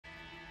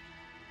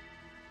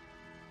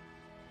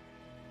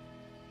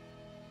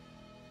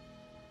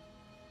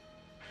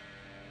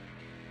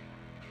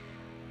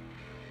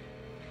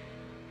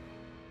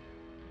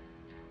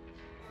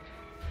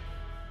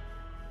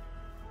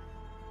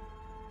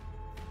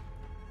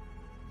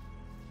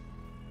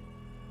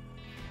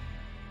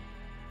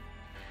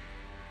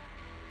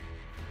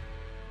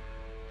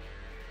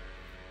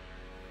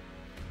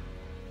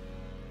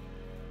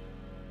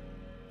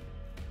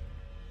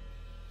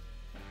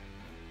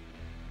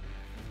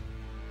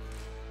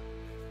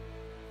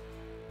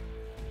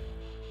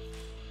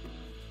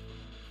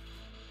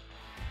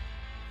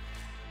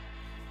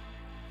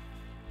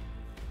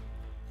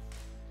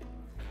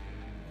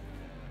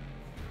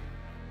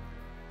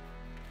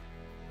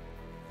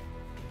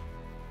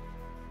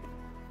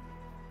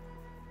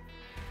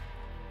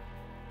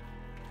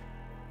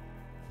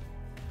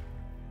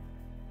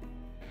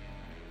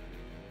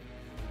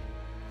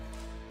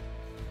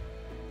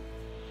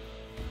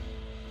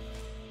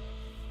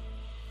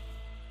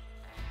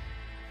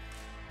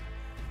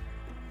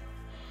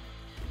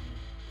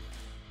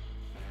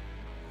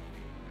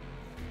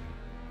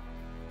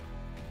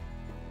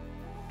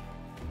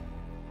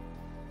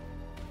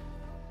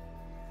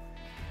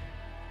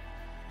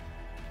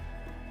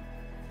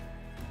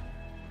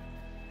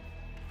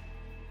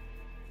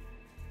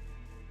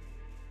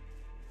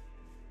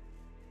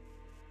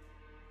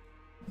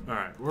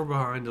we're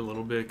behind a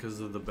little bit because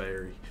of the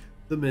Barry,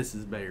 the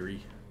Mrs.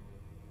 Barry.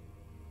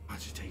 Why'd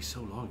you take so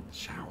long in the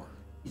shower?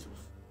 Jesus.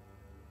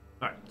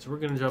 All right, so we're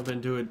gonna jump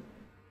into it.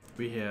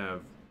 We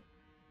have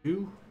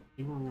two. I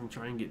think we're gonna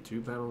try and get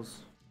two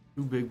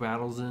big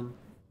battles in.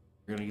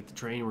 We're gonna get the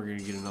train. We're gonna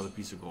get another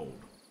piece of gold.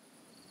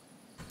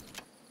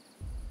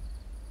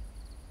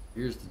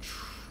 Here's the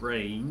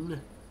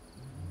train.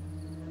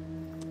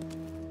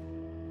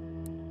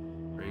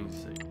 Train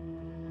safe.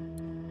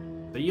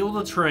 Steal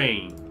the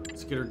train.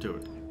 Let's get her to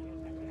it.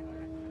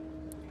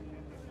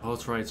 Oh,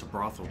 that's right. It's a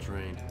brothel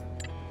train.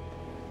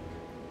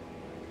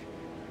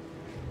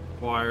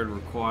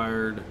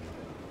 Required.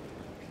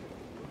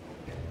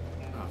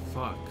 Oh,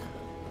 fuck.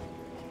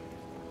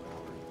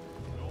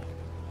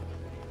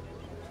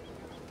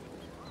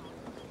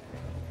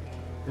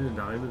 In a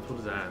diamond? What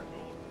is that?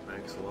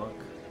 Max luck.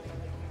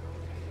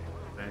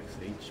 Max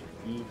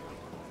HP.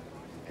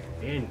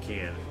 And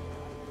cannon.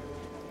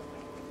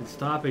 Can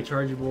stop a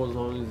chargeable as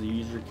long as the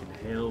user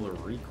can handle the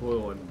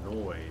recoil and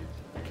noise.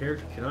 The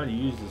character cannot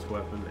use this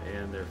weapon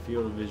and their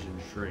field of vision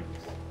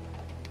shrinks.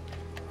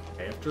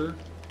 After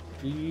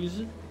you use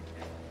it?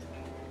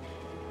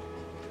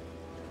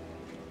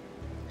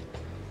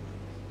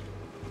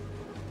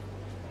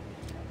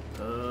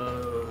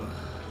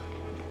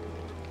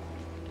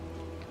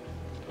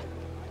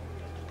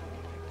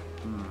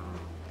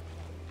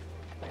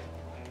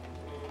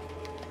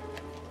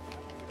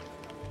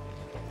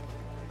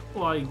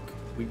 Like,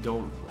 we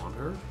don't want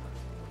her?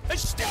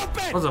 It's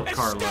stupid! What's up, it's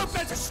Carlos?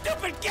 Stupid. It's a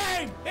stupid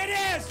game! It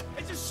is!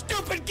 It's a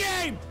stupid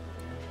game!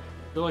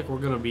 I feel like we're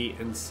gonna be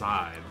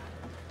inside.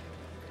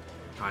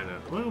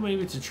 Kinda. Well,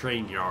 maybe it's a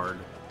train yard.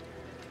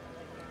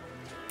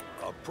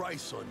 A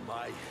price on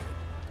my head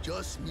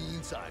just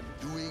means I'm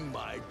doing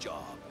my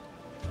job.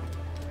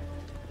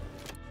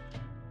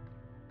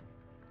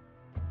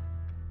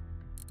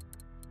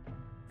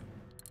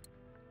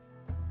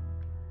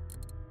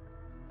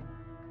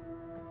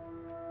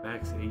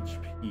 Max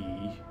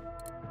HP.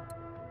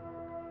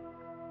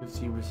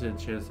 15%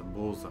 chance of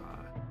bullseye.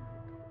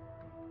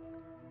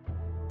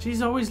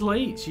 She's always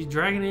late. She's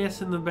dragging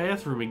ass in the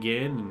bathroom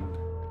again. And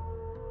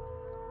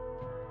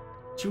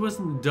she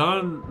wasn't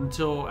done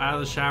until out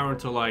of the shower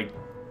until like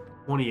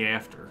 20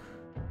 after.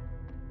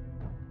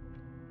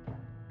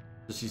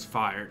 So she's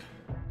fired.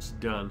 She's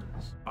done.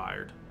 She's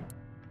fired.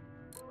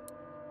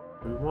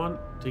 Do we want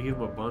to give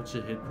him a bunch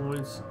of hit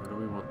points, or do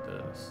we want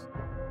this?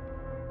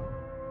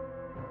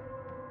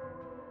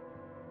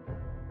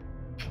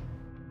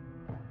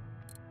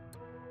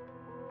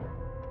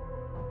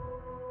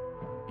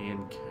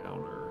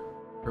 Encounter.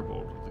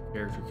 Crippled. The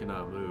character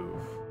cannot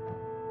move.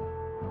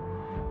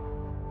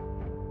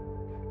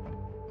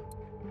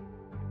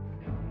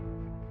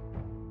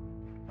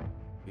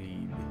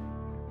 Lead.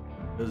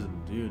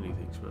 Doesn't do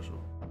anything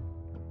special.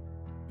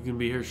 You can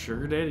be her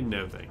sugar daddy?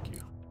 No, thank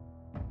you.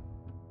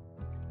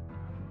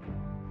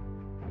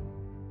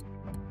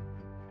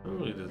 It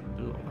really doesn't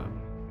do all that.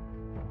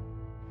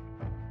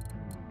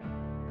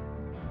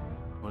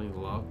 Funny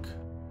luck.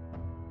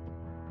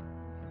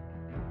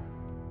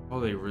 Oh,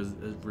 they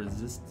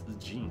resist the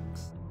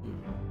jinx.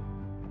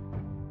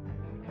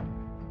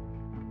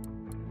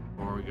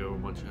 Or we go a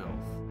bunch of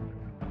health.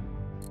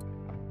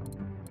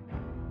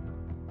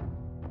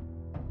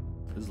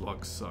 His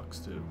luck sucks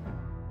too.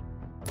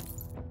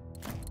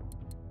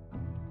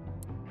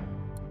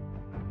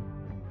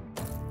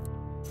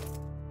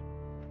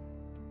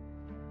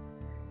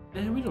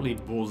 And we don't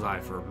need bullseye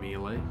for a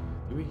melee,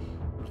 do we?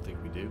 I don't think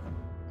we do.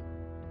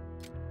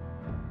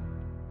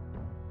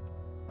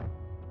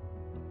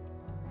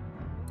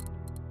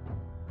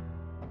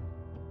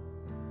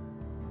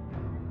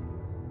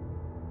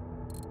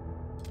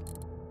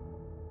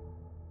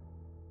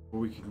 Or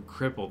we can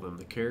cripple them.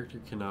 The character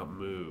cannot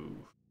move.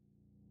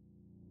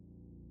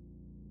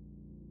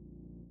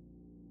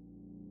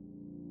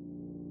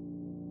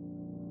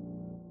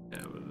 Yeah,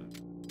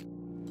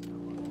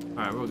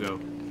 alright, we'll go.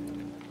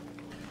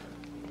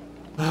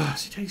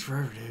 She takes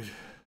forever, dude.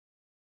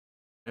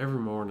 Every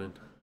morning.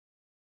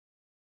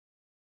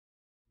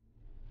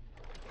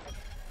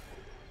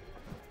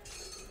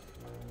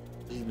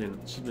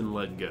 She's been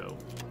let go.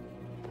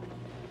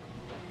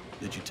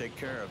 Did you take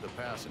care of the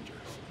passengers?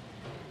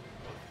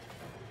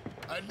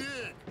 I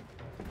did.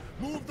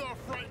 Moved our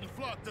frightened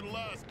flock to the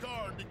last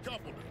car and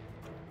decoupled it.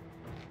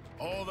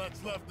 All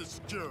that's left is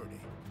security.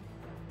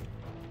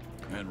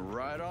 And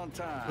right on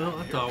time. Well,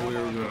 I thought we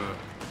were gonna...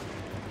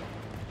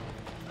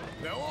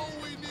 Now all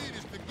we need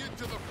is to get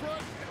to the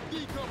front and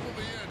decouple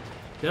the engine.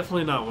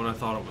 Definitely not what I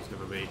thought it was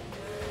gonna be.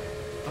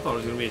 I thought it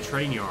was gonna be a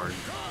train yard.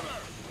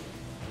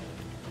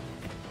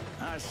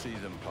 I see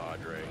them,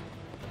 Padre.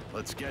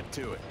 Let's get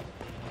to it.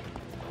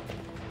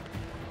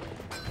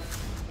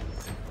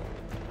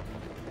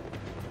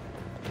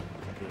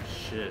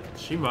 Shit,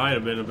 she might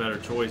have been a better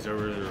choice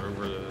over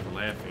than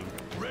laughing.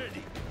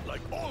 Ready,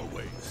 like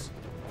always.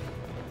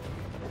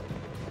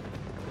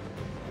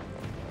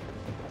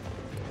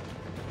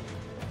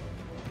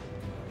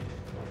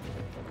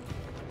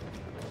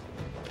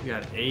 We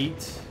got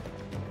 8.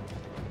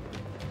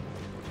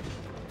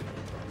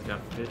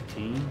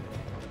 15.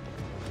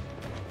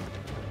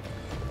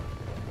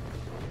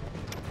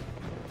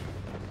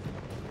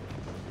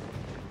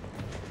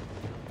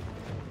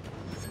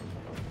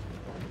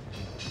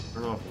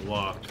 Turn off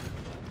luck.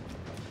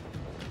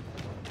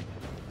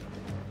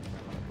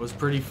 Was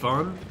pretty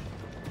fun.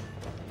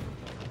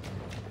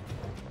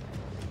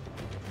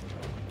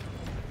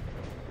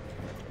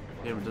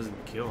 Damn, it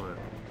doesn't kill him.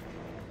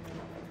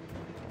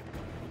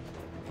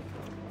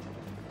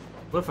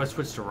 What if I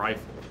switch to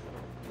rifle?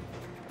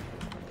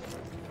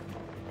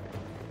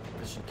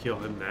 I should kill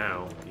him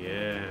now.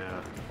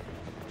 Yeah.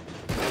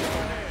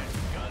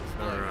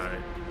 Alright.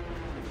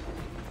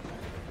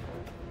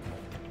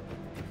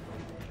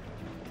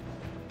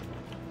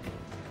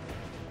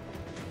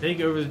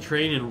 Take over the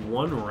train in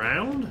 1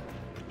 round?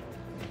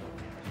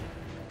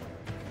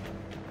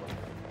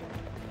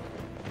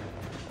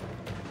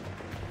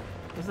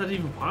 How's that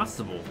even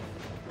possible?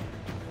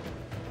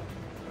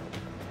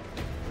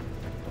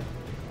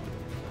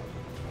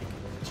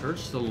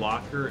 Search the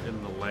locker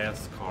in the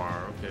last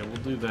car. Okay, we'll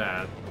do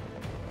that.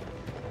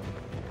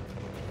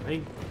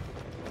 I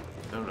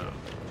don't know.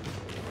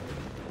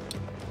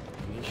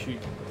 Can you shoot?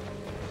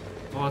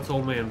 Oh, that's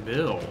Old Man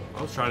Bill.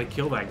 I was trying to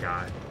kill that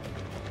guy.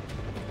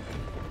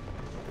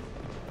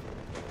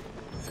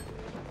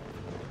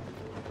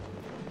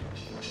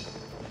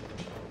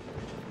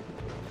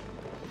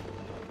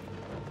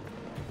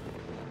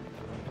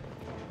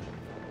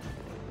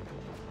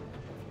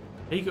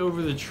 Take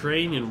over the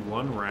train in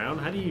 1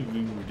 round? How do you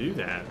even do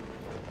that?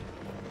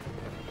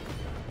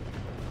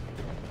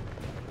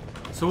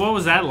 So what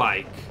was that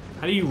like?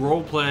 How do you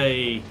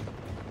roleplay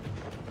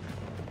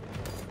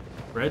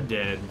Red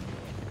Dead?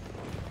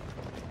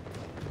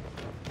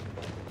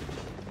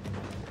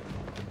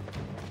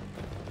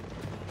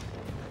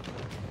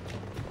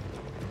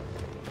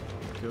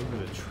 Take over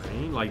the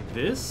train like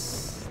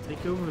this?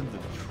 Take over the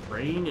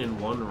train in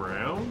 1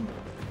 round?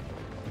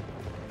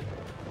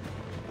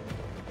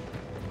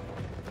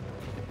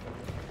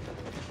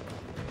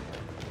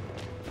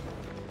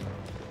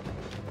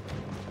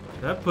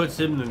 That puts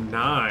him to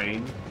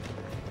 9.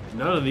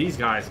 None of these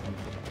guys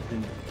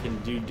can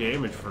do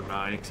damage for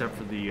 9 except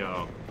for the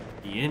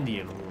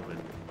Indian woman.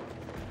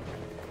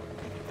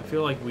 I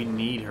feel like we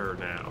need her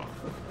now.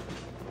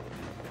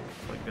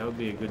 Like that would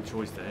be a good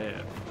choice to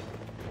have.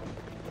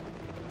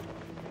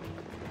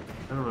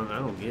 I don't know. I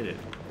don't get it.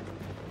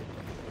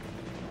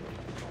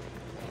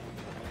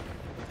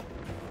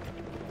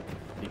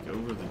 Take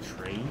over the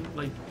train?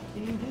 Like,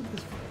 can you hit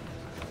this?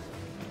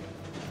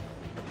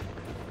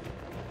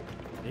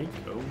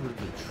 Take over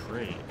the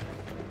train.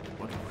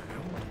 What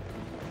round?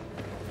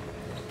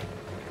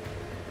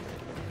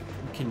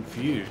 I'm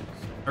confused.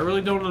 I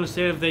really don't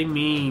understand if they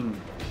mean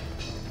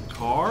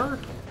car?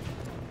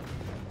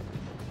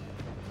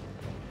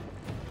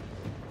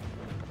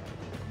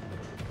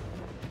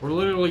 Or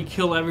literally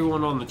kill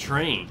everyone on the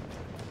train.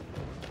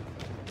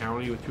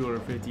 County with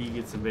 250, you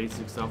get some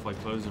basic stuff like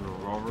clothes and a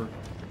revolver.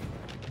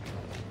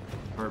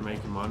 Start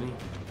making money.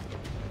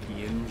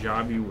 The end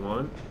job you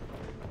want.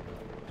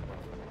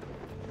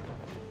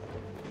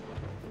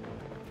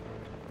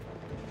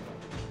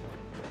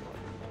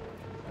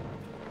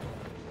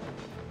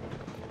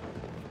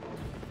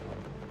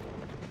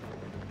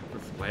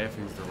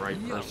 Laughing's the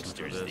right person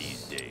for this.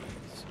 These days.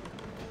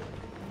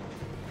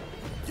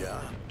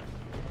 Yeah.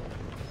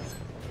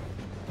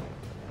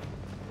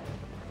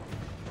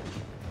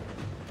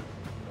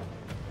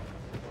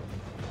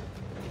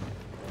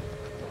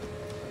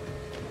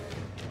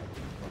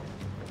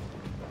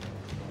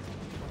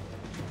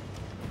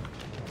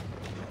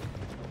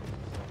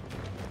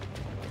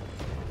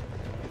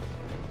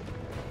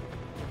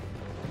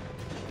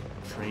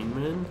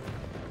 Trainman?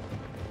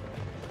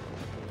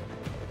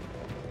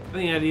 I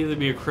think I'd either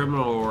be a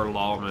criminal or a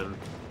lawman.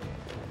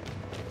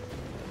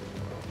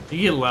 Do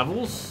you get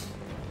levels?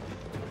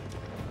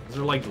 Is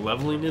there like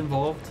leveling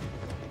involved?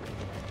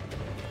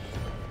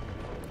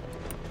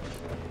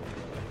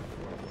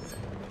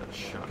 A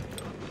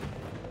shotgun.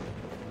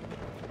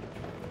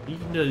 You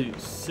can do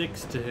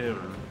 6 to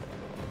him.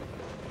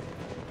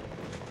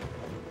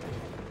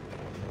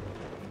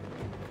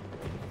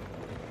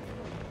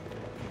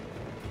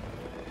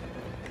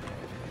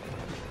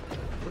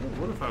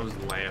 What if I was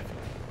laughing?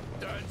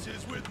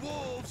 Dances with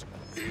wolves,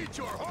 eat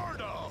your heart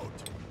out!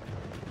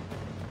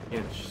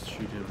 Can't just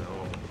shoot him at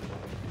all.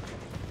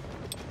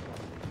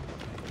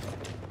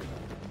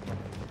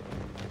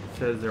 It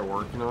says they're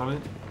working on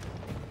it.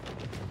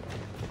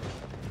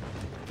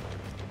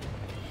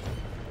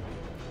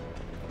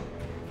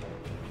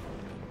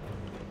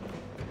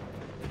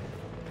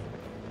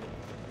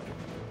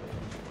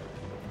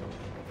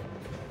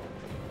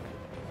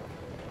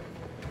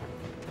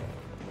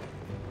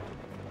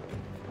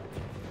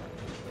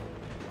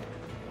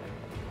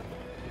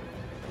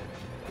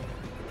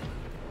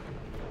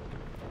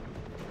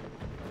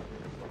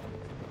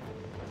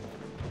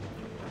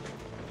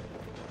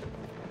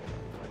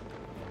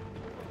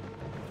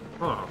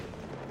 Huh.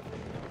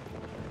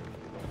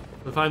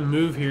 If I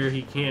move here,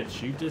 he can't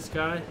shoot this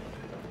guy?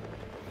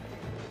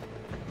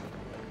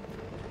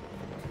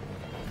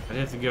 I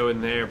have to go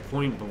in there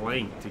point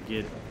blank to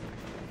get...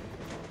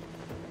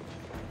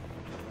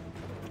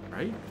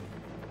 Right?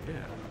 Yeah.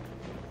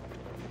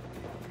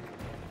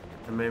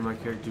 I made my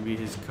character be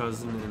his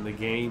cousin in the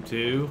game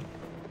too.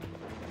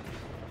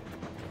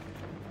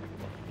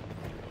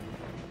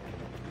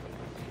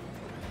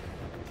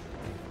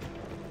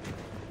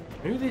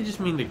 Maybe they just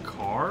mean the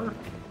car?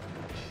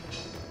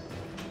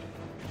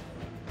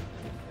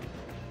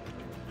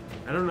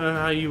 I don't know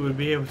how you would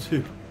be able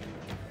to.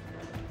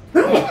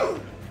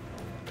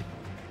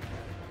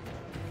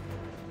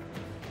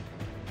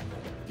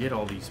 Get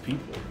all these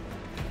people.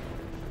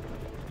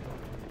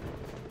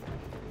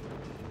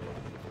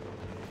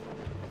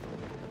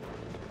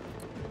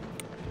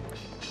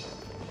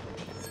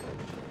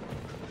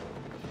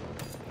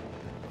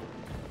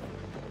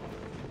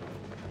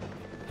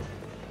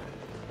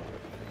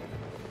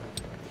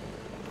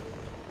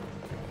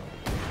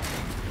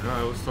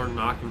 Alright, let's start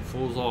knocking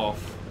fools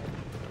off.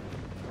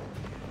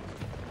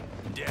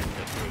 Dead the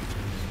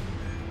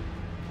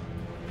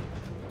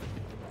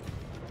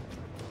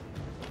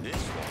this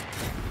one.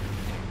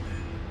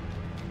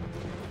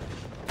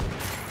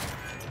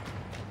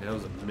 That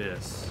was a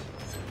miss.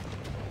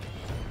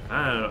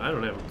 I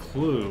don't have a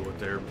clue what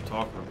they're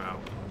talking about.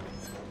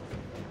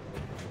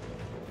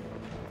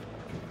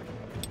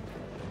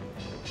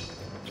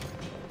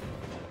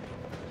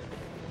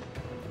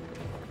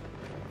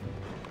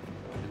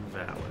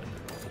 Invalid.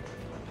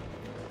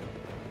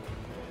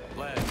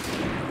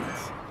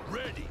 Lads,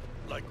 ready,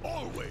 like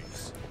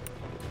always.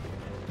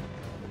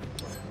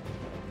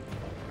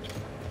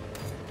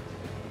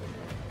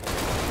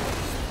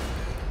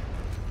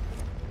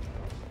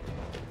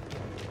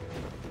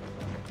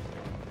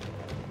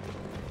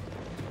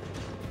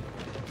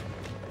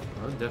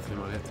 I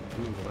definitely might have to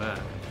Google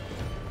that.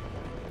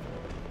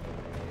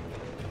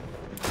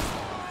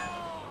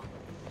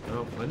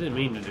 Oh, I didn't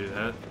mean to do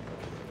that.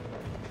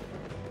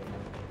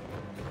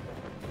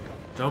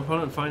 Jump on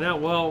it and find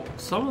out. Well,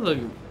 some of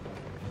the...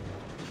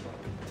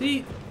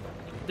 See,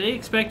 they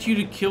expect you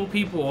to kill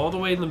people all the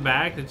way in the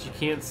back that you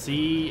can't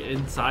see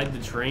inside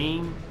the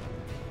train.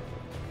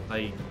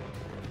 Like,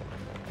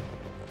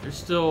 there's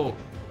still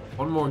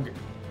one more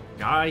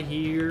guy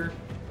here.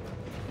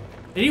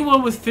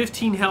 Anyone with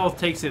 15 health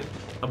takes it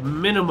a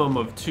minimum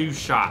of 2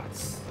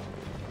 shots.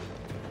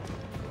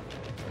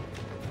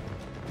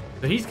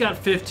 But he's got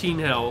 15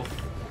 health,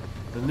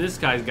 and this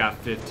guy's got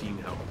 15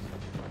 health.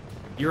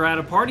 You're out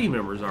of party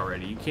members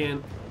already. You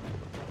can't...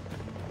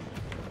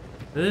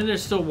 And then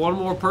there's still one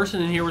more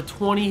person in here with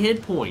 20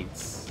 hit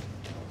points.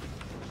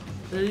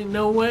 There ain't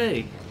no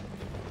way.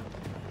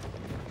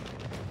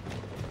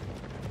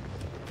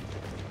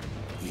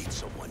 Need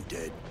someone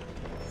dead.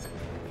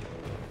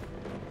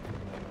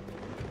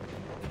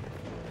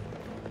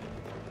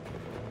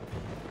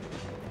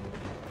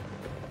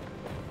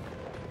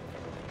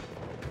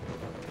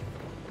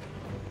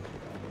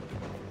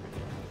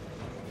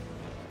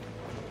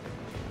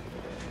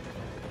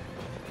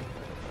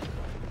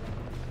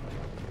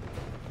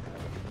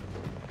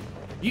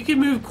 You can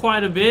move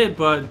quite a bit,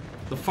 but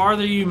the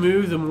farther you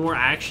move, the more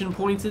action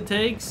points it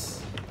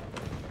takes.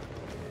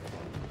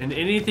 And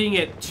anything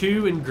at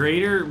 2 and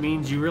greater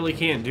means you really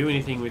can't do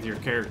anything with your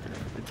character.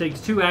 It takes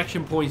 2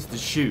 action points to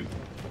shoot.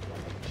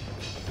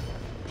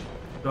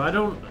 So I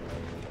don't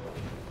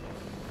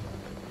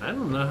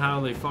know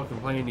how they fucking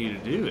plan you to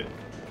do it.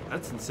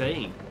 That's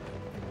insane.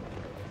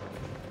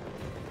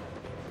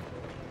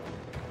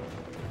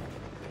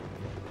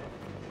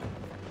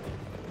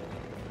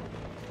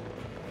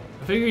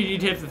 I figured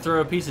you'd have to throw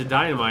a piece of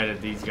dynamite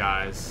at these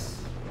guys.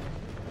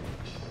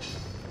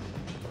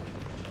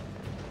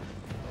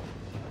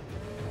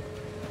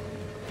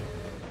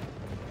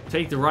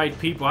 Take the right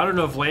people. I don't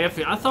know if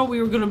laughing. I thought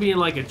we were going to be in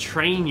like a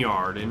train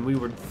yard and we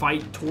would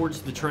fight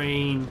towards the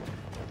train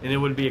and it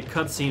would be a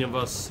cutscene of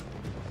us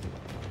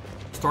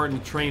starting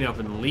the train up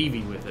and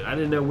leaving with it. I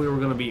didn't know we were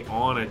going to be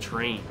on a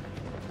train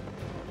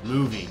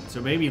moving.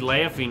 So maybe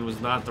laughing was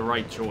not the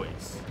right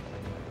choice.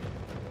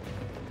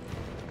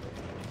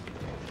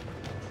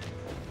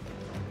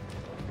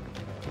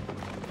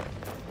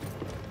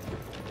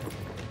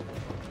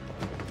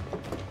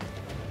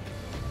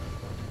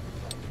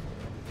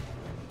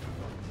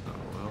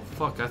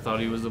 Fuck, I thought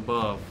he was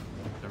above.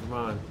 Never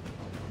mind.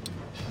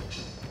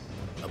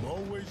 I'm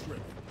always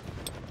ready.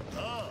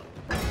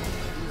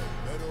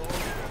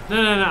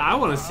 No, I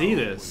want to see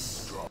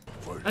this.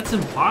 That's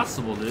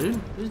impossible,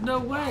 dude. There's no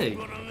way.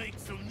 I'm gonna make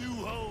some new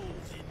holes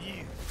in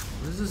you.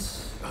 What is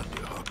this? I'm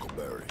your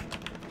Huckleberry.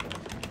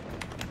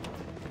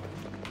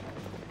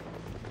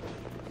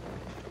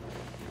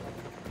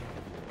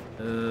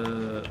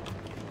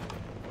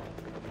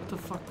 What the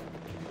fuck?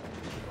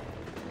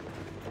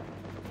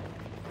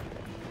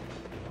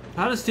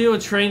 How to steal a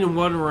train in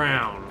 1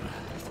 round.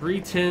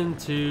 310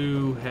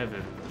 to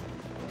heaven.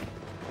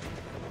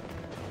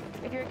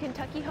 If you're a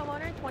Kentucky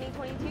homeowner,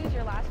 2022 is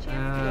your last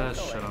chance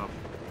to go Shut up.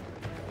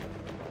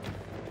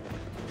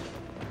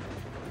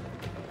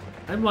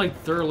 I'm like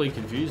thoroughly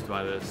confused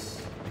by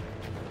this.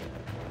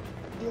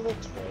 Steal a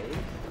train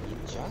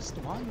in just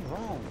 1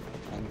 round.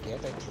 and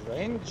get a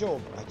train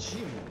job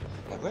achievement.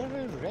 A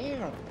very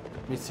rare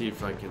Let me see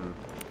if I can.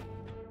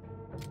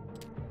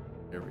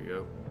 There we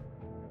go.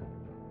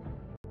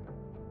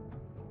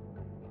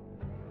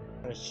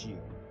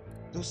 achievement.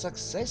 To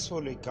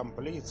successfully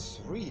complete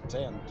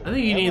 310 I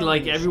think you need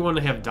like everyone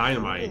to have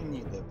dynamite. you will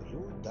need the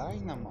blue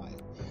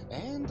dynamite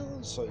and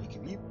also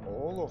equip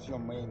all of your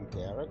main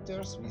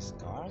characters with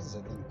cars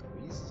that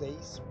increase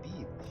their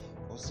speed,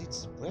 because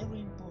it's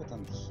very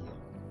important here.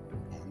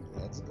 And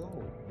let's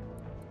go.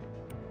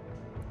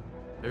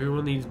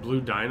 Everyone needs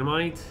blue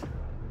dynamite.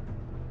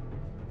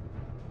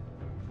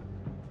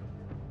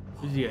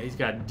 He's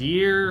got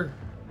deer.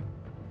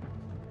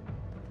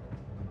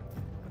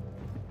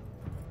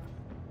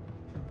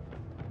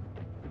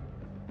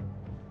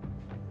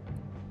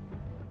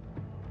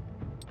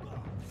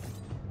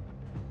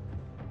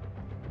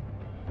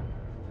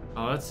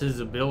 Oh, that's his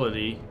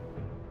ability.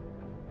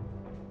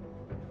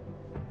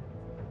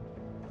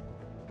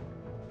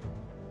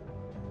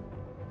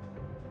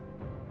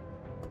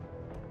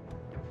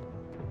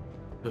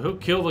 So he'll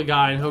kill the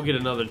guy and he'll get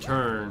another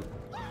turn.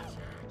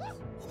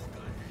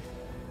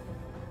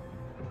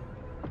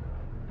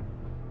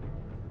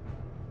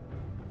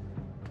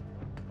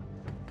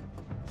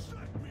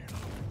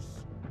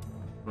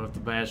 We'll have to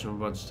bash him a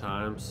bunch of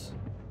times.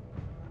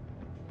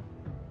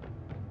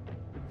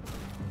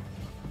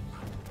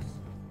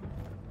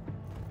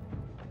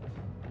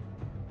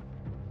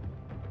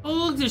 Oh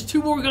look, there's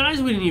 2 more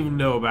guys we didn't even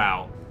know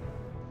about.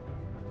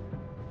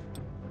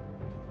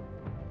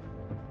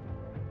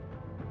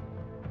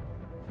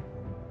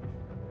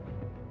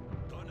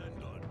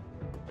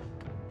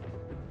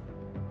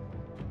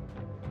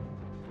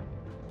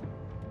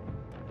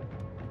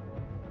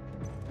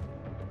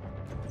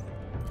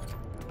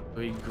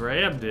 So he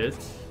grabbed it.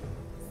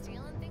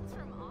 Stealing things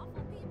from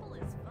awful people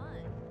is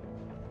fun.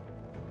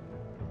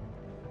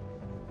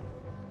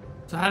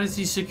 So how does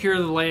he secure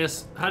the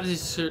last? How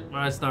does he?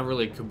 Well, it's not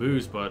really a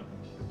caboose, but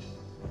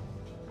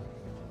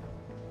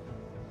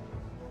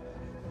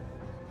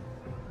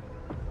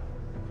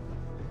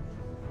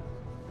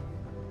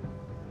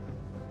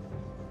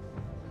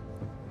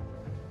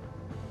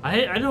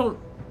I don't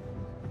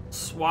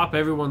swap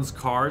everyone's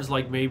cars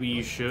like maybe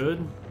you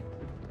should,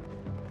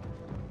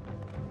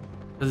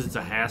 because it's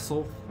a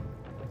hassle,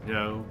 you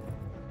know.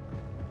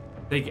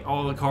 Take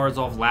all the cards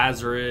off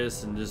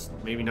Lazarus and just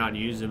maybe not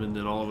use them, and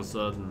then all of a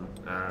sudden,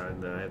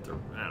 and then I have to.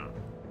 I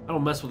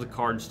don't mess with the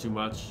cards too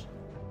much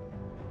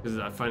because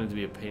I find it to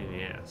be a pain in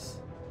the ass.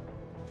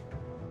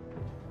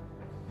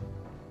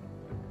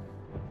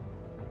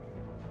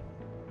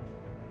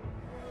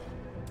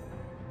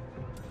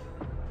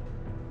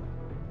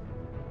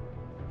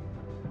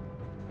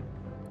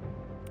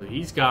 So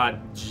he's got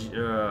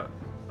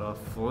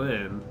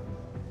Flynn.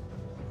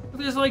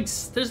 There's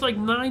like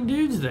 9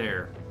 dudes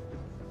there.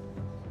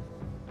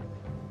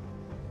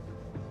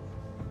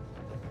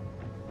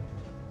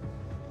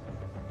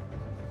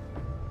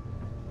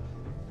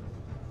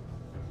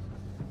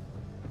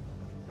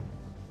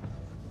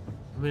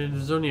 I mean,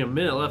 there's only a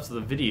minute left of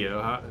the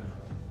video.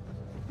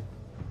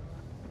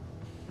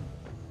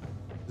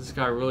 Is this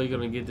guy really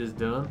gonna get this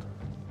done?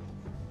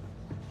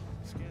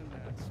 Skin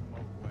that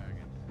smoke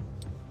wagon.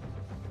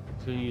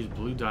 He's gonna use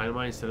blue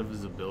dynamite instead of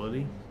his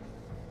ability.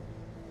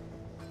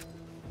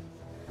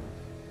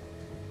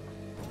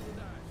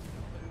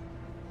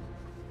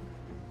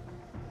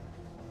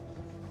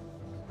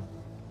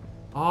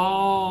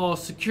 Oh,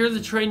 secure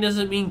the train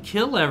doesn't mean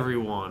kill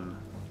everyone.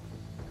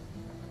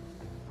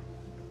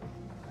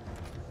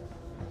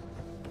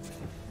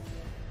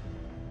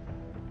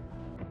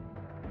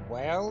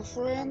 Well,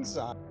 friends,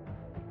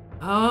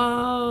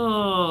 Oh.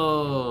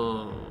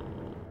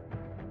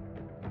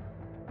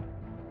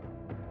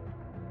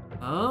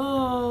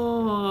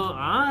 Oh,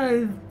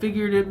 I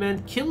figured it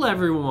meant kill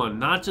everyone,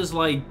 not just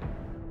like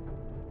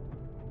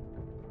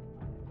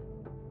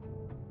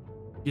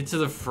get to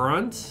the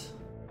front.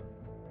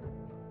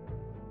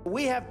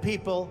 We have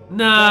people.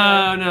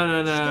 No, no,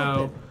 no,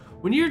 no.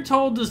 When you're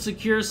told to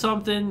secure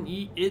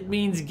something, it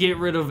means get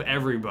rid of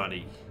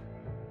everybody.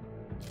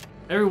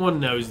 Everyone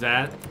knows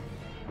that.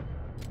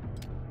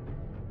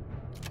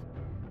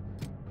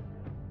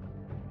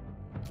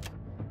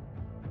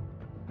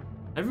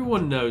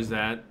 Everyone knows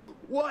that.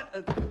 What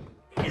an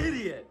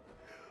idiot!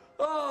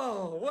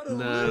 Oh, what a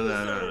No, loser!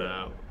 no, no,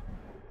 no.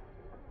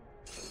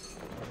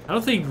 I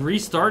don't think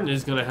restarting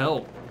is gonna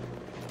help.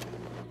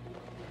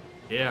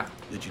 Yeah.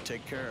 Did you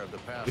take care of the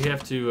past? We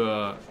have to,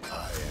 I am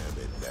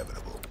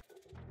inevitable.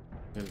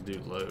 we have to do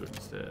load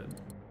instead.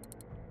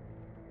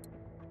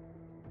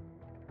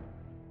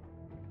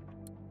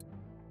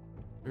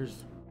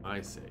 Here's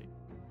my save. Here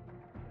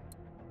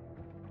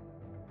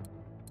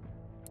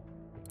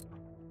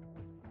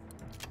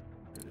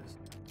it is.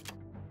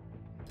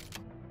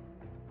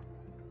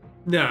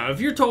 Now, if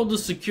you're told to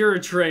secure a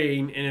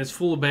train and it's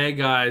full of bad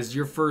guys,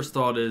 your first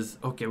thought is,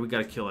 okay, we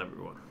gotta kill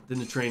everyone. Then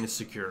the train is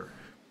secure.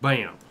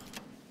 Bam.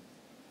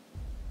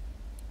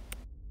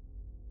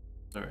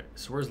 Alright,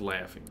 so where's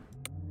Laughing?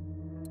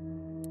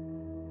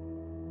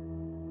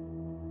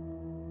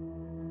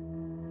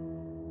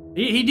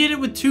 He did it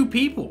with 2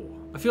 people.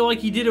 I feel like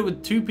he did it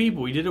with 2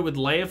 people. He did it with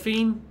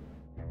Laughing.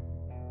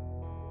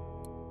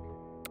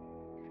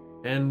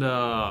 And,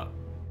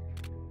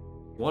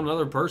 1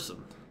 other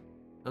person.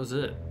 That was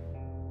it.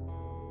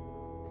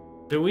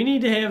 So we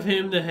need to have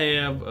him to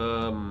have,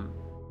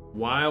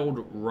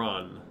 Wild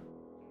Run.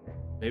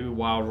 Maybe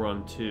Wild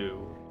Run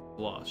 2.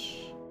 Flush.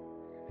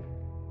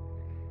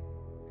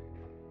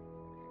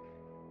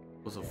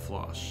 What's a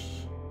flush?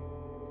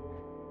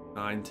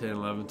 9, 10,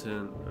 11,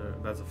 10.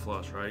 That's a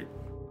flush, right?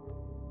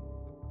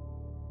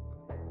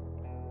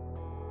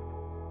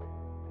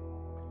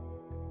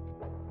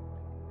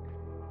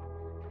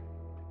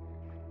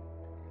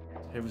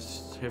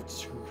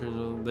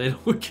 They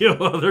don't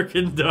kill other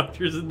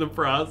conductors in the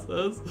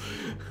process.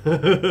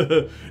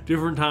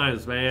 Different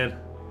times, man.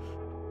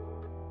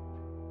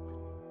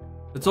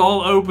 It's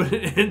all open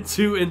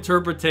into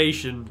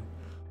interpretation.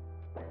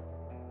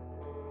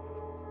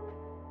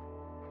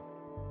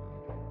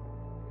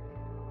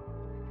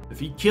 If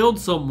he killed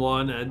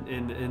someone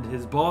and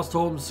his boss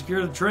told him to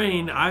secure the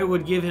train, I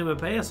would give him a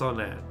pass on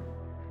that.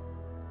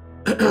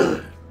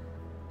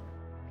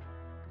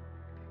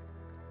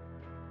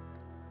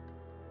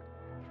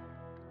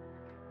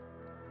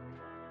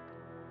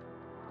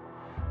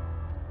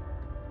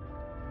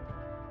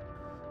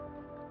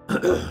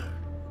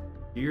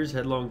 Deer's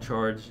headlong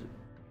charge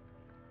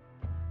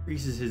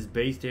increases his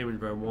base damage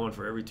by 1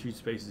 for every 2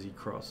 spaces he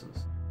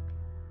crosses.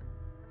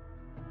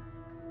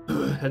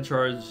 Head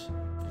charge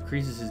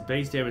increases his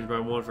base damage by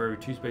 1 for every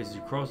 2 spaces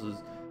he crosses.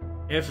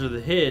 After the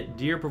hit,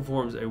 Deer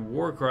performs a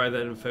war cry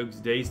that invokes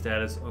day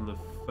status on the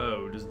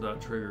foe. Does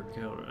not trigger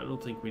counter. I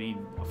don't think we need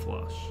a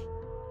flush.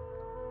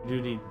 We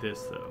do need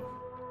this though.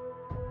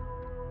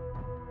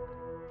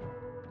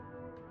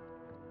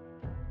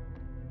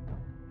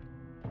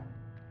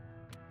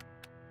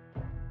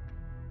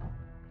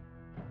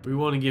 We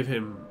want to give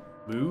him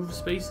move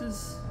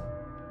spaces.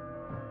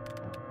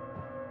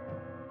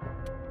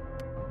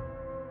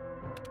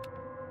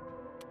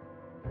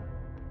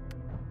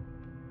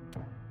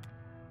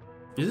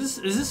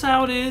 Is this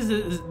how it is?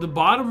 The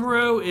bottom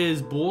row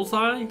is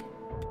bullseye.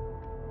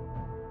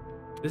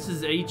 This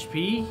is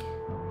HP.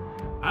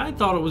 I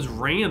thought it was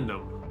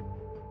random.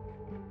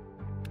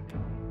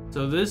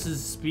 So this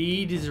is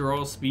speed. These are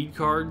all speed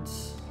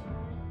cards.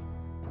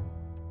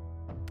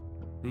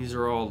 These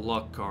are all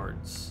luck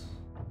cards.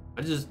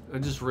 I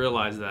just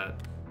realized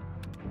that.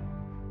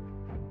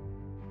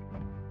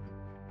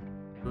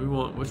 We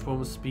want, which one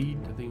was speed?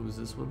 I think it was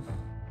this one.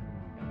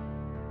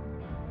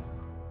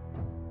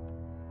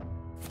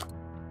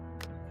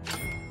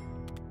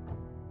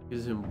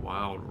 Gives him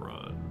Wild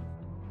Run.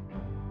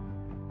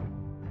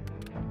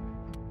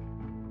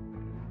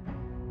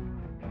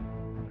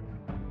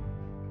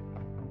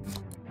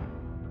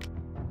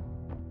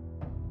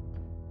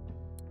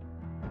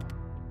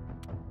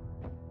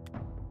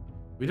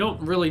 We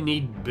don't really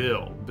need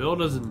Bill. Bill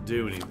doesn't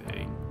do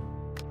anything.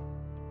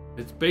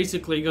 It's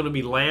basically going to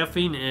be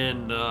Laughing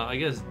and I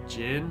guess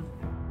Jen.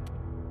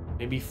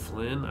 Maybe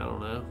Flynn, I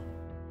don't know.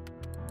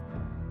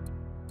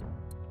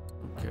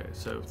 Okay,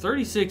 so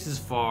 36 is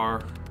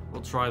far.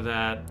 We'll try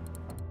that.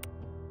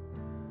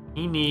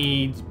 He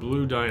needs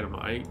blue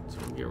dynamite, so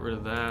we'll get rid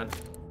of that.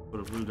 Put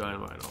a blue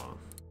dynamite on.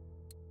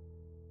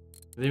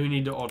 And then we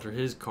need to alter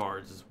his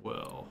cards as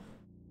well.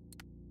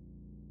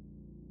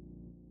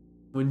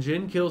 When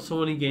Jin kills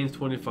someone, he gains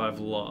 25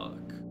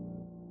 luck.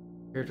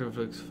 Character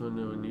inflicts fun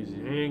when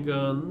using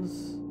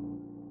handguns.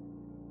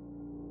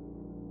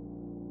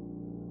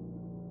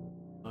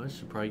 I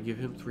should probably give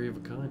him 3 of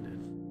a kind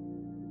then.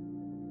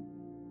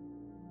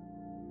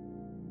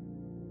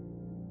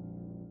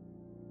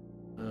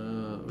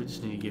 We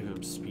just need to give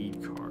him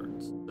speed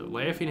cards. So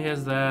Laughing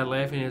has that,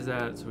 Laughing has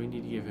that, so we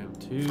need to give him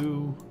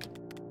 2.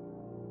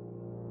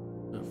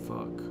 Oh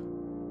fuck.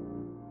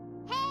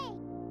 Hey,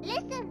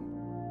 listen.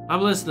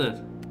 I'm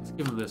listening. Let's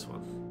give him this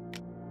one.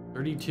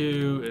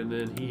 32, and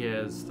then he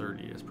has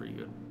 30. That's pretty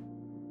good.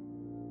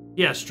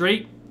 Yeah,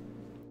 straight.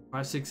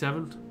 5, 6,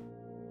 7.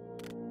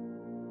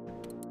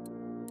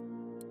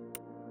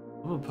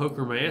 I'm a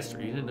poker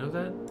master. You didn't know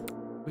that?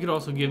 We could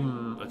also give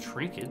him a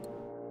trinket.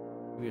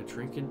 Maybe a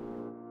trinket.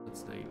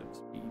 That's negative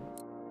speed.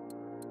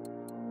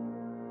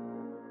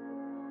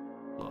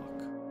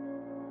 Luck.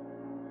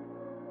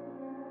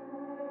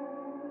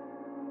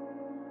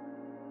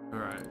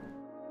 Alright.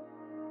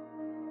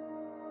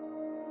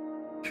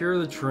 Cure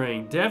the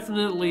train.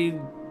 Definitely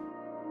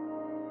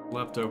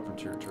left open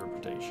to your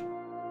interpretation.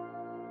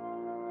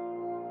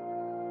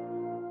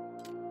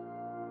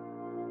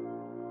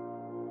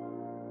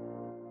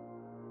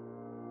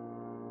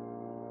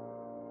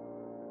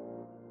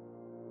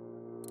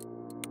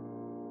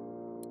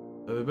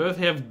 So they both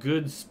have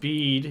good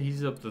speed.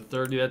 He's up to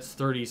 30. That's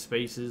 30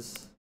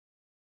 spaces.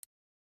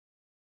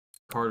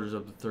 Carter's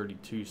up to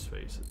 32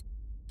 spaces.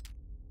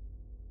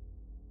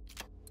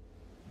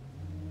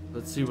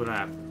 Let's see what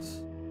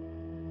happens.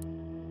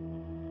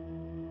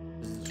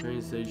 This is the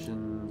train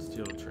station.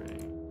 Steal the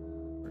train.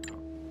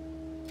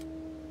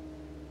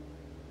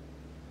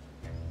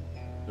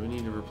 So we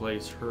need to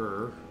replace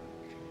her.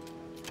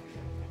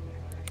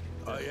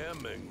 I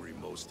am angry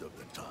most of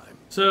the time.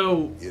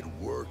 So It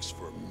works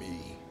for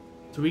me.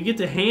 we get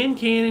the hand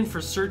cannon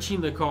for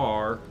searching the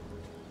car,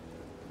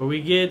 but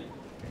we get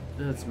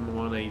that's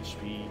 1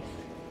 HP.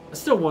 I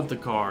still want the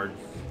card.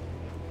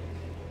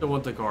 Still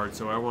want the card,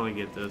 so I want to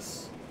get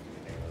this.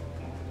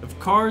 If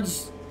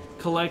cards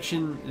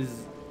collection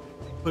is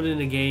put in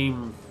a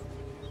game,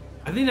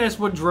 I think that's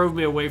what drove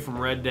me away from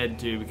Red Dead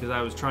 2, because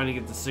I was trying to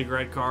get the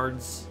cigarette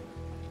cards.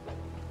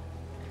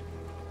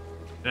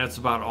 That's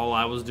about all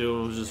I was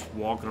doing, was just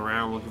walking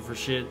around looking for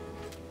shit.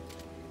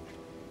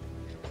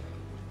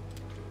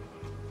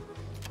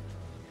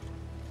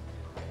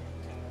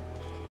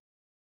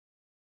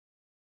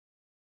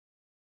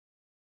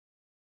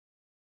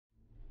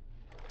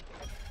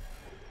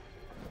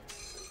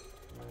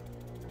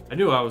 I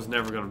knew I was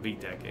never going to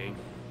beat that game.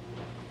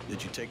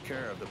 Did you take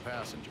care of the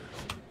passengers?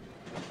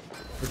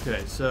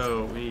 Okay,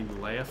 so we need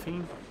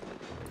laughing.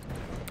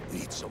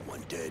 Need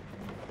someone dead.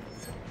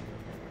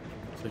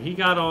 So he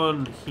got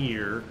on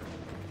here.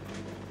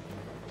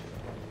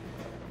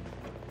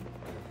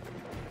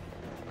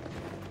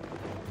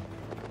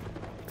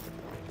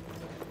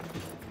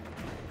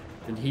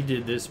 And he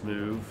did this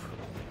move.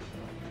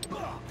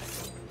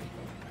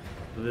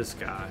 To this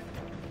guy.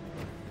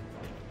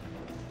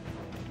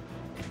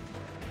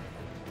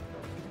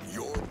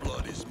 Your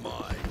blood is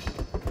mine.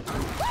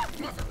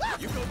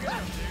 You go get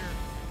him, dear.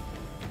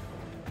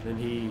 Then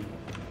he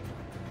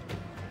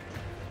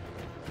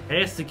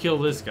has to kill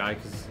this guy,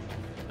 because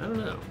I don't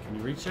know. Can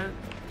you reach that?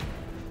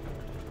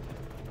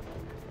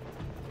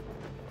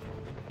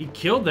 He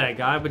killed that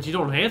guy, but you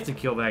don't have to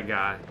kill that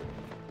guy.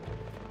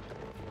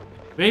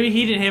 Maybe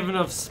he didn't have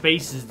enough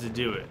spaces to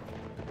do it.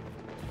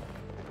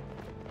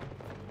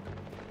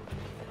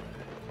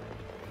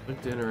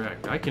 Click to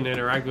interact. I can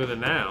interact with it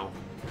now.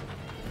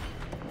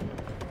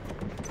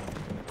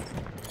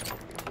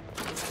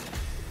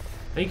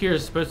 I think you're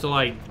supposed to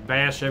like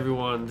bash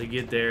everyone to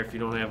get there if you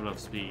don't have enough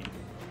speed.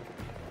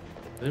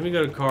 Then we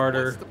go to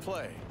Carter. What's the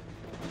play?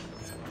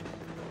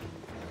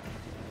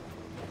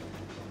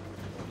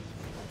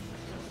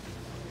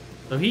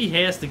 So he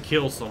has to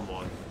kill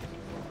someone.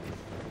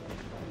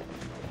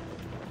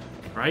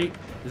 Right?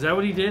 Is that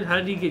what he did? How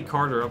did he get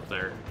Carter up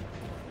there?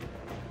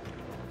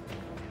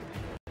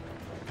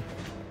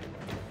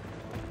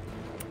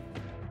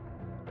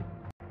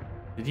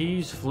 Did he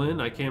use Flynn?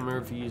 I can't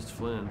remember if he used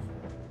Flynn.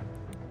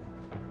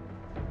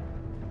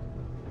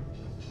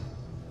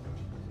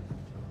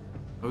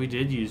 Oh, he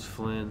did use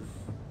Flynn.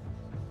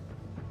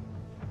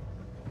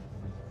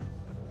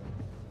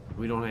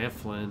 We don't have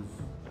Flynn.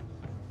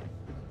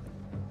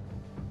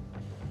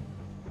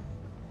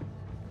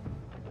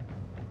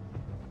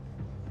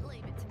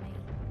 Leave it to me.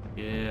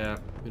 Yeah,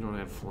 we don't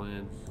have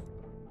Flynn.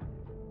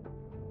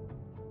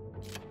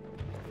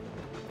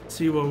 Let's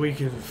see what we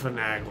can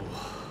finagle.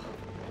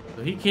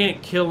 So he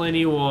can't kill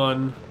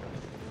anyone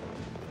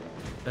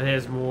that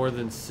has more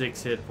than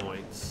 6 hit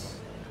points.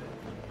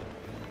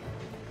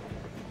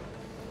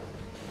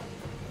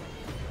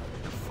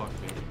 Fuck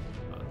me.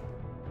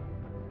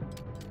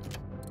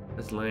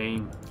 That's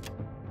lame.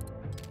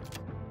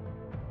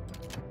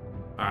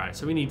 Alright,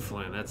 so we need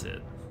Flynn, that's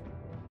it.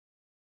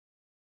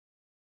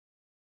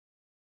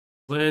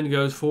 Flynn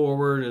goes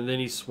forward, and then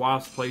he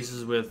swaps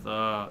places with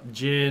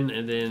Jen,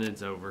 and then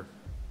it's over.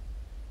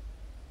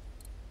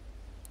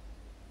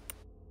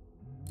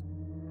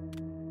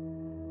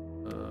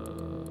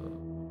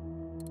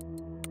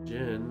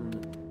 Jen,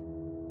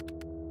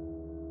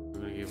 I'm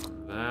gonna give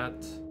him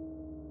that.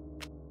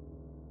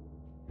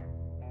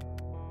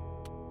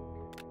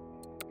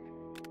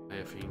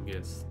 If he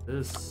gets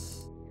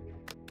this,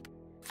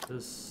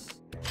 this.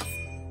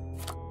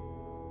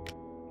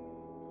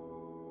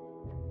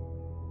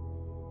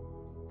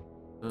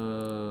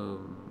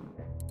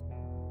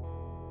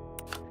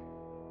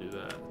 Do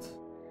that.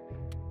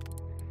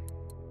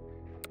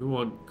 We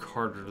want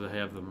Carter to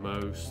have the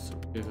most, so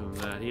give him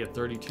that. He had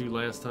 32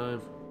 last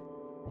time.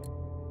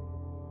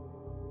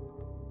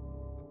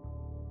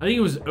 I think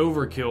it was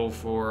overkill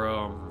for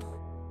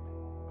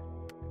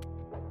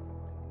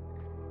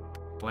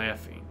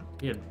laughing.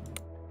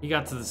 He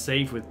got to the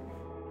safe with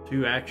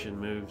 2 action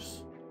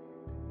moves.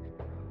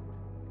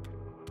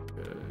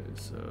 Okay,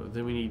 so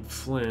then we need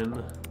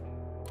Flynn.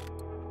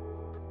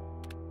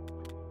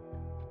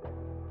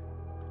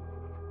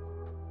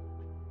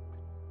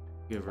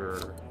 Give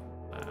her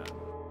that.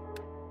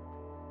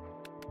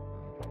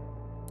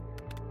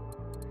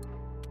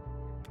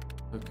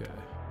 Okay.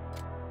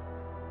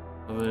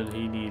 And then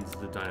he needs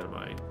the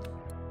dynamite.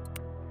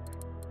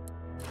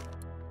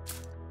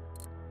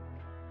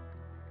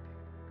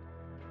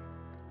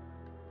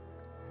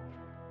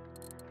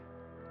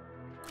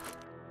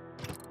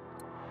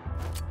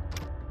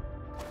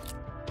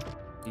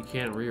 You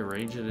can't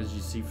rearrange it as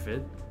you see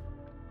fit?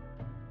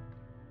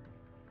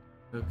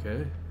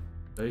 Okay.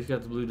 So he's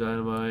got the blue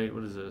dynamite.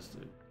 What is this?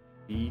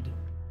 Speed?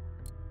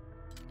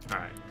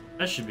 Alright.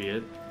 That should be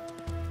it.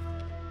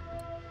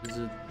 Is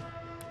it?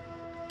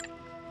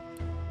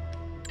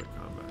 Quick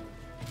combat.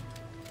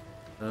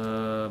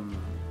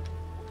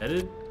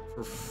 Edit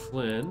for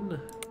Flynn.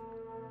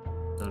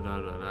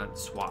 not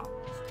swap.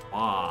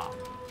 Swap.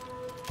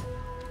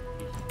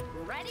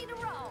 Ready to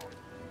roll.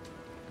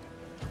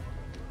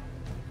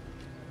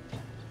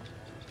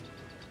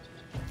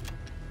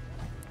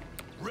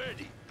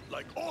 Ready,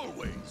 like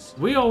always.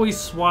 We always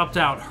swapped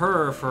out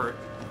her for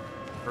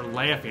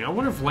Laughing. I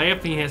wonder if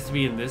Laughing has to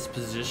be in this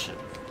position.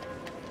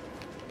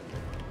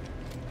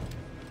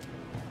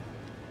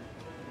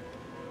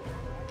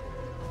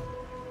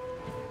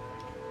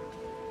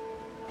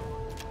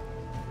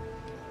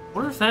 I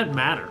wonder if that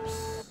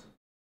matters.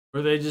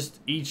 Or they just,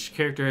 each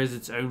character has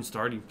its own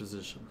starting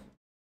position.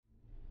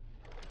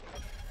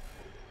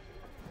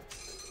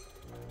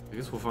 I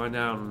guess we'll find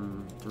out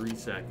in 3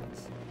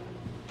 seconds.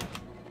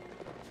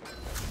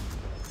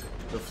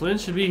 So Flynn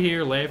should be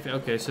here, Laughing.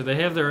 Okay, so they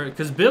have their,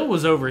 because Bill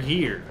was over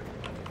here.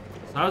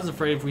 So I was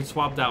afraid if we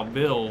swapped out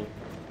Bill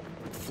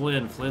with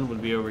Flynn, Flynn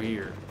would be over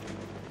here.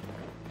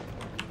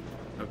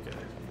 Okay.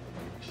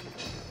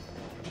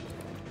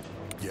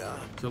 Yeah.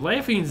 So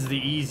Laughing's the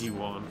easy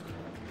one.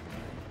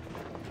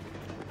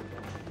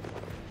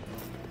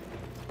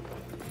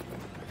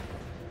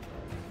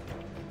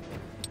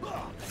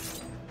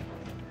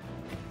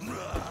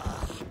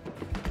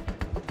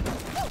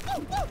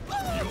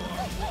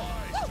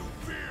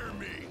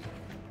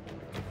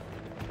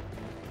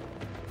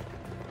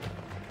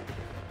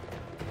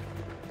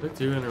 The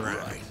two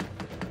interact.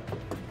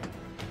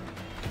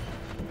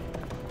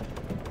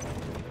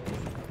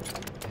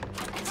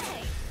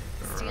 Hey,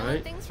 stealing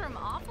Alright. things from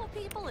awful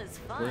people is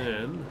fun.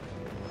 Flynn.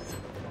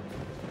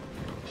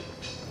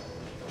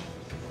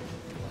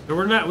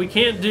 So we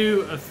can't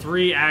do a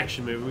 3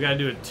 action move. We gotta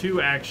do a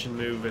 2 action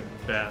move at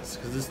best,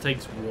 because this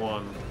takes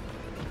 1.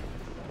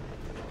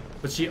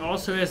 But she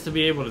also has to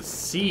be able to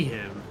see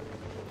him.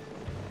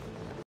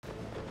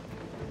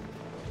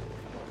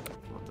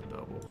 Want the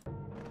double.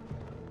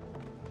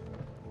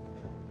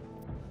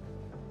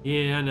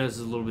 Yeah, I know this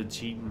is a little bit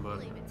cheating, but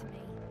Leave it to me.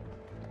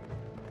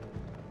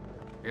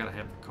 I gotta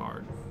have the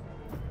card.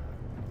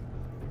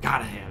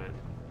 Gotta have it.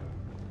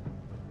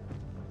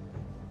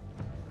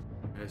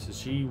 Okay, so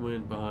she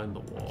went behind the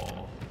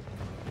wall.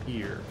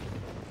 Here.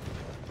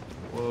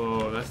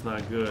 Whoa, that's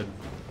not good.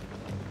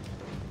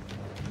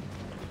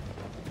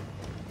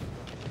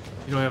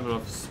 You don't have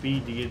enough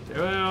speed to get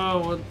there.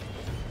 Well,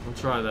 we'll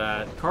try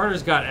that.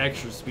 Carter's got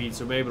extra speed,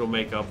 so maybe it'll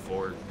make up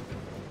for it.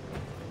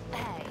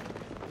 Hey,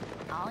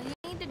 all you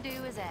need to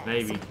do is ask.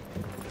 Maybe.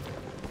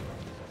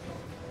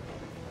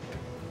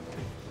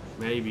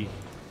 Maybe.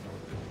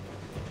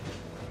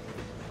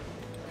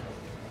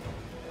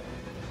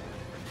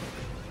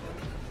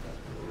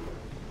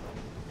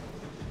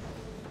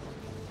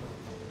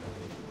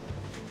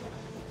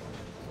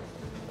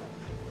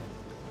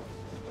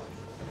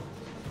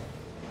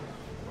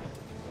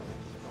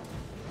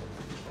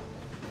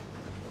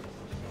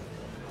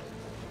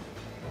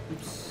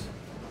 Oops.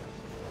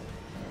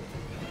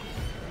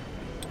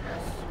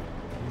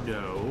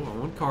 No, I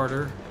want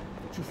Carter.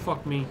 Don't you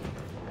fuck me.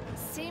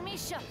 See me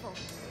shuffle.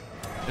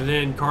 And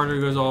then Carter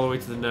goes all the way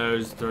to the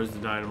nose, throws the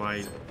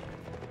dynamite.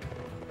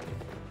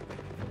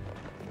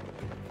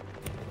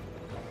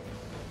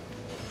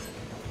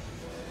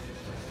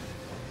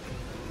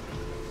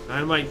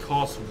 Dynamite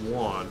costs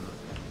 1.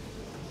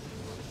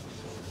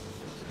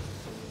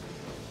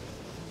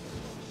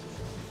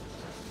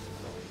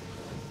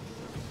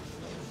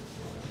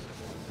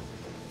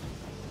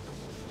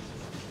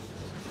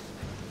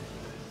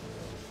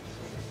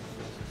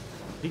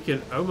 He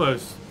can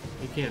almost,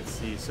 he can't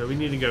see, so we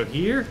need to go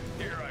here.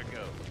 Here I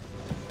go.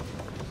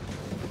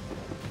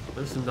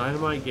 There's some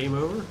dynamite, game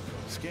over.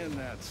 Skin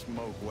that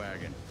smoke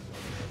wagon.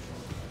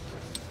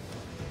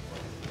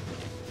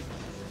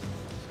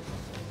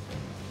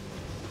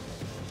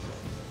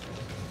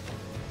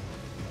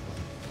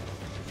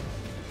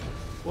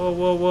 Whoa,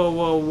 whoa, whoa,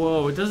 whoa,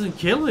 whoa. It doesn't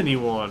kill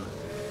anyone.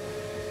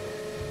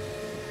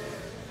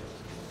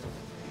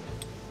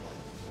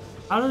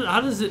 How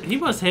does it, he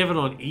must have it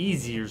on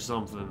easy or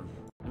something.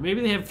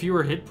 Maybe they have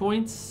fewer hit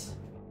points?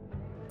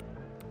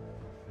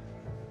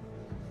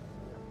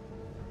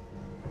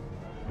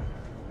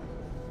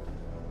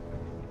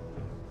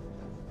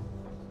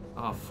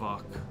 Oh,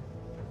 fuck.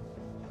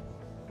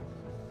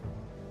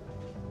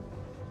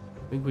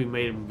 I think we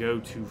made him go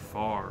too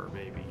far,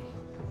 maybe.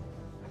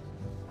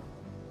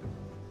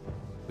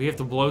 We have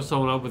to blow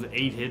someone up with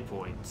 8 hit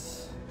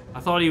points.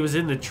 I thought he was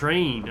in the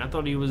train. I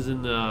thought he was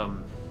in the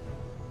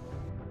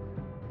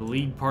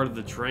lead part of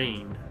the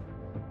train.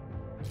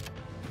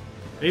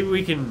 Maybe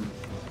we can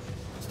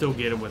still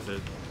get him with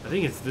it. I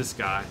think it's this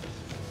guy.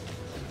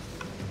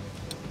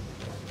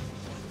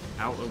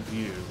 Out of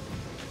view.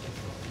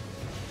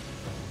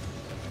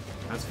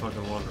 That's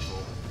fucking wonderful.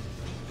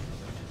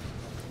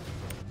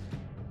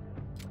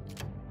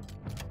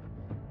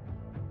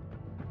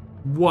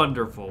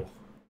 Wonderful.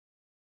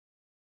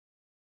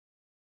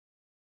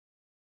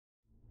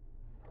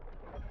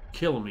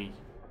 Kill me.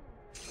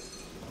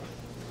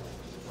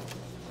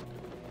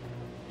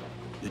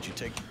 Did you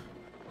take...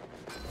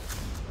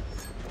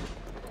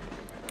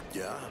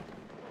 Yeah.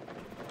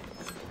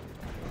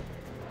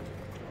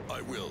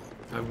 I will.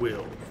 I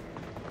will.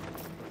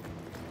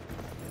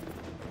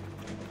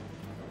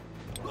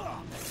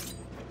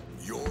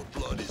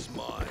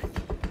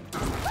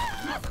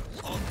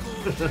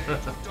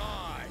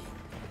 Die.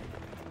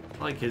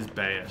 I like his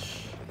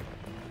bash.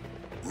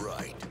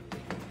 Right.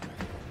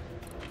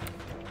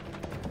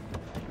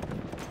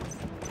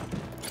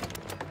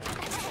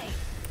 Hey,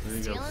 There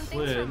you go, stealing things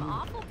Flynn. from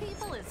awful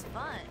people is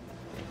fun.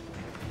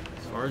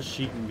 As far as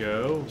she can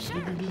go.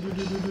 Sure.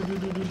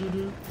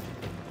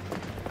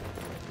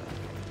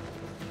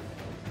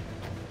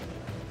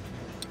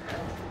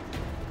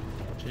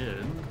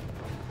 Jen.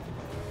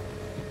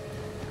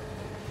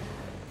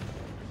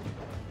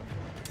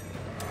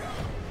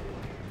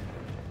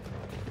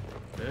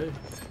 Okay.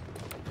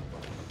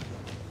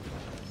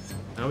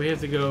 Now we have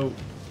to go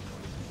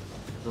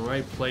to the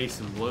right place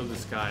and blow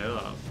this guy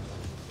up.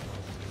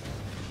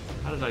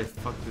 How did I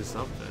fuck this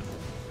up then?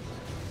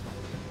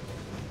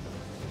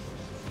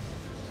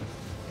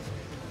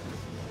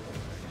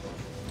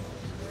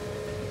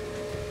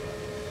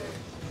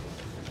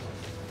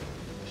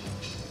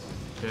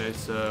 Okay,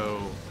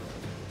 so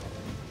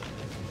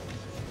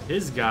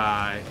his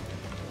guy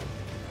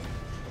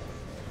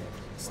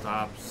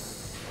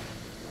stops.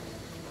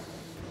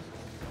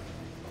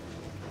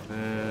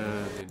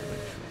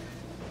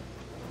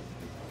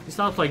 He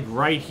stops like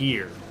right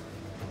here.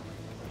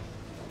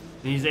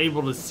 And he's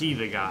able to see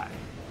the guy.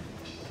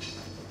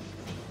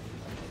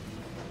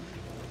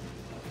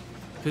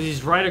 Because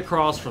he's right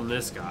across from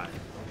this guy.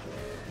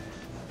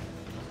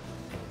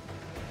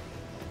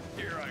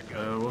 Here I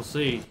go. We'll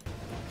see.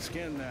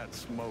 Skin that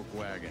smoke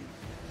wagon.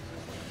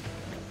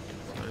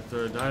 I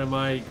throw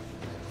dynamite.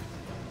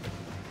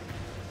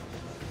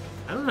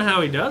 I don't know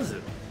how he does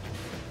it.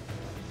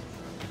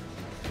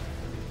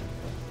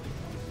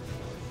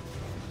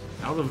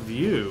 Out of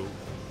view.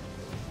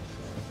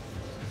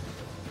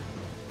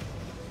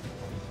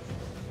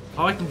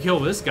 Oh, I can kill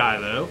this guy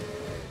though.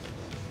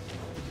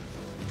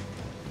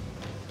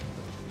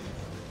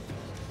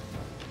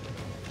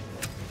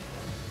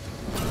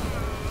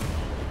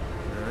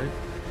 Alright.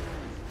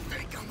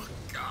 Think I'm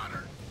a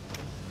goner.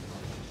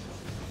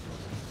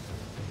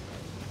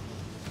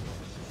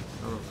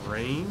 Out of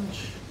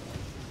range.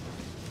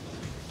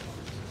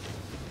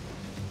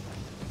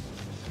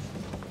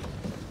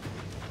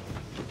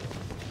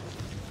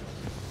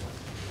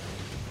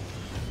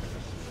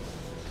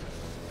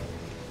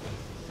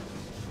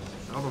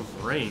 Out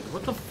of range?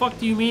 What the fuck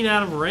do you mean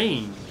out of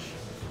range?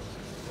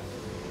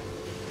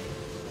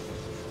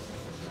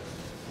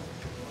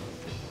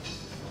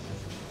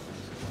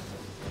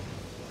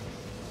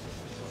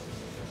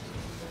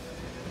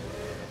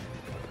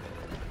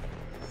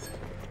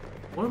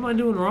 What am I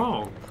doing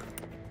wrong?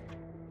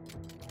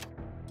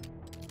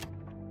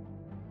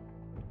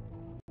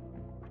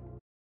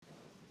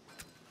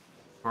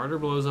 Carter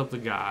blows up the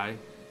guy.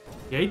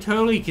 Yeah, he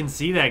totally can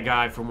see that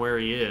guy from where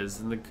he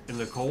is. In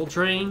the coal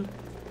train,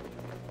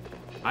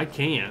 I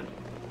can't.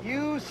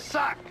 You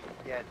suck,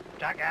 you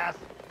jackass.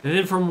 And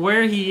then from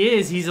where he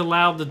is, he's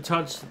allowed to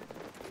touch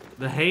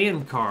the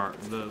hand car,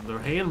 the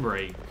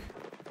handbrake.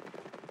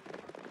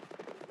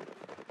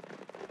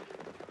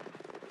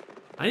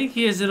 I think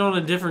he has it on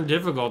a different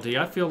difficulty.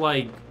 I feel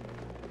like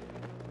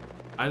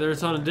either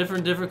it's on a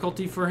different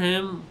difficulty for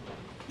him,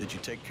 Did you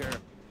take care of?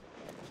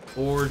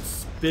 or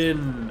it's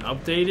been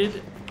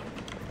updated.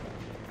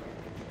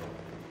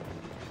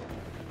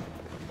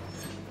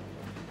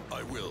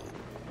 I will.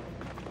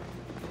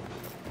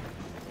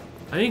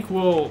 I think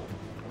we'll...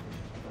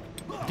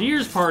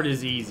 Deer's part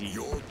is easy.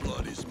 Your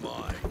blood is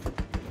mine.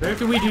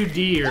 After we do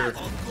deer,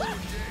 Uncle Jay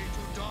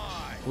to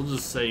die. we'll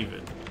just save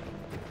it.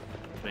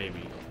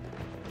 Maybe.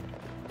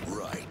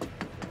 Right.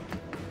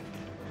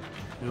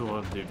 We don't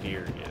want to do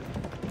deer again.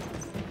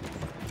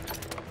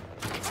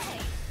 Hey,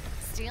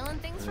 stealing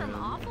things from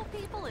awful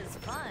people is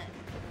fun.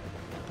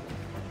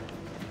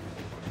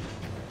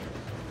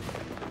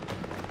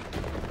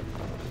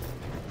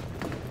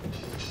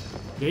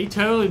 Yeah, he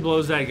totally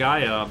blows that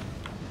guy up.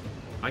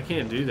 I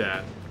can't do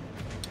that.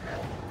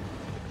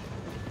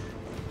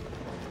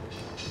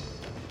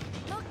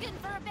 Looking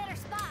for a better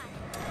spot.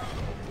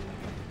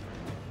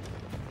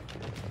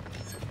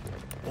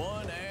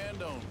 One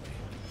and only.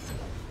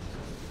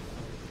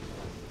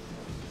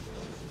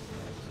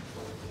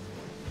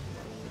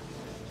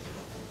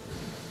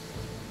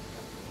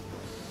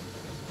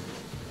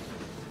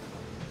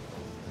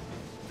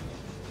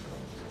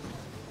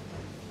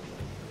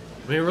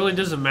 I mean, it really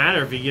doesn't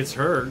matter if he gets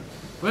hurt.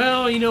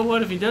 Well, you know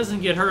what? If he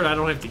doesn't get hurt, I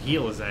don't have to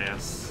heal his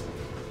ass.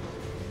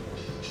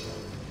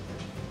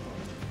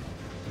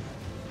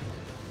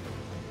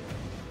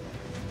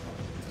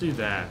 Let's do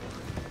that.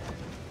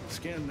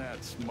 Skin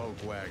that smoke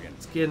wagon.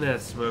 Let's get in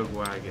that smoke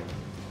wagon.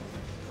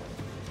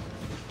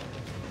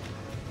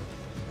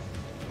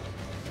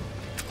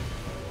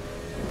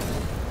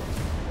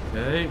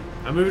 Okay,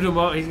 I moved him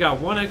up. He's got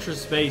one extra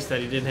space that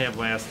he didn't have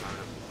last time.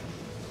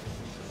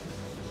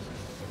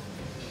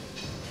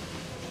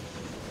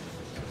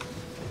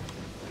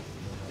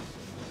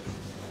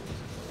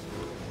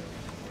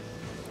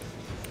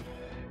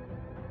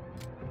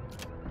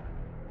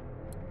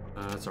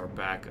 That's our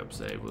backup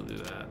save. We'll do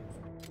that.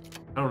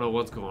 I don't know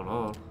what's going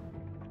on.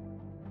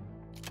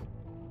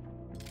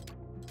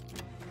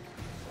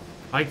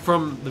 Like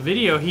from the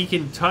video, he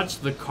can touch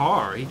the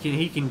car.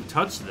 He can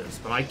touch this,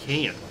 but I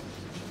can't.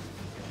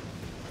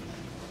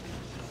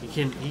 He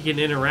can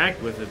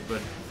interact with it, but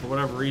for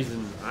whatever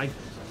reason, I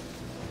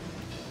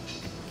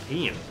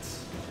can't.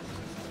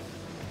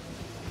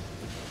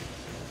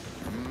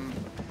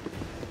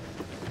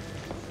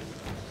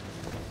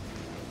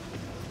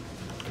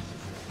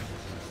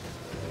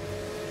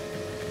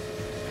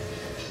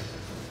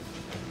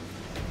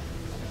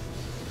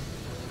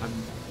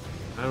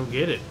 I don't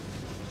get it.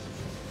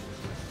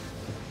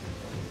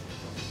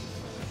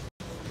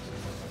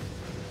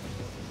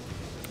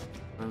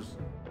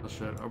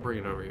 I'll bring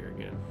it over here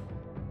again.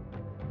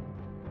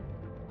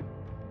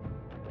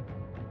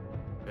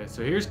 Okay,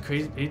 so here's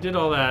crazy. He did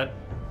all that.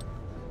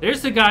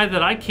 There's the guy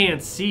that I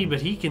can't see,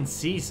 but he can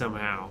see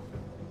somehow.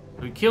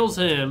 So he kills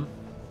him.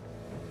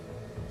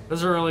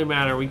 Doesn't really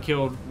matter. We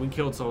killed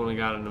someone and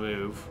got him to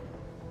move.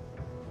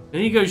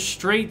 Then he goes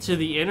straight to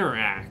the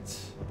interact,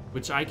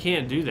 which I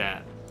can't do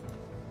that.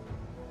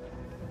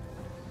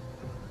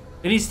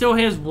 And he still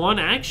has one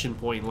action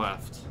point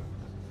left.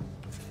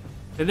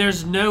 And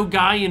there's no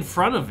guy in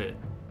front of it.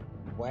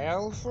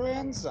 Well,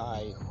 friends,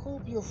 I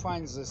hope you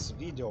find this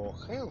video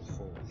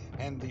helpful.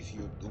 And if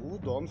you do,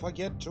 don't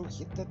forget to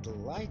hit that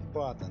like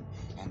button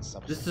and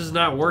subscribe. This does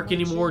not work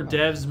anymore.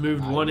 channel. Devs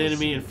moved one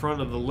enemy in front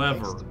of the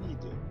lever. Next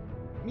video.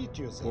 Meet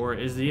you then. Or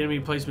is the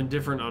enemy placement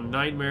different on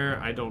Nightmare?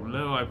 I don't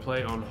know. I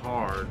play on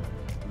hard.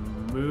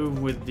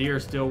 Move with deer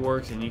still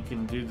works, and you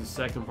can do the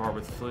second part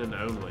with Flynn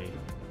only.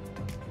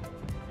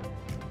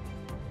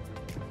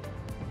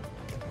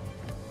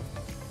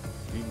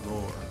 Read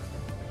more.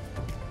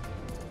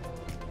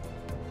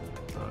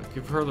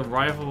 Give her the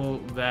rifle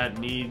that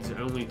needs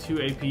only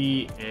 2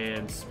 AP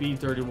and speed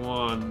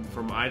 31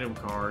 from item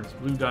cards,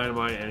 blue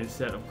dynamite, and a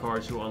set of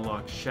cards to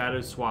unlock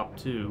Shadow Swap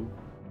 2.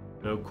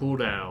 No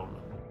cooldown.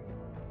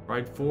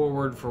 Ride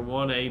forward for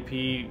 1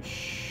 AP.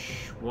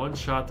 One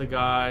shot the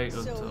guy.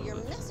 So your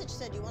message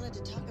said you wanted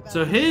to talk about.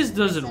 So his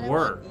doesn't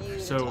work.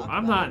 So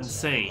I'm not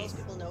insane. Most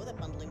people know that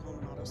bundling home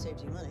and auto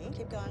saves you money.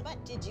 Keep going.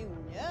 But did you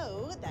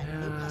know that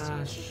new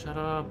customers? Shut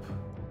up.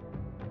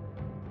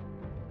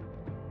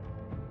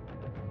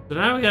 So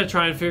now we gotta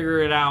try and figure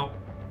it out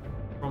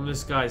from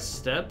this guy's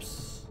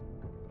steps.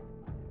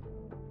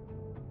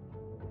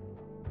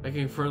 I can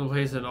confirm the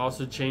place and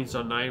also changed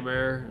on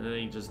Nightmare. It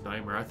ain't just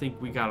Nightmare. I think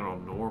we got it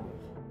on normal.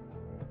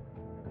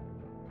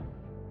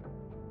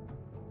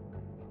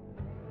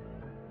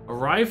 A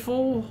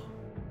rifle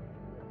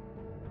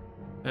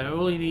that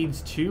only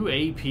needs 2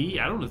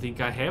 AP. I don't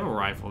think I have a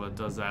rifle that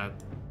does that.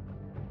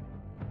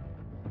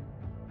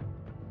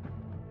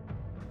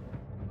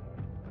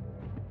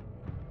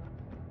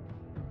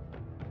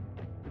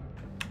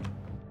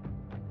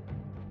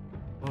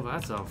 Well,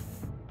 that's a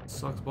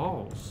sucks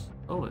balls.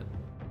 Own it.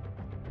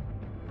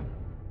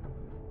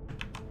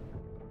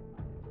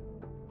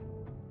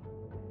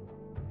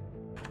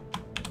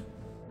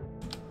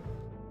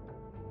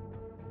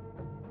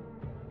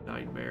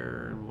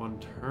 Nightmare in 1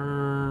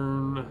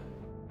 turn.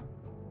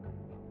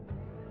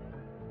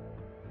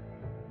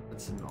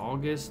 That's in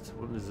August.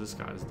 When is this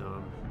guy's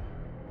done?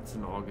 It's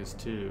in August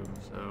too,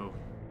 so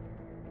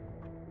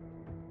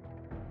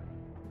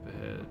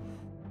ahead.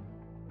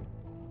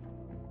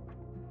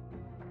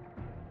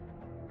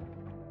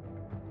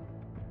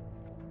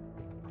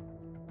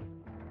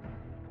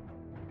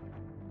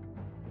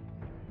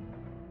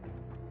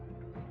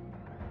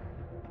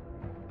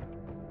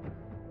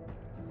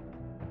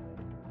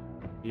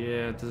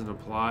 Yeah, it doesn't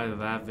apply to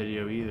that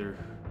video either.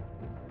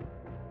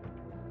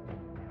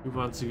 2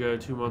 months ago,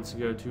 2 months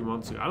ago, 2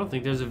 months ago. I don't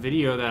think there's a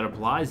video that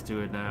applies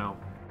to it now.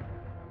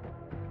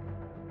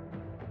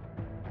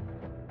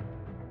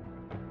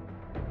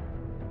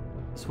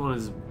 This one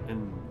is in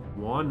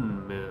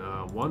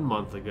 1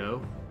 month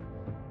ago.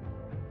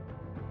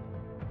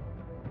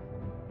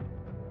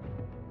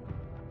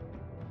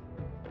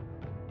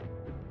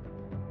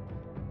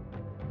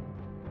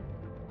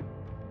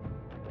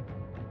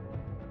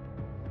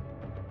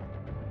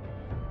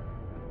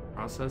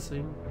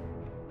 Processing.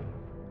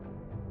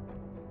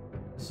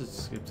 Let's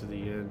just skip to the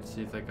end,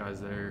 see if that guy's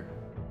there.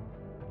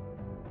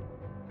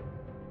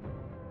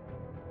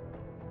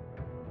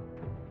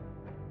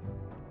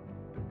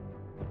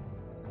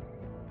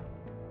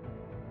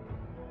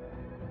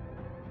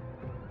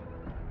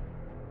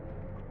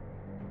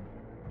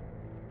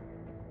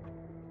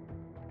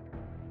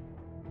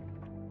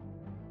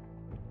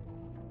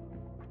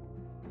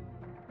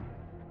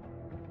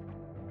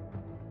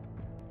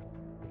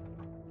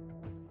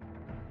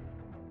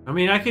 I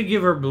mean, I could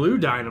give her blue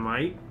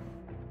dynamite.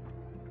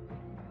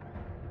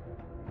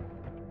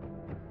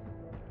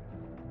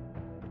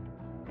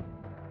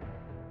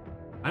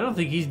 I don't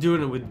think he's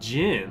doing it with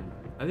Jin.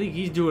 I think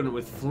he's doing it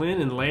with Flynn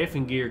and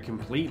Laughing Gear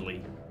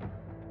completely.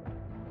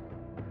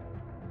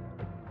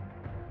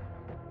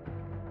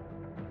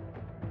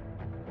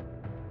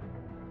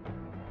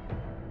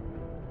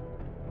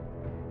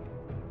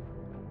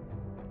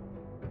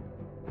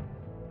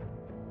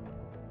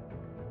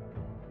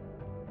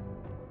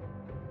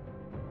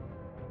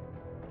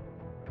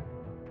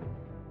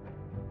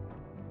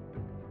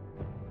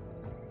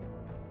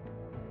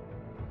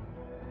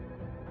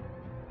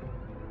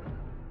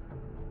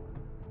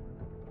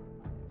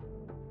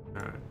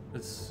 Alright,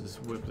 let's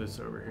just whip this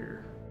over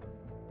here.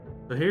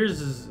 So here's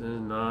this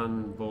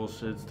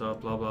non-bullshit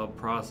stuff, blah blah,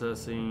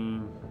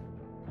 processing.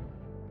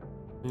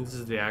 This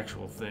is the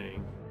actual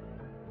thing.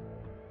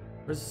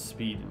 Where's the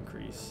speed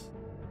increase?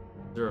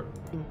 0.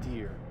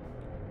 Deer.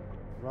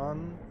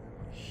 Run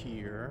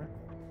here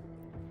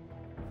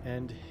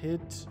and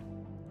hit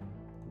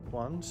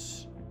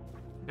once.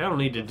 I don't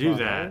need to do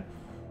that.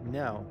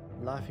 Now,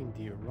 Laughing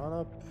Deer, run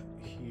up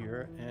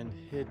here and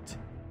hit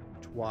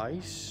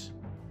twice.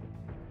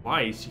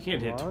 Twice? You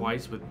can't hit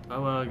twice with.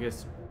 Oh, well, I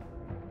guess.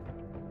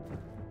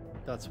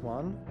 That's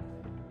one.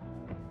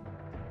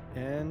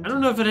 And I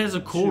don't know if it has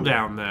a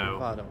cooldown though.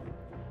 Bravado.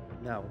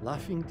 Now,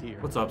 Laughing Deer.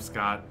 What's up,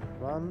 Scott?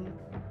 Run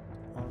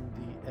on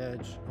the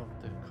edge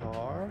of the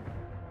car.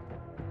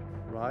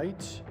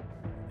 Right.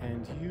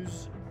 And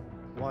use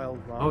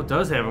Wild Run. Oh, it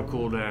does have a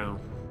cooldown.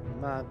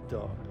 Mad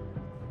Dog.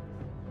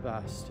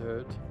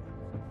 Bastard.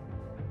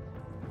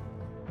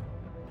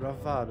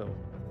 Bravado.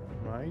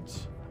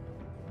 Right.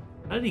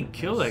 How did he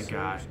kill that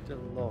guy? Search the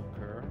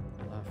locker.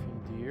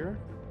 Laughing Deer.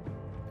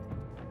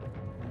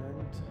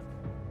 And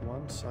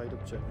one side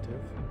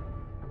objective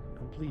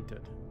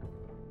completed.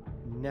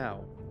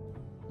 Now,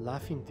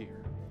 Laughing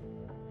Deer.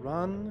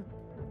 Run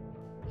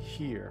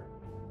here.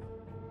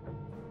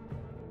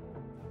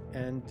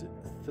 And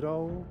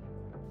throw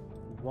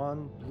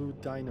one blue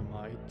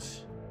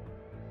dynamite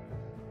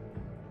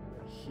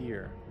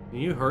here. Can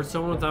you hurt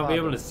someone without being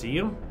able to see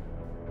him?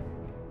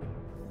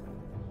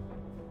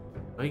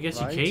 I guess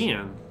you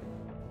can.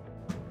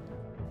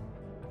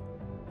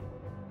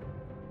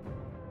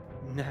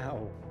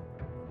 Now,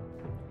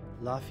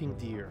 Laughing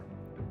Deer,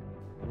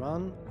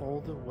 run all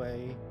the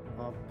way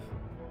up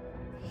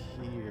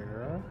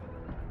here,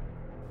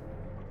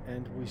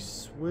 and we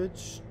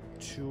switch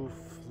to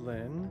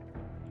Flynn,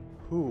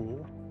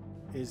 who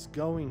is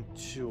going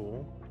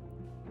to...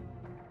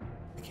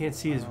 I can't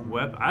see his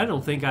weapon. I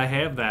don't think I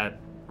have that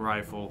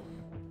rifle.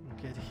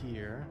 Get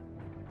here.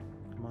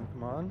 Come on,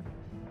 come on.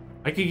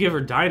 I could give her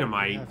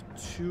dynamite. We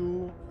have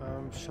two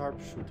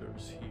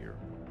sharpshooters here.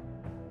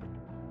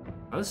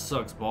 Oh, this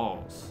sucks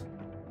balls.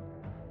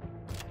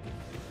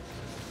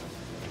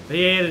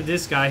 They added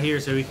this guy here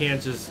so we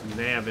can't just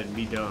nab it and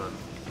be done.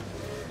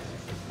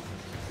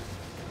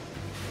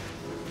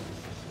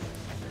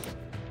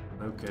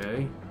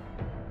 Okay.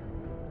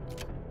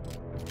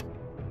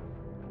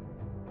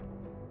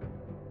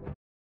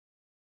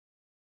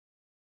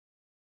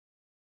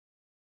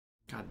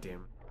 God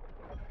damn it.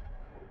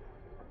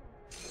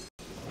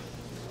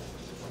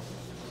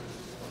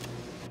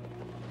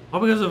 All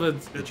because of it.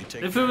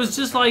 If it was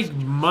just like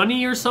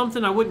money or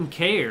something, I wouldn't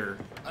care.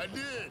 I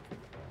did.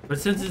 But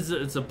since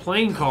it's a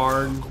playing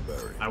card,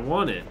 I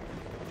want it.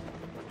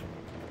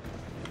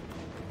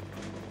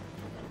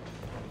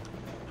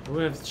 We're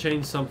gonna have to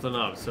change something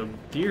up. So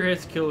Deer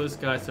has to kill this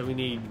guy, so we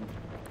need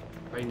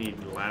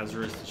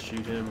Lazarus to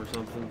shoot him or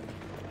something.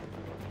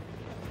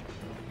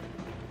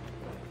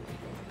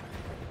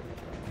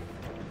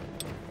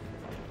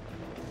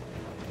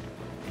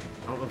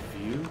 Out of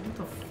view? What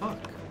the fuck?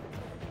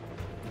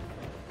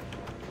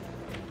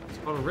 It's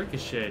called a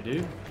ricochet,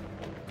 dude.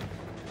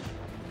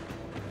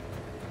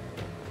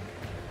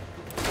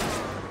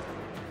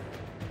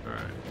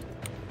 Alright.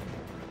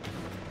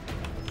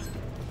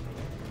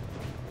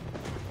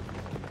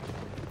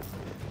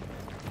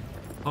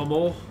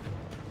 Pummel.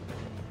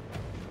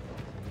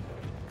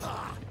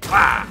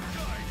 Ah!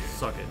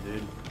 Suck it,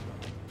 dude.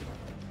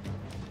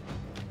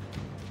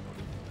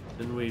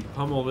 Then we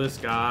pummel this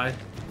guy.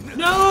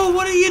 No!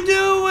 What are you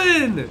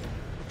doing?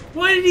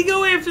 Why did he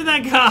go after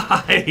that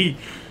guy?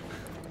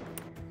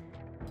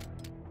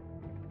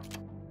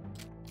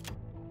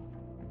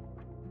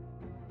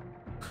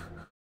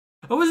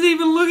 I wasn't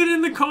even looking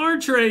in the car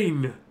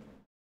train.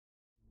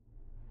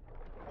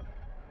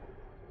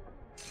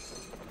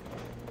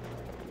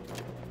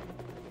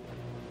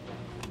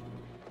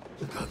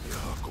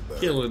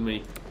 Killing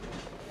me.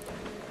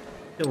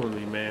 Killing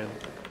me, man.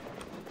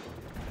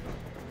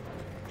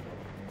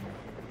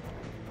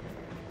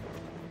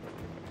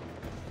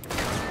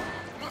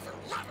 Mother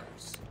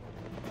lovers.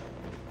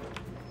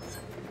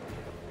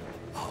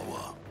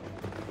 Power.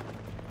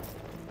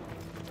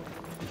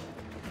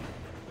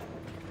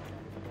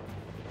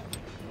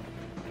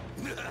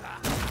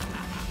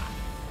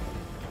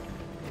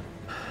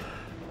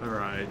 All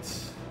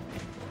right.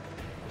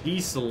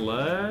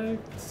 Deselect.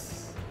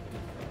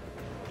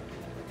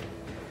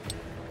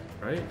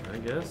 Right, I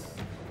guess.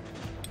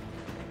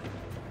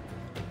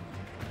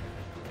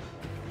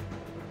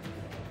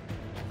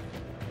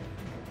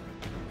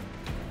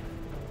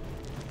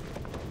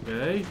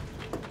 Okay.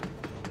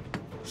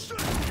 This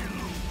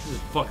is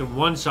fucking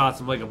one-shots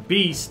him like a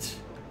beast.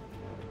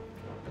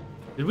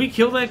 Did we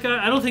kill that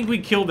guy? I don't think we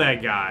killed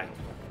that guy.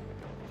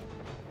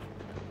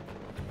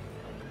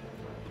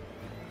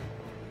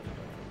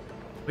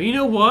 But you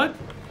know what?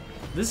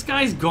 This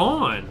guy's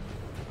gone.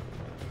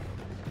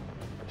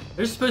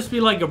 There's supposed to be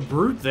like a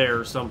brute there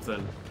or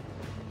something.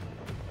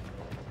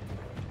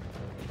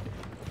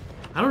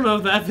 I don't know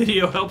if that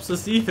video helps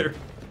us either.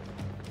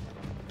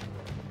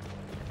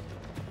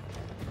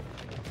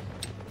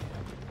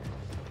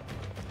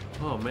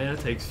 man, it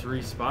takes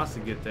 3 spots to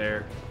get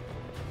there.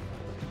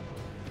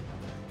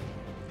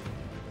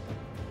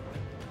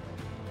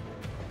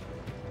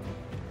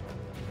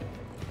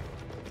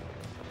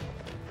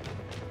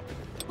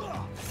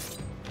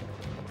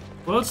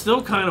 Well, it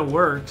still kind of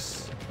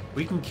works.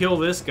 We can kill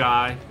this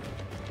guy.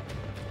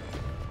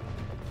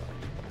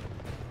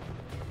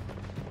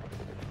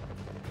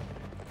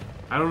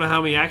 I don't know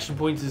how many action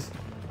points is...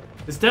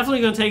 It's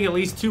definitely going to take at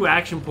least 2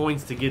 action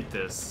points to get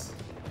this.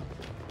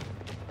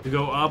 To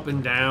go up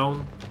and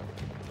down.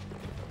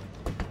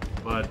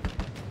 But...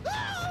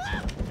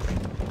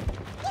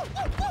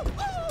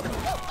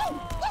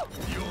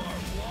 You are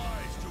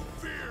wise to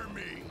fear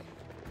me.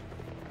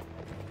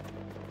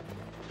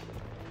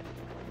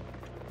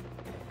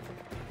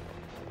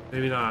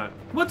 Maybe not.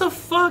 What the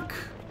fuck?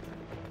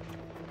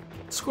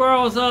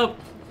 Squirrel's up.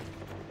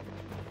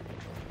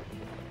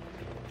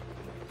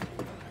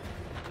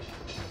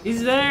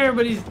 He's there,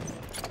 but he's...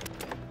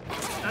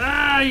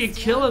 Ah, you're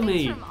killing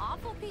me. From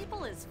awful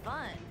people is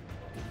fun.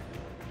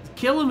 He's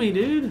killing me,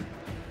 dude.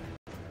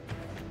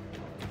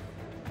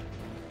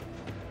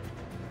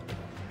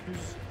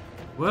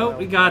 Well,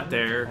 we got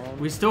there.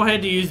 We still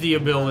had to use the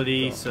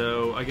ability,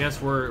 so I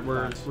guess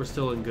we're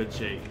still in good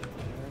shape.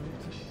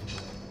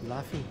 And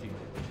laughing deer.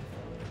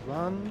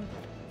 Run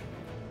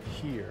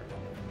here.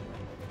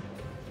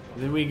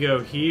 Then we go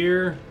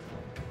here.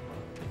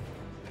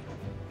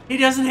 He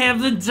doesn't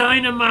have the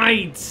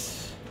dynamite!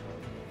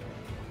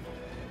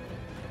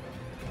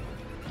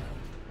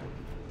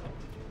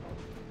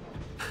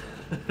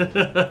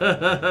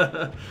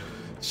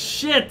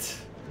 Shit!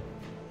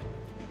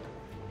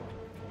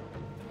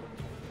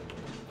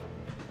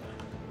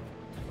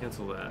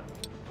 Cancel that.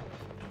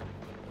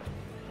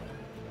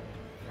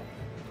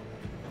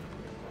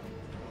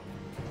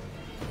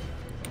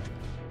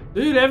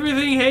 Dude,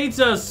 everything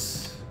hates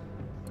us!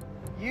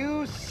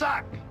 You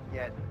suck,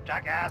 you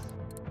jackass.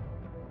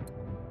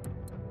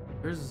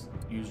 Where's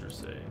user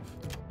save?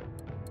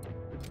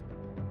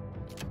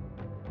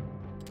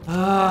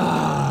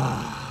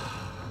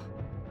 Ah,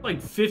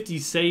 like 50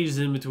 saves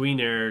in between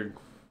there,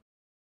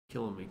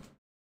 killing me.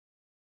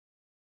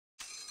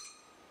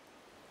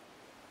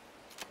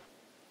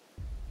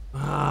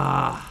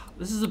 Ah,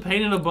 this is a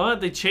pain in the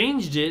butt. They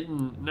changed it,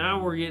 and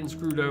now we're getting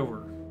screwed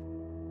over.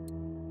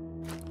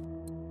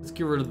 Let's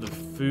get rid of the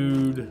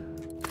food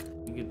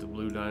and get the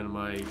blue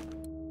dynamite.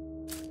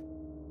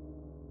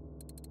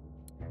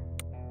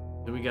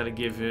 Then we gotta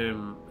give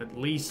him at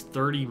least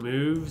 30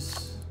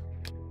 moves.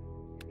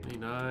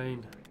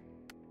 29.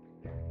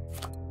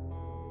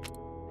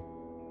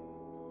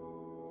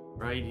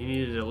 Right, he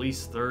needed at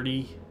least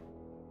 30.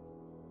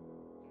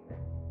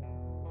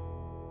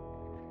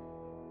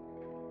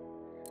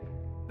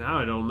 Now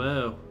I don't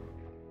know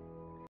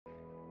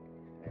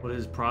what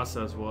his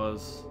process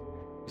was.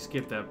 We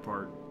skipped that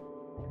part.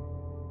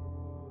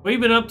 What you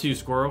been up to,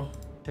 Squirrel?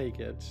 Take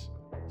it.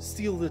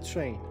 Steal the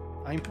train.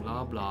 I'm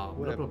Blah blah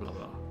blah blah blah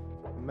blah.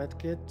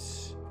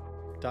 Medkit,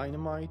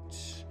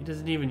 dynamite. He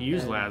doesn't even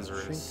use and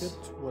Lazarus.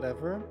 Trinket,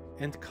 whatever.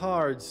 And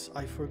cards.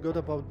 I forgot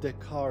about the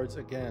cards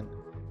again.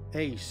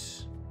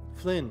 Ace.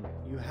 Flynn,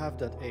 you have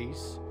that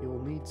ace.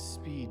 You'll need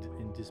speed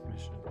in this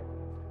mission.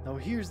 Now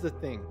here's the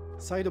thing.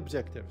 Side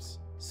objectives.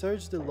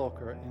 Search the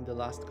locker in the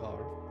last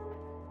car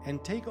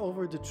and take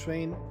over the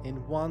train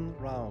in 1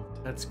 round.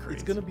 That's crazy.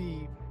 It's gonna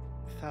be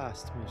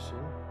fast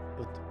mission,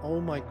 but oh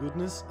my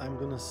goodness, I'm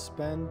gonna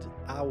spend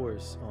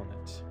hours on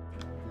it.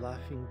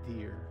 Laughing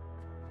deer.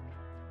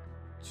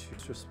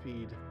 Extra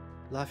speed.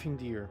 Laughing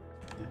deer.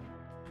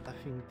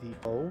 Laughing deer.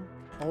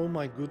 Oh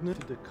my goodness.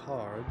 The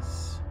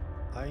cards.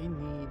 I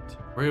need...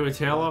 We're going to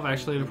tail off,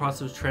 actually in the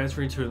process of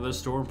transferring to another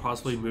store and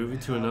possibly moving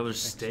to another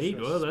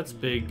state? Well, that's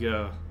big,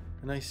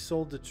 And I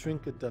sold the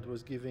trinket that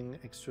was giving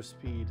extra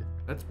speed.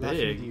 That's Laughing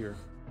big. deer.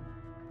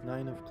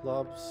 9 of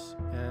clubs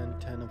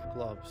and 10 of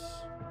clubs.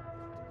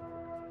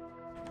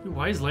 Dude,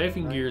 why is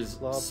Laughing 9 Gear's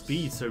clubs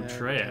speed so and 10 of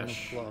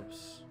trash?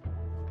 clubs.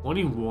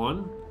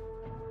 21?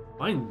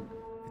 Mine...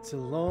 It's a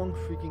long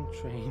freaking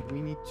train. We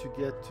need to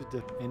get to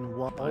the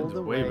all Mine's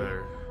the way way.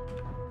 better.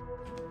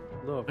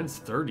 Look, Mine's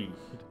 30.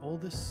 with all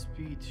the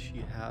speed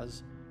she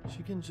has,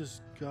 she can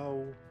just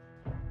go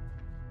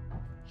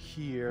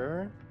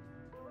here.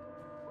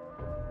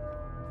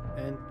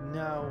 And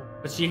now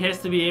But she has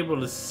to be able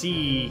to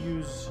see...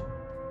 use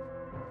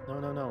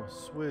no,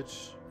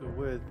 switch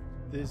with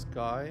this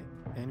guy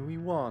and we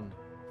won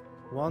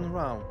 1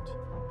 round.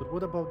 But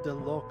what about the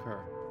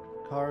locker?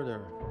 Carter.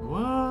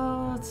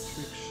 What?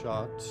 Trick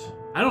shot.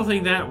 I don't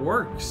think that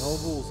works. No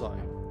bullseye.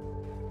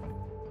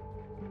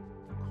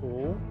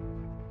 Cool.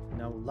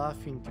 Now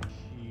laughing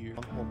here.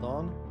 Hold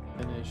on.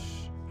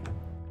 Finish.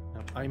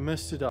 Now, I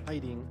messed it up.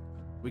 Hiding.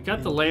 We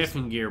got the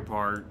Laughing Gear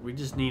part. We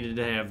just needed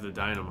to have the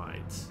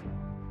dynamites.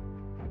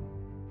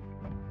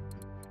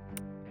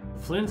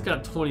 Flynn's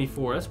got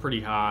 24. That's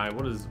pretty high.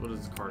 What is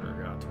Carter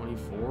got?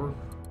 24?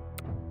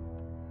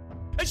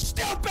 It's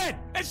stupid!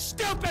 It's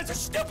stupid! It's a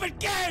stupid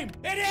game!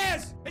 It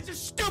is! It's a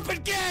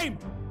stupid game!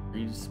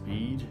 Read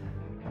speed.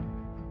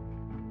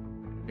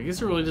 I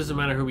guess it really doesn't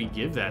matter who we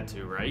give that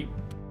to, right?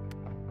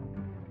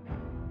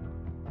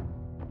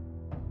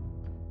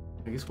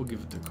 I guess we'll give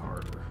it to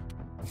Carter.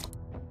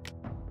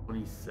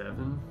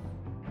 27.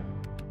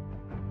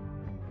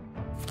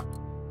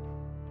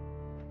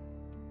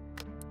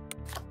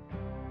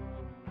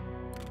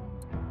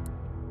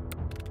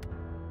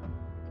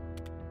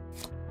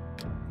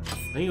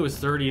 I think it was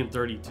 30 and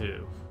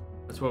 32.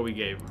 That's what we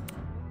gave him.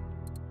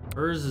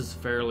 Hers is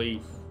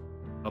fairly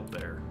up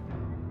there.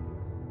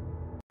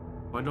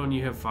 Why don't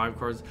you have 5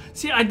 cards?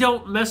 See, I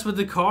don't mess with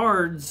the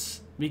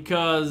cards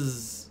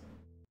because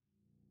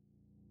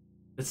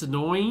it's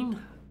annoying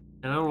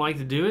and I don't like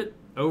to do it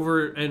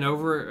over and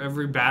over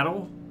every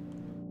battle.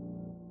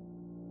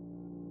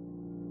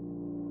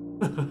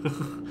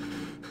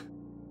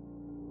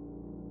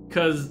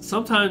 Because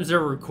sometimes they're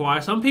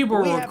required. Some people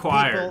are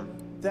required,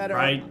 that are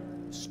right?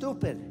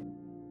 Stupid.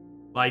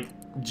 Like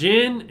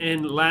Jin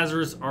and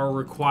Lazarus are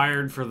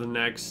required for the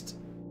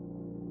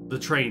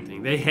train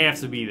thing. They have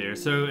to be there.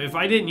 So if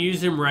I didn't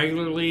use them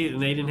regularly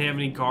and they didn't have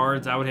any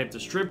cards, I would have to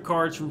strip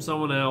cards from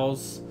someone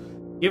else,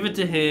 give it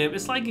to him.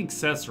 It's like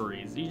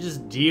accessories. You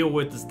just deal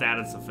with the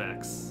status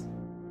effects.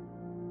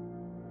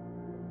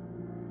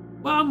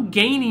 Well, I'm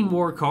gaining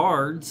more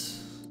cards.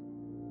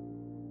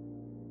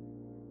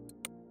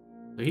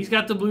 So he's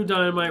got the blue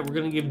dynamite. We're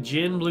gonna give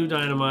Jin blue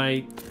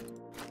dynamite.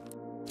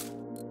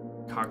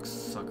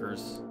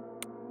 Cocksuckers.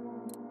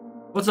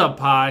 What's up,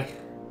 Pi?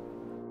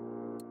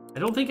 I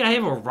don't think I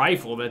have a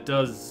rifle that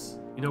does...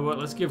 You know what?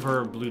 Let's give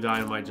her blue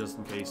dynamite just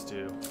in case,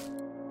 too.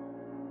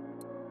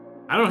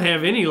 I don't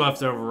have any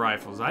leftover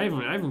rifles. I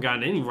haven't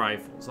gotten any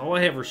rifles. All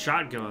I have are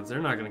shotguns.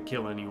 They're not going to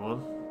kill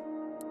anyone.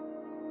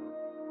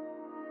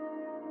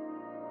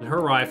 And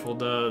her rifle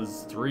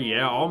does 3.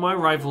 Yeah, all my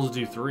rifles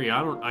do 3.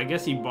 I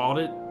guess he bought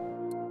it.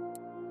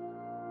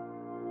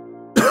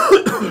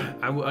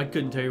 I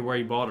couldn't tell you where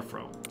he bought it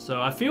from.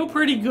 So I feel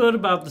pretty good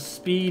about the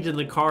speed and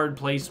the card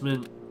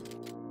placement.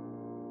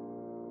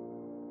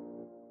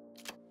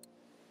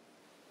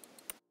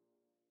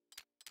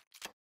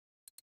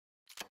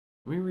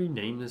 Can we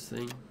rename this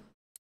thing?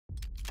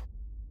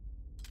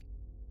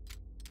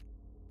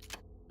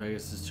 I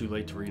guess it's too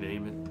late to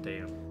rename it.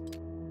 Damn.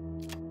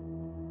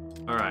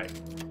 Alright.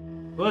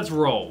 Well, let's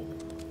roll.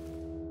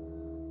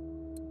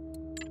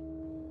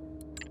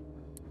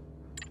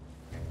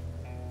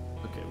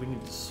 Okay, we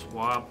need to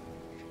swap.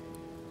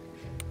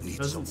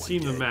 Doesn't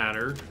seem to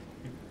matter.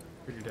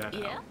 Figure that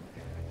out.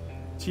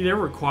 See, they're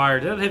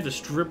required. They'd have to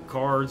strip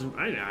cards.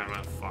 I don't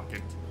know, fuck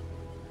it.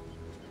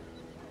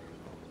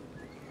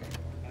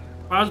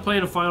 If I was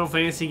playing a Final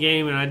Fantasy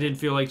game and I did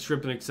feel like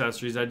stripping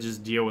accessories, I'd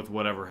just deal with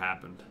whatever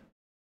happened.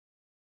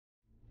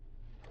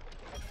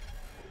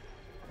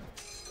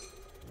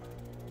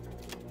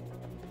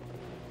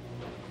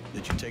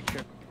 Did you take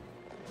care?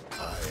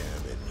 I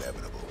am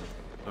inevitable.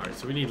 Alright,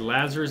 so we need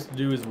Lazarus to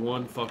do his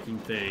one fucking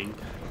thing.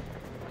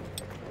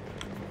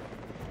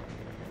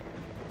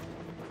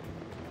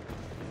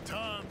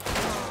 Time to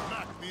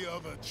smack the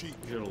other cheek.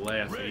 You're gonna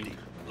laugh, Ready,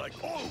 like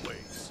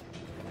always.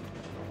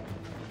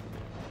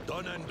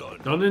 Done and done.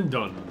 Done and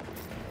done.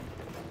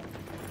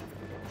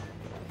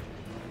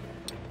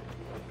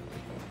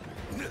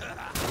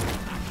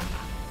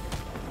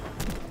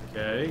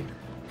 Okay.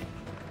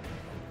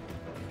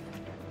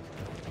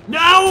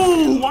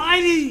 No! Why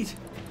did he...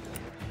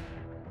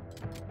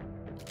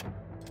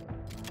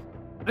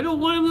 I don't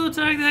want him to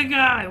attack that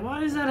guy. Why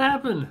does that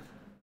happen?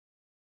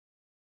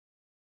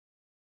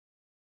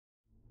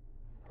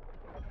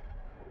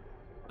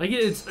 Like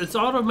it's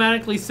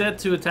automatically set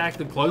to attack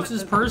the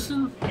closest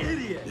person?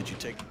 Idiot. Did you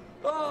take?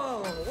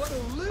 Oh, what a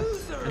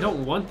loser! I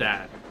don't want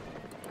that.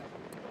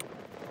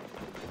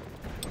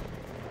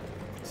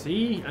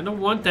 See? I don't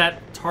want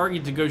that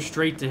target to go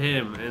straight to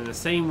him, and the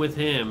same with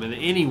him and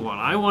anyone.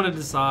 I want to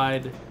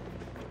decide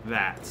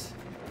that.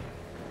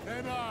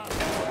 And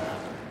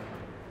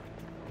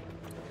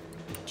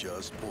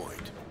just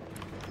point.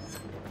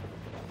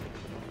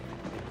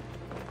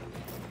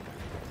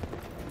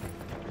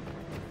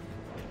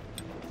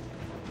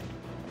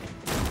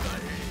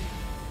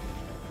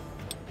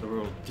 So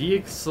we'll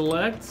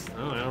deselect.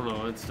 Oh, I don't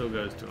know. It still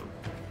goes to him.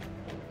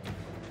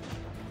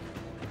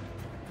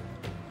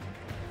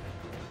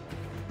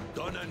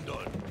 Done and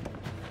done.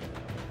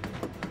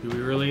 Do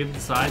we really get to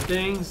decide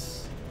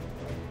things?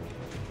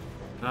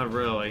 Not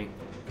really.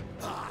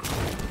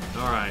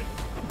 Alright.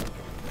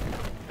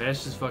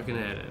 Bash just fucking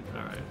headed.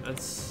 Alright,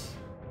 that's...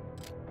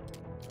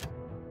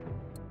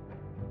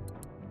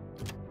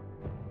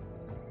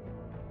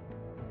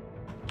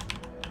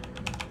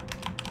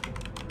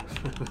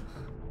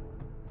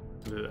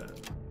 Do that.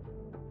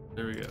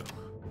 There we go.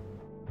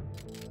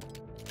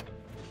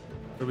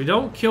 So we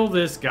don't kill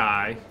this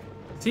guy.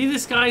 See,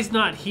 this guy's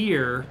not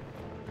here.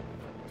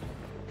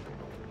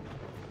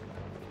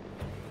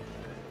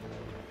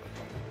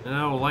 And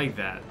I don't like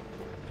that.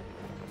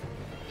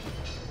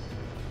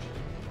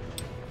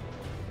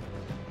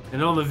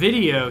 And on the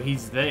video,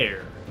 he's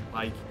there.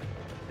 Like,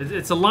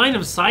 it's a line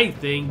of sight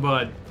thing,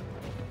 but...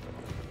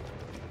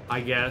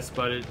 I guess,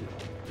 but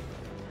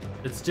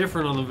it's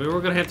different on the video.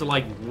 We're gonna have to,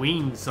 like,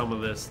 wing some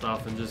of this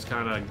stuff and just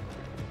kind of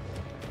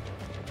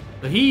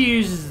So he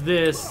uses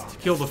this to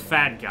kill the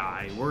fat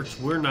guy, which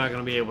we're not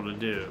going to be able to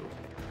do.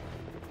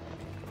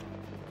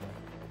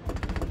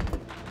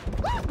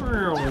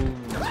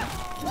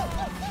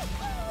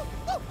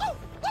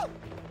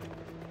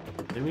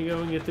 Let me go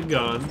and get the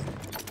gun.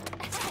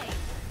 Hey,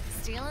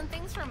 stealing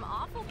things from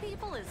awful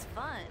people is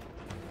fun.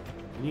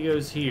 And he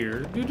goes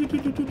here. Idiots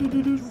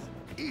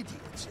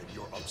and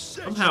your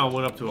obsession. Somehow it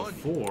went up to a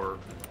with money. 4.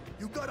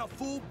 You got a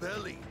full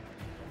belly.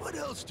 What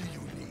else do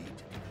you need?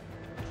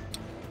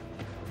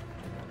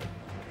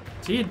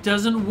 See, it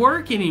doesn't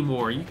work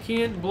anymore. You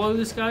can't blow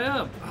this guy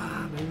up.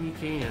 Ah, maybe you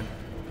can.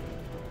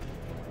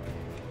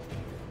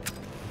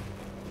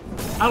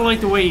 I don't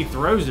like the way he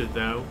throws it,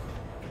 though.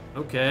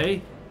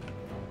 Okay.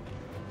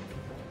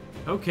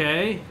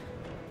 Okay.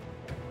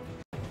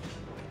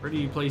 Where do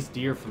you place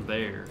deer from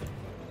there?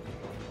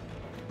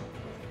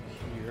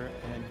 Here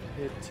and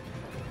hit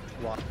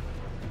twice.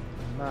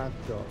 Mad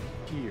dog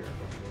here.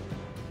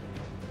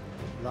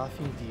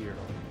 Laughing deer.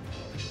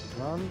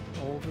 Run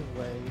all the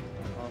way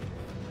up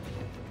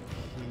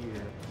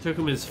here. Took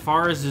him as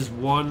far as his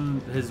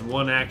one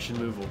action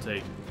move will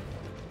take him.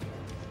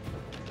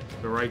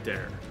 So right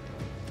there.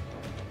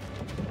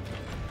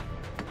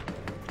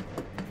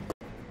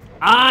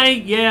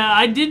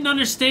 I didn't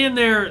understand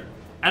there.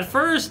 At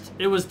first,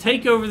 it was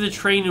take over the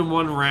train in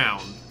one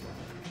round.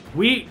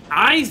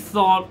 I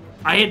thought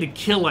I had to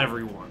kill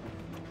everyone.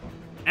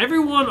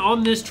 Everyone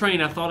on this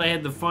train, I thought I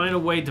had to find a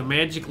way to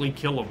magically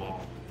kill them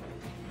all.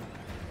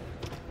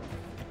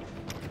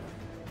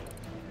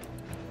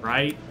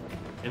 Right?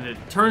 And it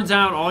turns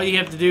out all you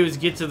have to do is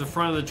get to the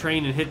front of the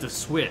train and hit the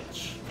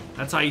switch.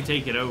 That's how you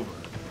take it over.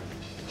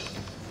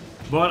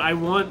 But I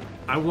want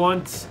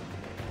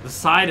the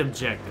side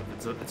objective.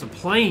 It's a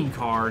playing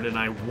card and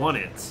I want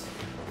it.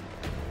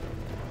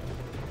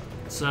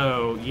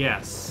 So,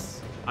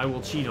 yes, I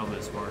will cheat on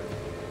this part.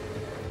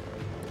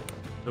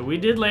 So we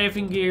did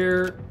Laughing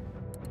Gear.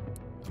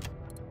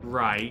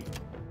 Right.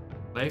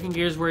 Laughing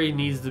Gear is where he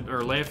needs to,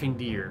 or Laughing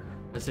Deer.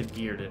 I said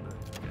gear, didn't I?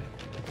 Okay.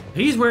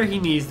 He's where he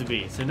needs to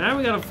be. So now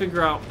we gotta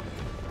figure out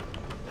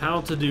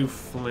how to do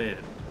Flynn.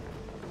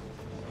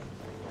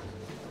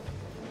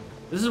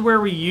 This is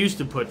where we used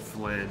to put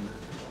Flynn.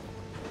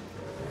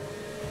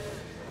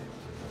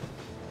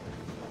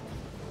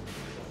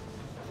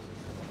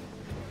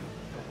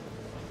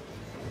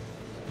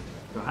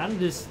 So how did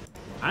this...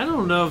 I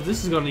don't know if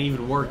this is going to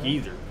even work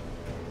either.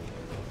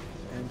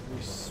 And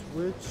we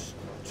switch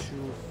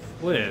to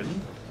Flynn.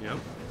 Yep.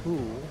 Who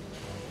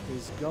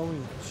is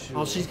going to...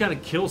 Oh, she's got to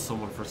kill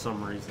someone for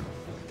some reason.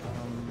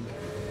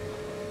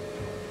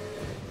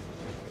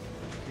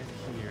 Get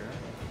here.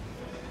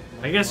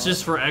 I guess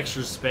just for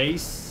extra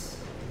space.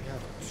 We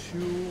have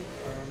two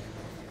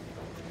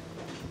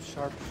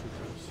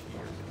sharpshooters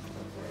here.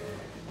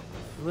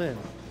 Flynn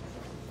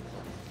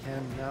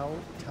can now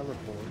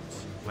teleport.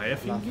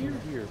 Laughing Deer?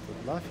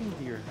 But Laughing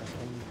Deer has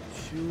only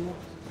two.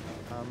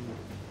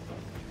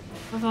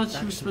 I thought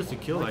she was supposed to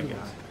kill that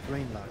guy.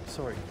 Brain lag,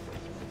 sorry.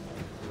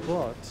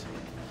 But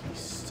he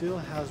still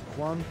has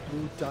one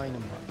blue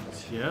dynamite.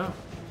 Yeah.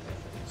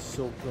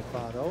 So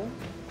bravado,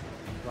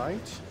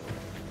 right?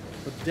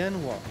 But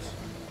then what?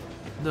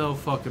 No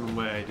fucking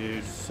way,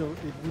 dude. So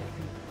it would be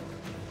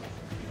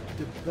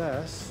the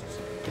best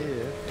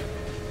if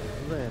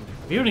Flynn.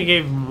 He only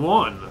gave him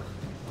one.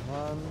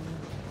 One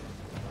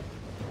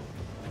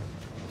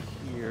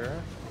here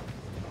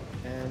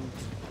and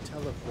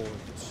teleport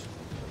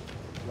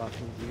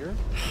Laughing Deer.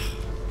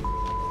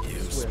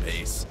 Use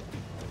space.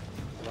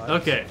 Right.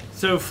 Okay,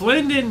 so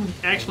Flynn didn't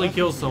actually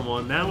kill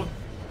someone. Now,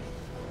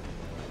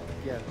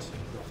 Get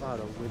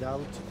bravado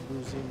without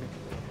losing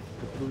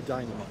the blue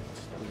dynamite,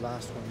 the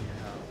last one you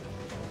have.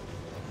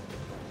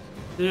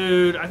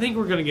 dude, I think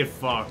we're gonna get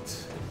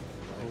fucked.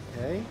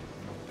 Okay.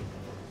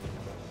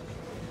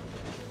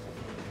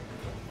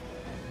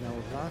 Now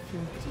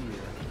Laughing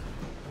Deer.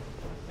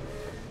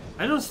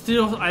 I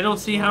don't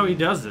see how he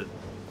does it.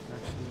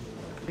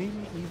 Actually,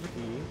 maybe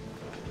even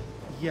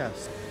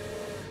yes.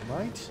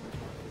 Right?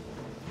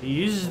 He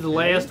uses the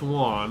last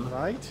one.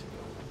 Right?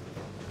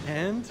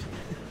 And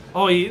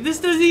Oh, this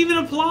doesn't even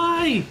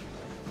apply.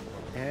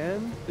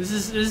 and This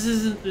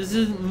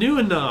isn't new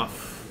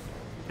enough.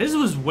 This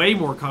was way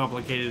more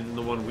complicated than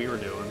the one we were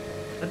doing.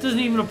 That doesn't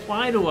even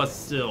apply to us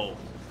still.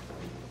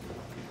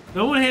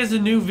 No one has a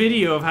new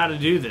video of how to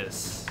do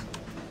this.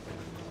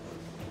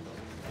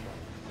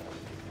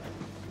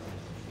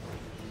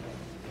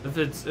 If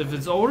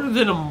it's older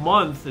than a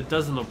month, it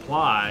doesn't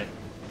apply.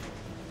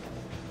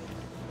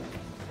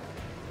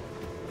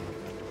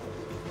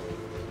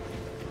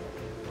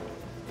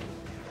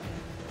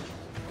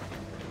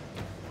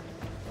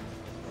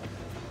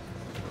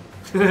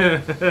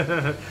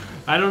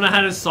 I don't know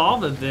how to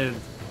solve it then.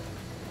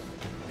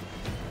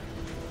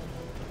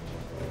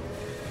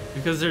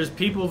 Because there's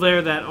people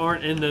there that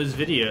aren't in those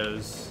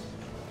videos.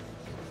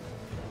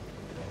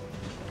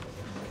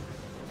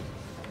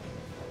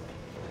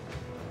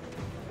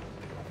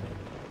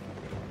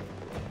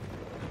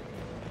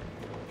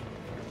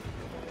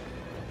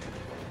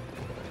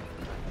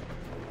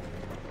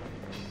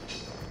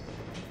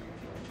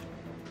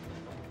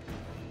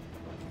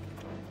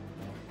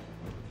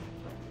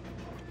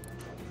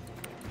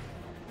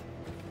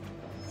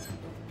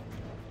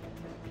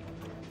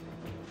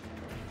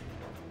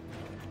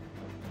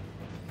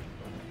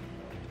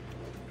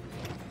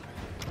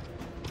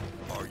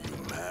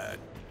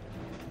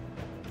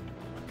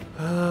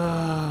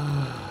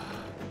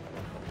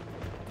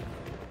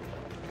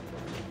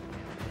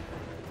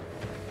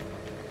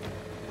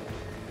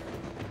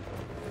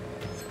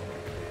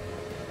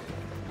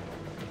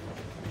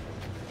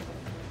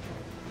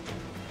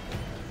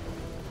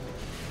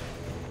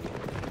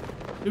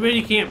 Too bad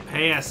you can't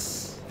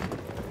pass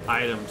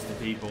items to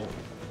people.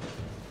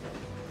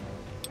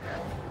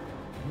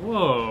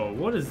 Whoa,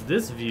 what is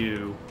this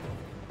view?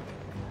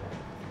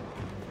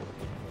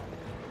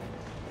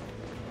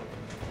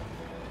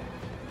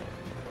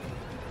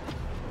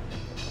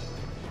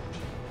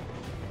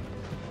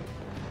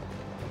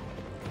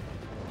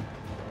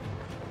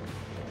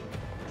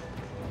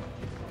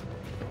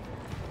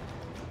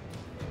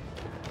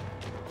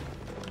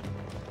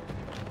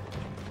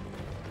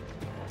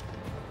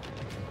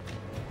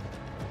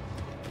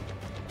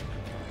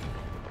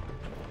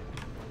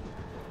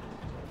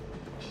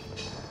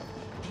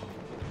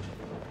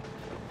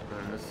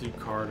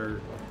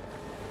 Carter.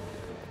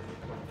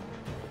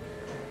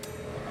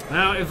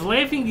 Now, if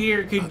Laughing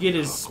Gear could get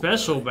his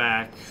special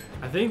back,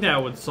 I think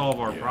that would solve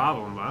our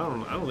problem. But I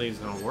don't think it's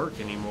gonna work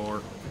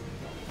anymore.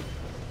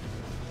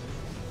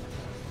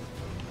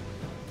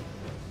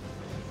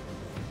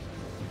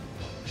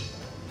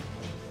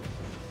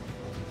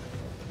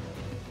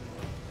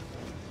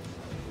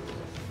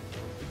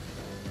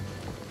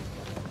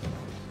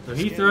 So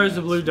he throws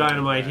the blue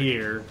dynamite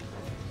here.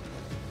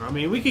 I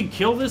mean, we could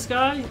kill this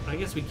guy. I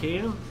guess we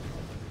can.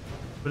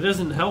 But it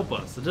doesn't help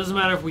us. It doesn't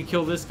matter if we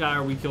kill this guy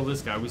or we kill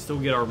this guy. We still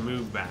get our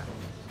move back.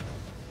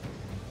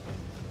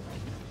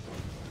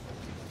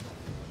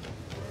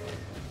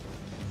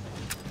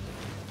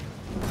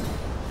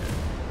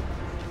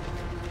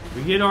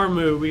 We get our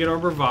move. We get our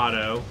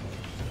bravado.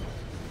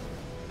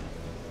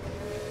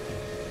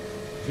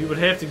 We would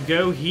have to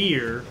go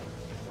here.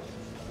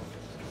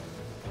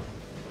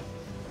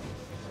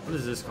 What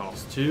does this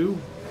cost? 2?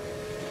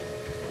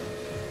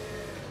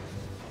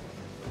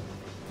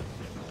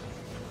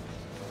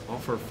 All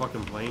for a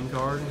fucking playing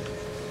card?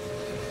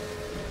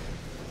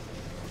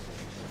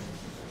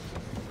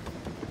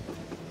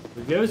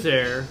 It goes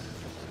there.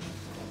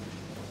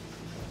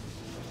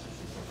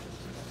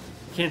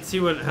 Can't see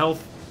what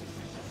health.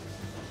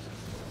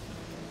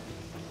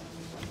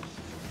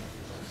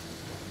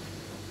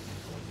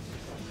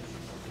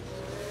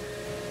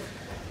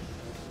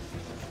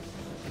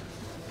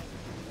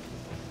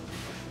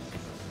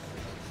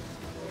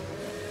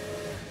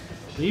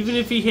 Even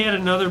if he had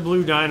another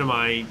blue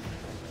dynamite,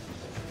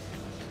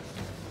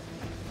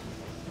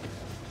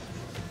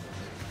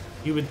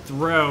 he would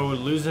throw,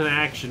 lose an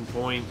action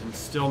point, and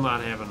still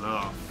not have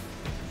enough.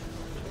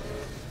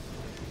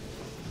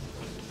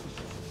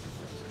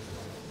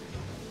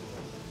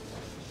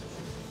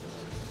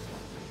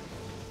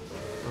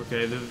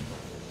 Okay,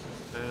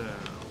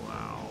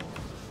 wow.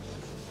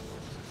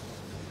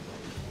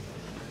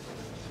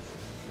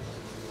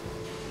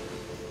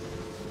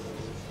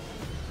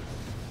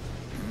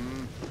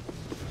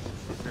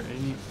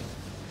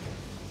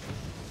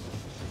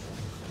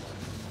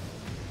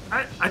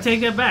 I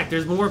take that back.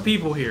 There's more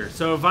people here.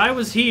 So if I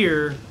was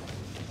here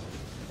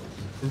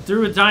and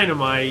threw a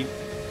dynamite,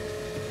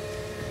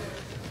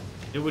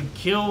 it would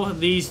kill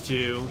these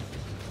two.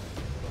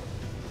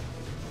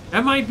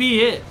 That might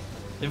be it.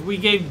 If we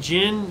gave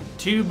Jin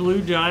 2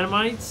 blue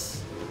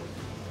dynamites.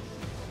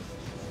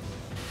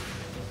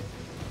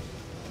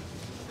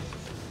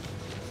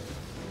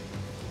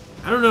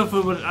 I don't know if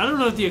it would. I don't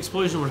know if the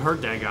explosion would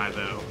hurt that guy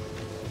though.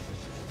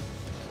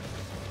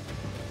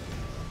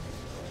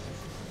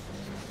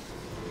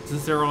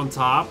 Since they're on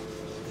top.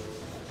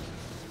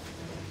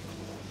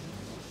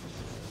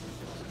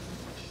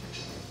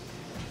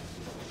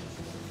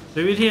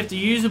 So we'd have to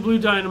use a blue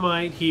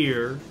dynamite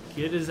here,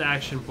 get his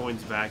action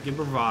points back, get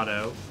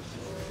bravado,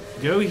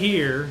 go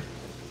here.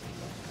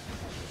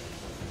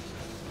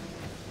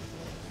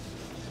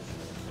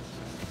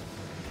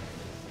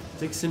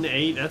 Six and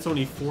 8, that's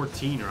only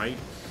 14, right?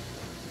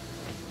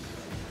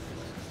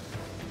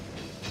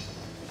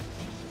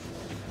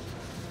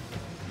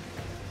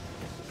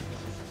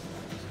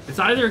 It's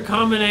either a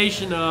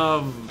combination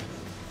of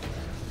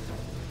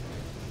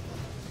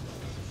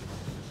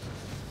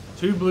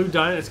 2 blue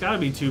dynamite. It's got to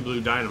be 2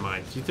 blue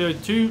dynamites. You throw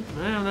 2,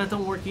 well, that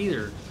don't work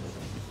either.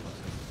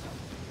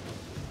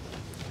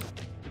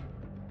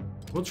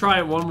 We'll try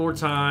it one more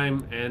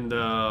time, and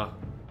we'll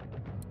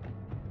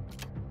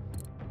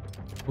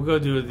go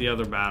do the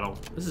other battle.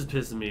 This is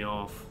pissing me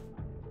off.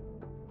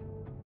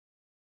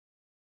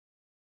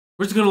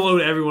 We're just gonna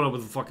load everyone up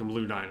with a fucking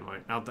blue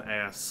dynamite out the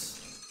ass.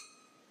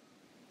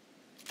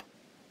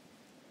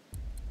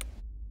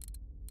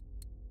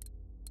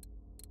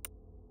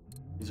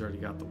 He's already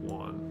got the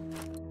 1.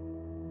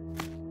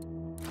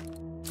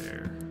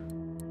 There.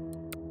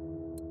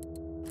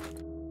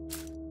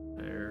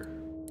 There.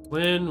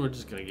 Lynn, we're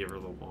just gonna give her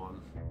the 1.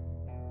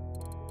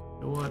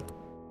 You know what?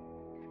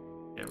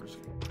 Yeah, we're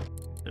just gonna...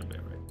 right.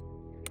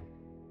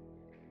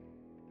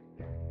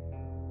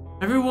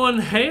 Everyone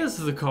has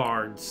the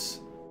cards.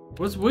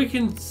 We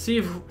can see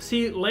if...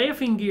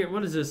 Laughing Gear...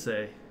 What does this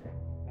say?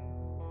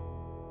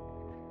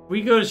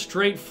 We go to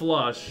straight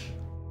flush.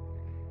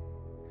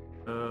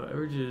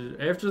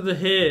 After the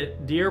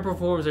hit, Deer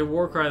performs a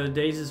war cry that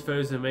dazes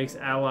foes and makes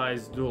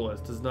allies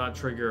duelists. Does not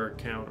trigger a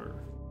counter.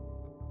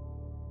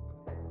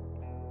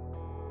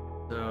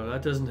 So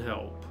that doesn't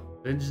help.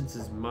 Vengeance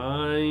is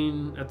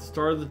mine. At the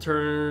start of the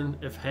turn,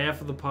 if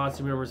half of the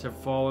posse members have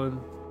fallen,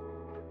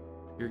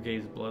 your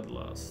gains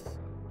bloodlust.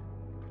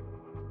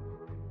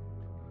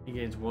 He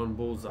gains 1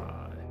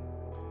 bullseye.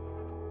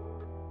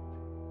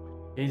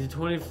 Gains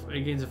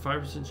it gains a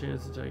 5%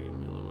 chance to take a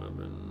melee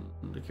weapon.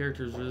 The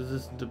character is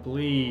resistant to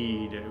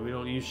bleed. We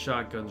don't use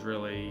shotguns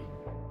really.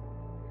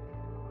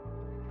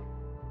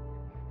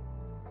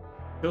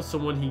 Kill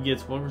someone, he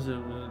gets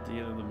 1% at the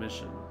end of the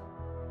mission.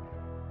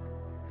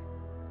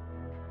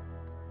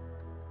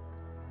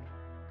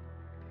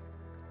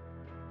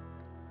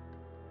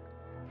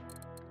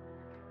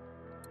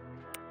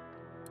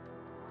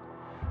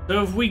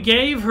 So if we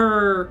gave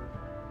her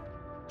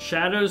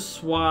Shadow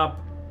Swap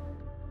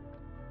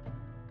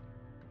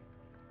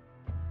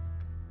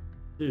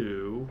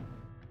 2,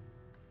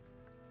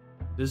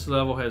 this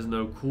level has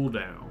no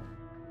cooldown.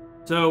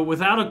 So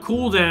without a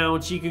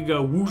cooldown, she could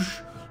go whoosh,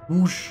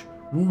 whoosh,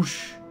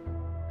 whoosh.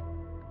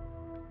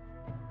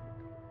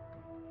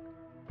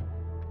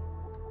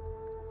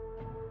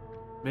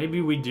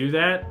 Maybe we do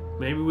that.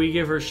 Maybe we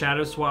give her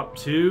Shadow Swap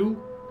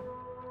 2.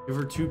 Give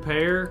her 2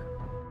 pair.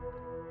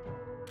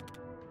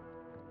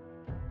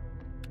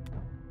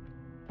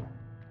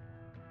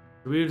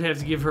 We would have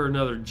to give her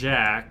another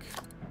jack.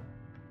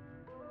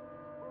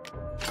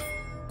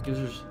 Gives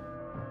her,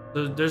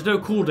 there's no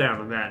cooldown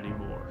on that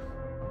anymore.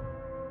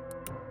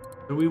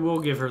 But we will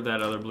give her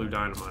that other blue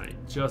dynamite,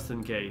 just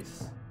in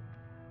case.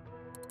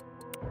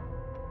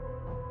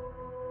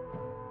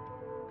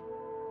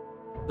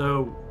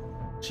 So,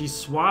 she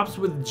swaps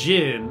with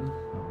Jin.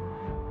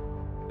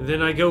 And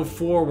then I go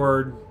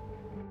forward.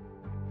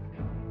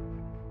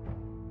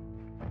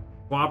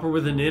 Swap her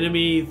with an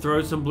enemy,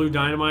 throw some blue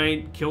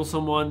dynamite, kill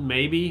someone,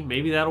 maybe.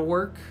 Maybe that'll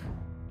work.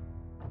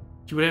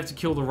 She would have to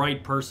kill the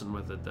right person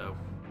with it, though.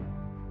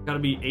 Gotta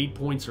be 8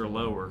 points or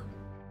lower.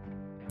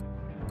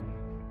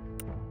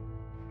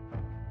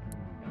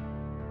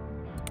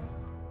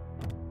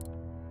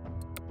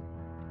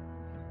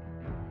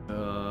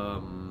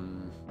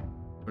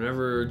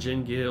 Whenever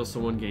Jin kills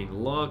someone, gain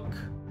luck.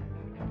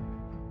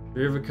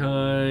 Fear of a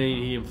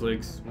kind, he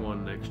inflicts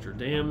 1 extra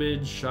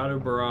damage. Shadow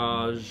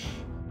Barrage.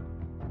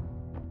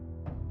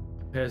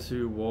 Pass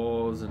through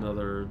walls,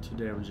 another 2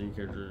 damaging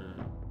character.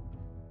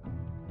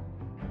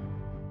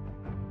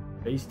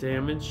 Base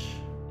damage.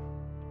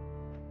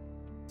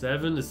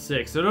 7 to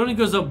 6. So it only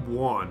goes up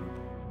 1.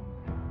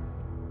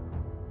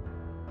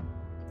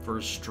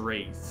 For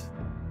strength.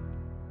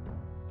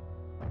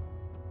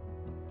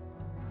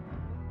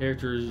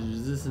 Character is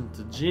resistant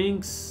to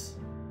Jinx.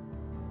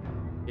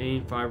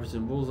 Gain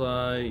 5%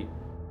 bullseye.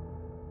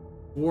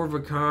 4 of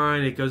a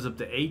kind. It goes up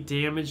to 8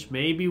 damage.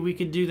 Maybe we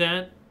could do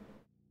that.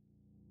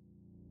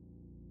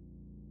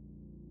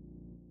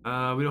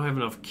 We don't have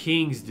enough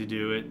kings to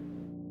do it.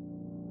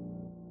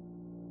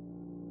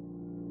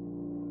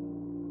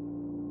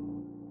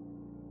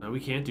 No, we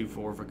can't do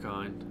 4 of a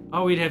kind.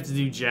 Oh, we'd have to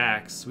do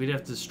jacks. We'd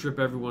have to strip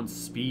everyone's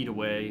speed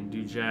away and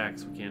do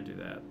jacks. We can't do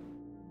that.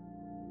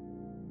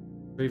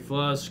 Great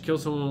Flush. Kill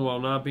someone while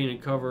not being in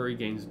cover. He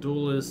gains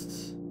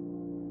duelists.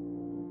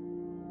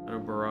 Shadow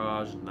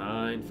Barrage.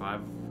 9.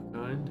 5 of a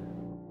kind.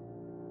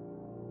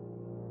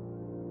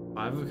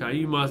 5 of a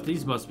kind.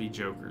 These must be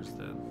jokers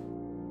then.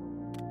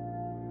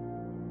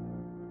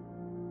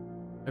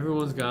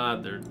 Everyone's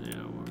got their, you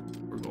know,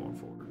 we're going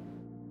for it.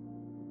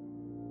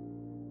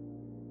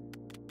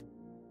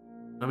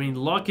 I mean,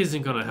 luck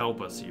isn't going to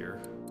help us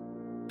here.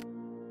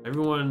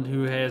 Everyone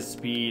who has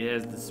speed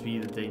has the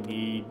speed that they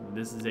need.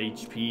 This is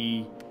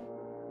HP.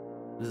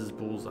 This is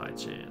bullseye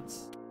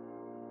chance.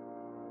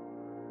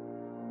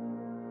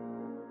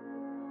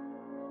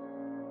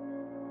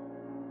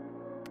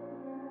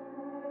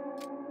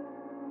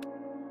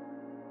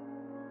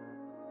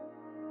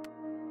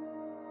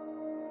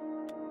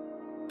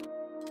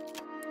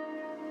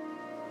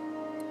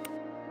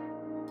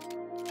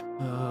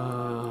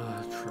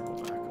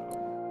 Trouble back up.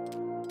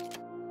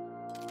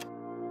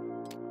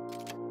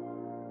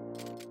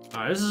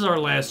 Alright, this is our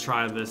last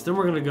try of this. Then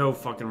we're gonna go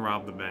fucking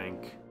rob the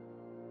bank.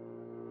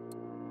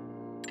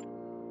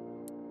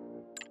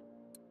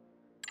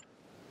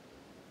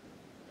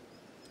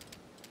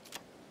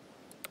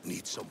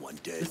 Need someone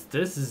dead.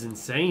 This is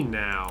insane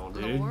now,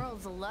 The dude.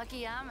 world's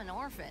lucky I'm an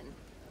orphan.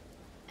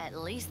 At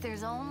least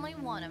there's only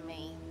one of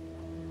me.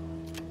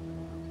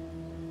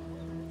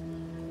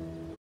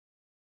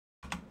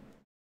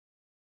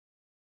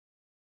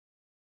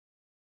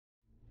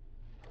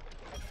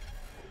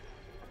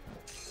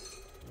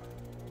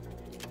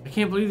 I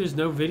can't believe there's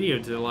no video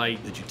to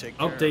like Did you take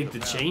care update of the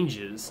the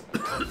changes.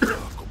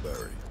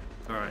 Huckleberry.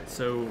 Alright,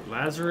 so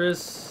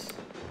Lazarus.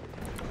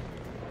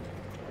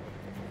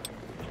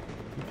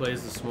 He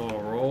plays a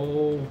small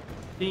role.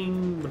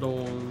 Ding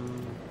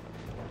ba-dong.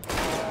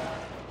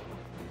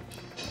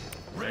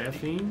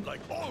 Graphene. Like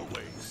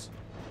always.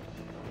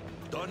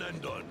 Done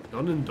and done.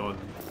 Done and done.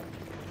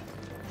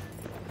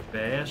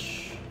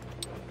 Bash.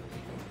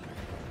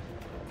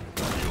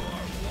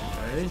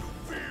 Okay.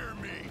 Fear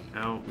me.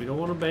 Now, we don't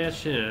want to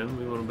bash him.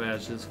 We want to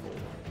bash this fool.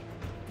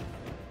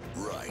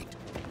 Right.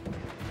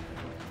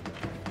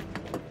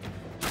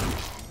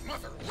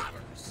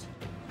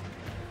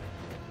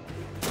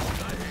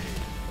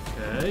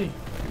 Okay.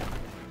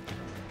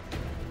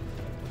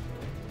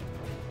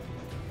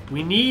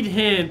 We need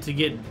him to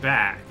get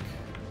back.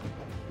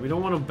 We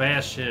don't want to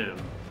bash him.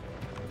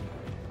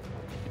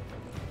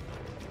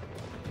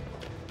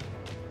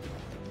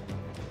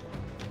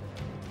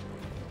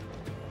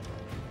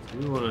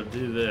 We want to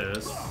do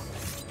this.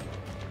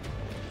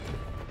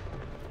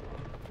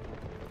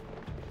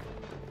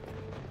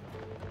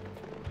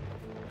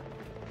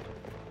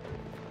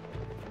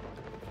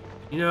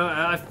 You know,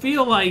 I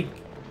feel like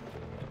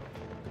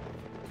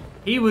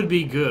he would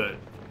be good.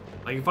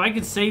 Like, if I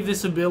could save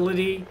this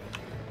ability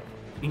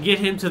and get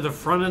him to the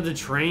front of the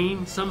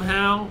train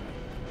somehow.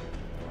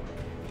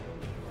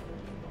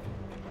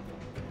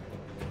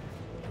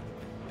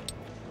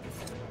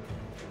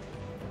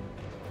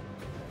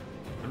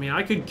 I mean,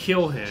 I could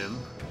kill him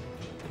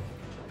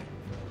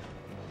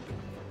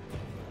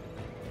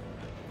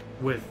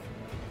with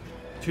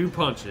 2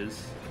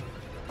 punches.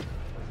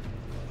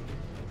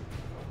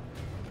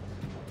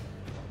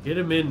 Get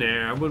him in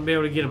there. I wouldn't be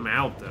able to get him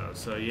out, though,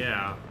 so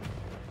yeah.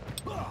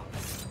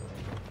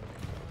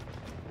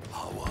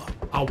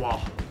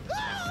 Hawa.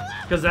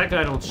 Because that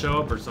guy don't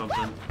show up or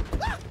something.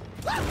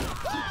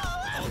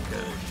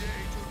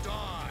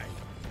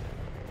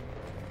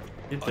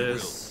 Get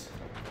this.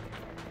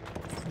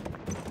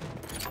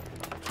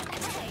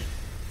 Hey,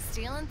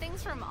 stealing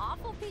things from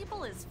awful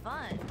people is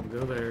fun.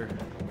 Go there.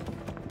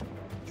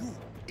 You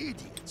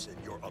idiots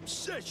and your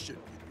obsession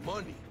with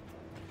money.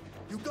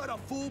 You got a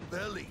full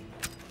belly.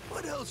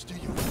 What else do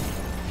you want?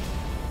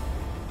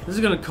 This is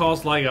gonna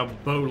cost like a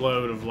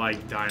boatload of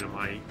like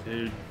dynamite,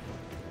 dude.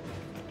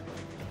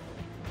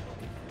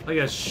 Like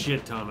a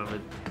shit ton of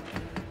it.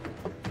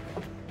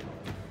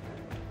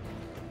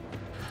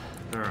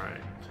 Alright.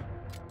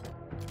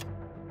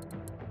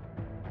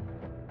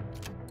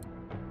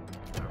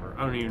 Whatever.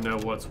 I don't even know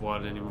what's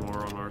what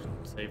anymore on our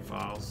save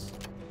files.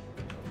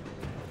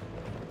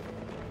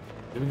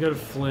 Then we go to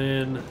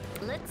Flynn.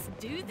 Let's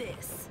do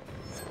this.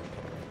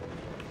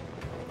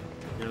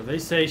 You know, they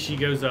say she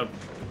goes up.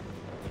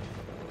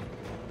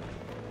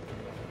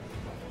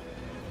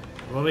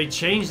 Well, they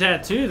changed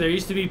that too. There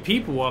used to be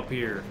people up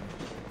here.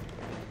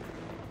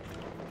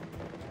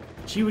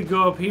 She would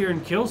go up here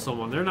and kill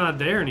someone. They're not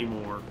there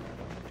anymore.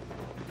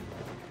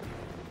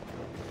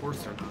 Of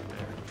course they're not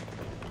there.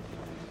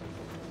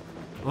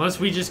 Unless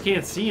we just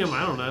can't see them.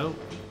 I don't know.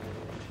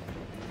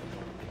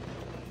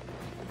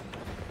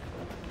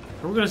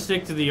 We're gonna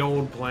stick to the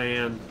old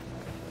plan.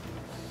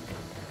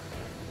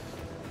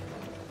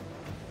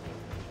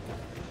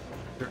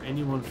 Is there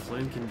anyone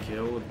Flynn can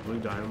kill with blue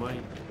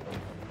dynamite?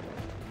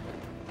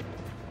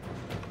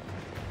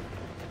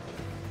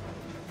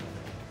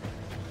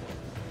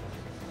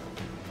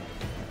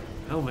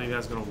 I don't think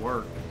that's gonna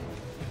work.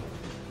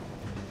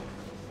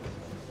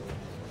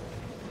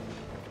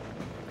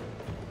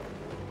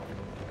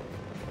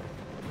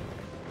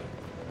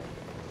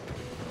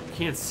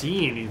 Can't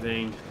see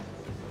anything.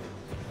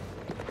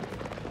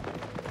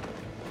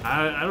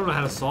 I don't know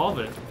how to solve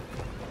it.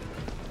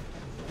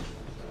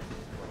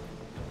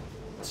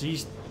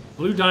 See,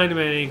 blue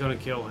dynamite ain't gonna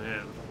kill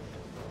him.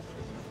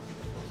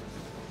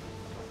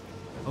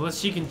 Unless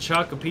she can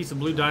chuck a piece of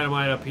blue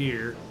dynamite up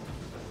here.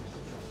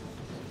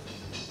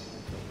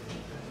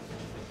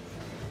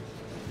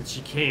 And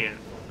she can't.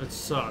 That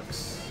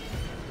sucks.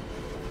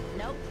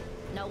 Nope.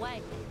 No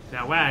way.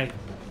 No way.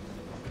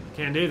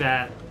 Can't do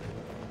that.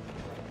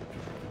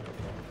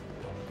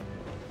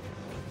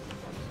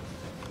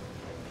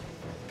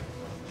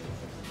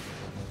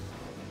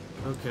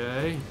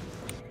 Okay.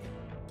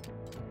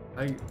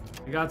 I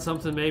got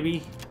something,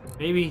 maybe.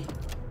 Maybe.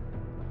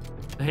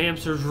 The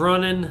hamster's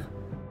running.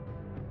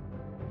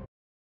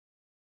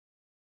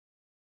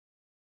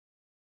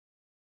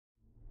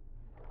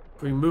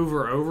 Can we move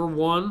her over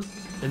one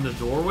in the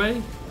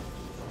doorway?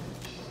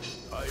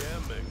 I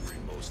am angry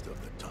most of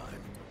the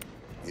time.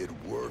 It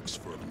works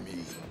for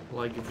me.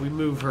 Like if we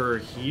move her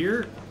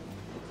here?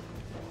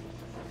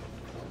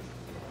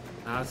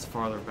 That's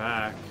farther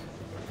back.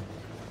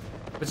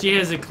 But she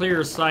has a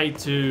clearer sight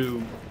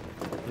to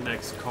the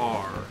next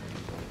car.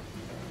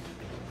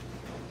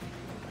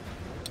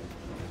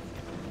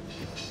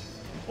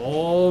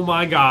 Oh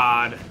my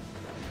god.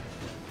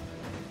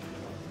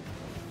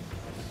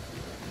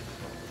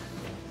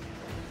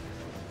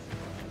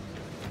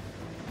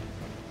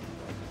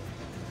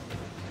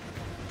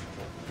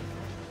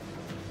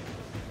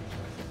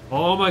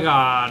 Oh my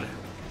god.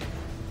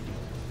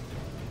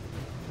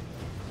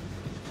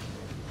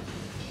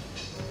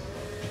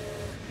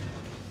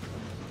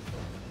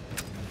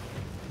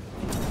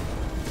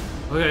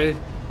 Okay,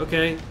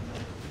 okay.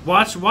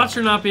 Watch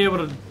her not be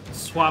able to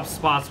swap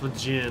spots with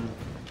Jin.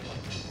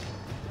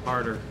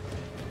 Harder.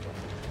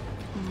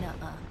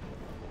 Nuh-uh.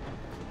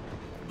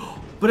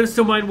 But it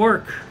still might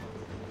work.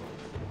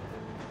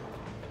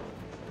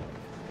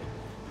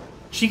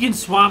 She can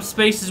swap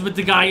spaces with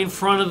the guy in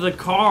front of the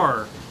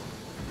car.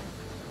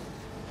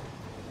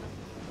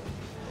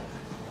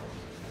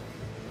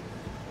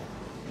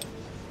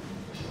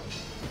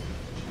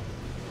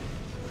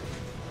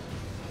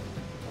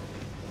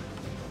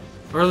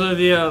 Or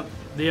the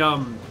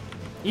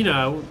you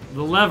know,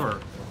 the lever.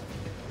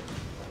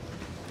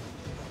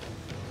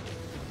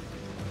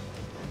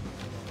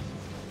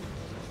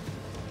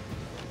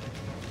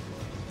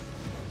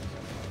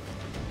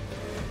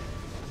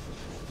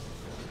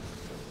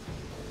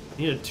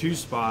 Need a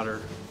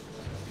 2-spotter.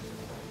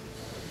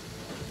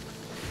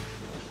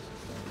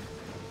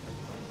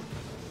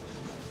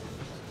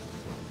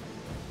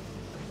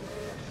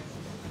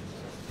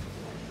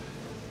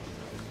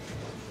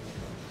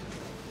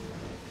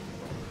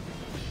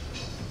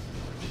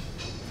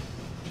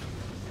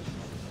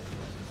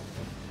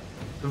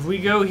 If we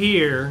go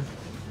here,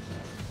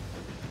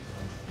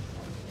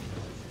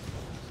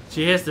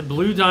 she has the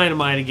blue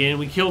dynamite again.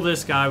 We kill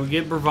this guy. We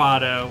get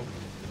bravado.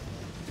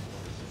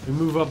 We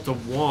move up to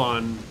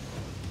 1.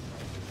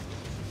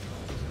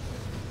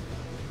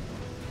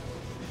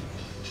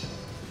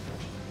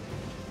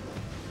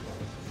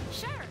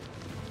 Sure.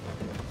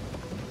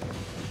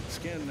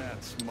 Skin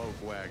that smoke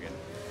wagon.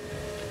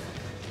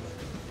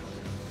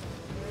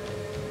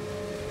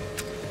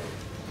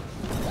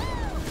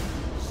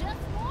 Just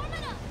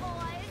warming up,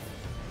 boys.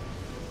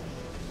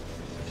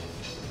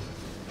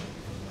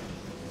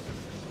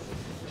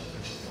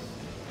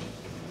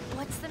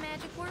 What's the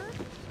magic word?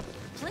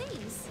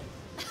 Please.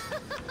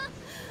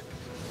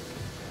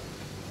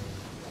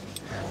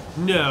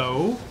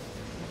 No.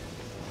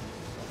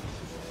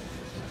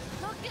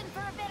 Looking for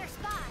a better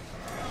spot.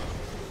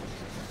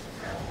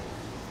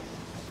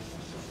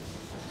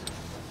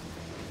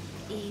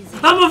 Easy.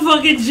 I'm a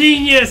fucking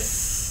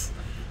genius!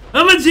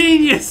 I'm a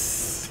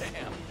genius!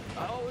 Damn,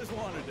 I always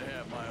wanted to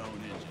have my own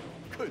engine.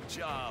 Good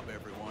job,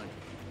 everyone.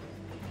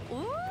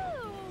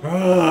 Ooh.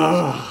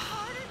 Ugh.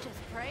 Carter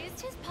just praised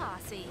his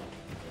posse.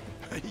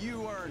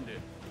 You earned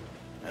it.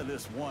 At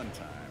this one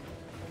time.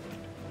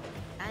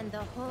 And the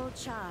whole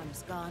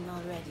charm's gone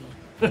already.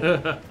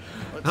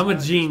 Let's I'm a not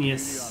just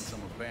genius. beauty on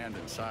some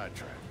abandoned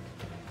sidetrack.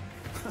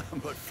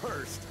 But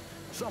first,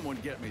 someone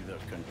get me the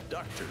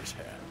conductor's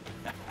hat.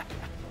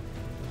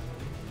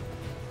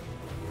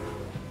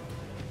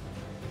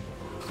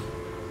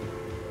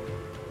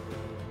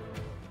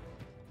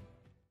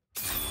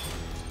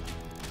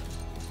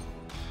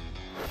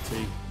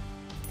 See.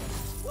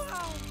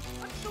 Wow,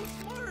 I'm so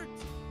smart.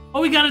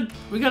 Oh, we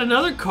got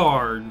another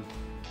card.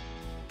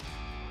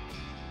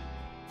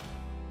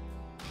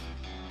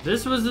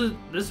 This was the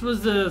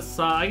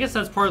I guess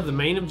that's part of the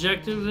main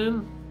objective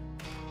then.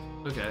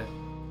 Okay.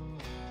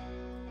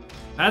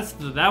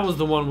 That was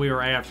the one we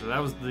were after. That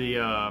was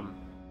the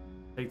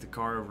take the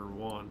car over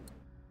 1.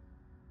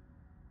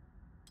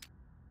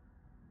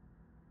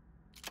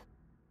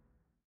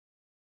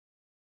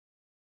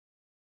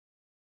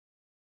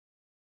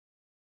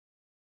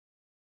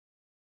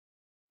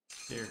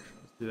 Here,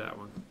 let's do that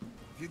one.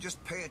 If you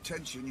just pay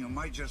attention, you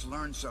might just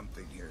learn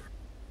something here.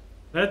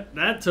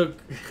 That took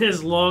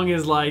as long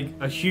as like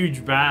a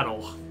huge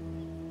battle.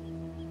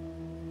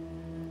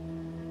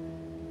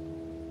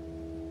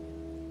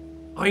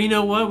 Oh, you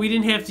know what? We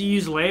didn't have to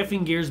use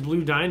Laughing Gear's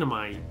blue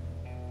dynamite.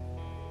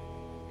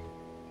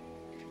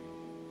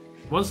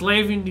 Once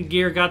Laughing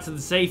Gear got to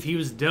the safe, he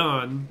was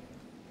done.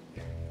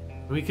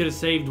 We could have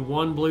saved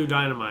 1 blue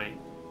dynamite.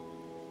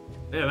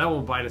 Yeah, that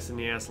won't bite us in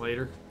the ass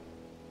later.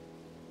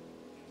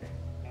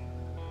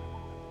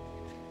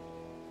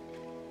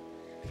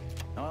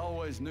 I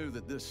always knew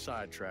that this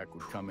sidetrack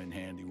would come in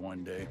handy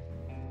one day.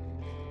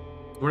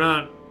 We're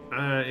not,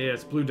 yeah,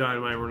 it's blue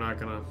dynamite. We're not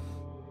gonna,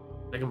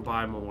 I can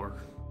buy more.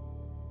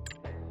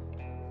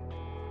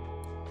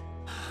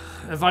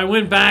 If I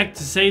went back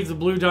to save the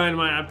blue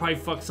dynamite, I'd probably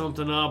fuck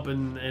something up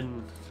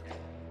and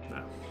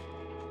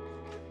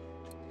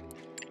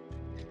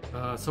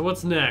no. So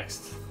what's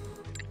next?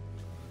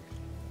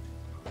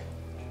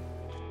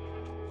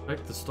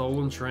 Check the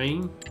stolen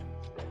train.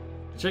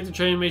 Check the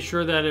train, make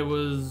sure that it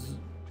was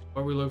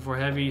what we look for,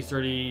 heavy,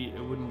 sturdy,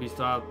 it wouldn't be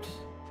stopped.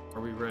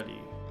 Are we ready?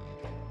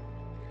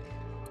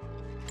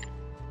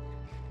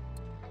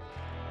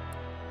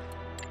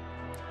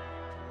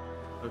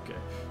 Okay.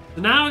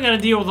 So now I gotta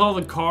deal with all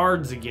the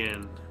cards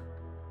again.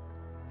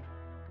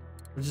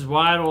 Which is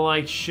why I don't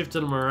like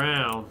shifting them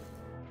around.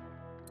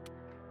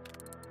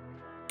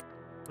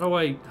 How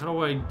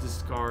do I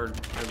discard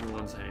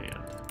everyone's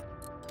hand?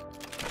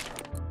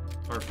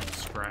 Start from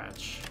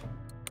scratch.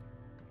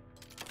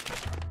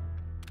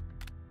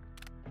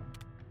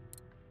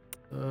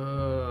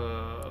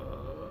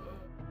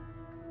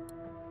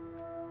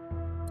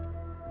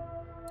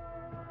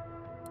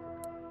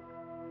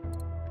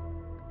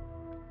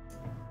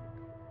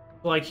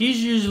 Like,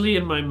 he's usually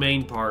in my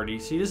main party.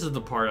 See, this is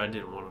the part I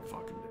didn't want to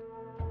fucking do.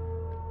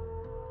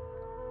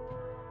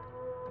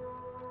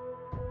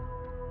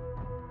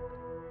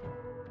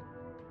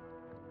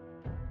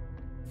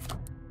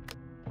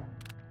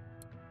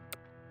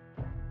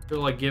 I feel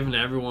like giving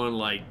everyone,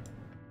 like,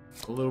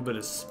 a little bit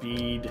of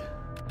speed.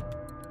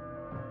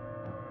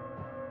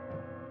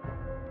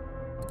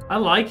 I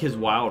like his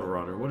Wild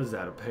Runner. What is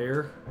that, a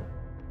pair?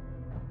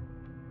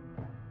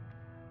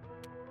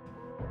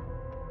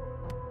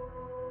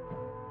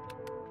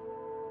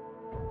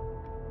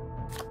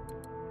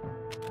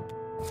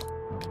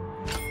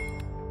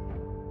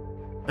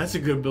 That's a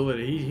good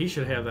ability. He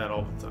should have that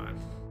all the time.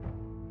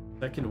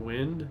 Second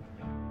wind?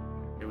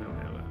 Okay, we don't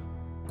have that.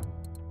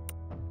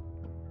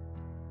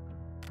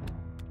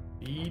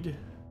 Speed.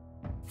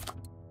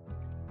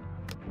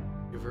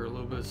 Give her a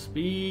little bit of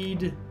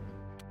speed.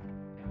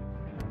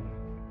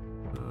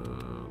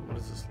 What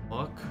is this?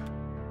 Luck?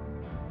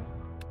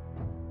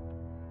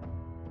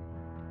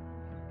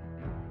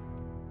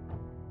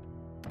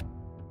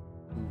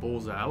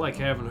 Bullseye. I like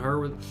having her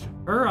with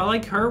her. I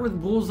like her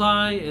with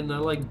Bullseye, and I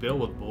like Bill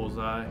with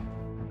Bullseye.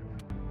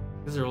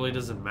 Because it really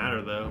doesn't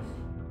matter though.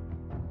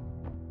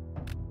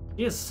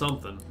 He has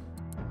something.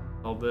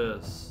 All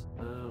this.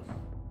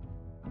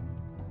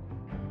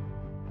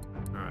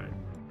 Alright.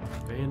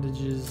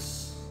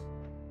 Bandages.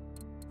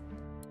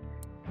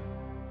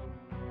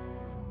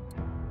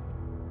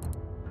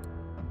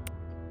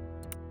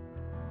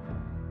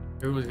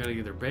 Everyone's gotta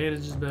get their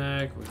bandages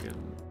back. We can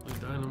do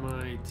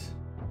dynamite.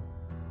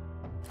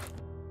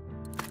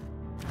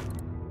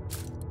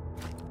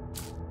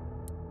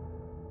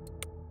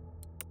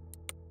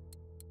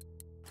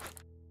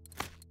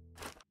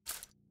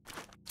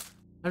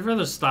 I'd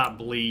rather stop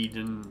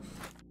bleeding.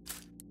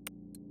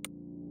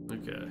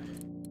 Okay.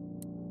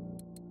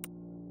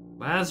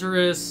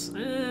 Lazarus, I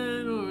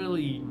don't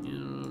really,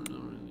 don't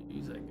really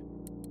use that.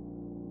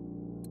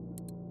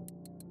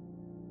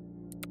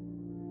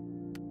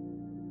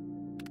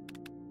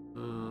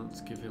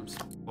 Let's give him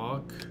some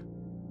luck.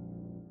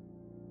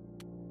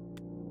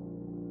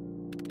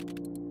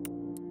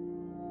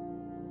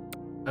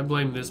 I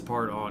blame this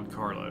part on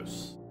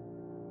Carlos.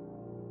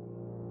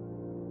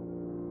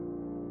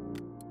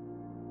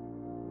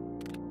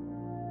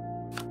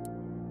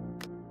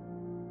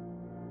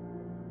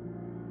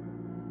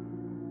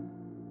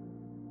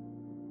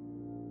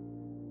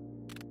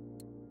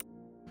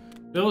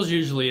 Bill's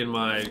usually in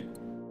my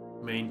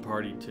main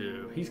party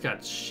too. He's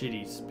got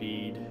shitty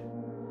speed.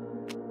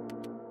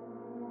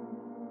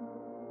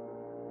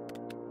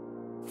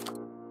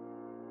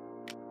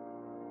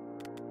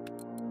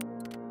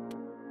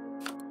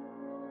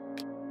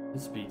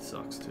 His speed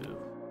sucks too.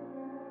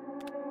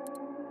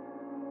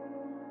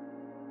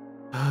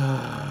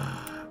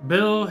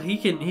 Bill,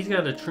 he's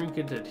got a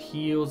trinket that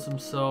heals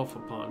himself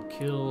upon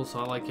kill, so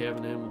I like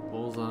having him with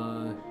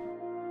Bullseye.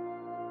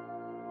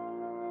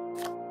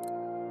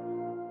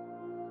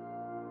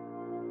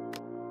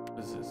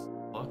 What is this?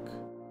 Luck?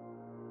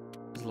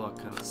 His luck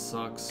kind of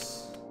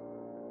sucks.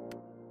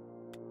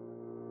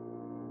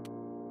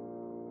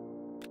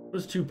 What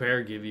does 2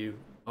 pair give you?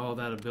 Oh,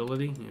 that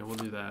ability? Yeah, we'll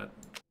do that.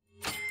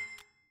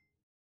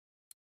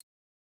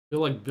 Feel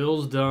like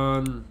Bill's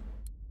done.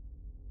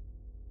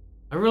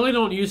 I really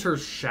don't use her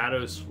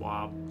shadow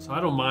swap, so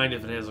I don't mind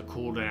if it has a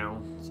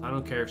cooldown. So I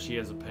don't care if she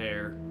has a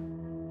pair.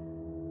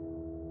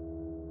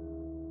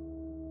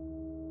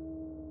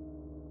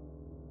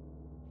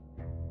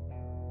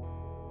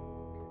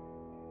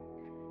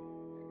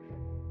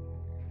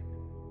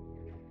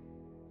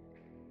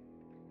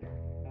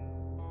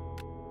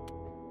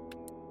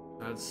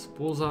 That's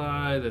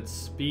Bullseye, that's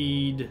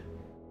speed.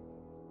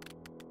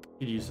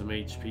 Could use some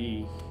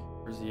HP.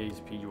 Where's the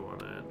HP you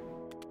want at?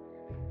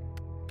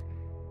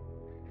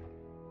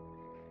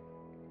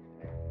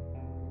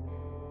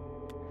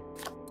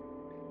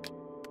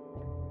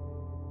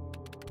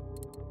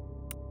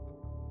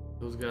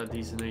 Those got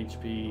decent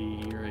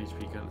HP. Your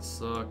HP kind of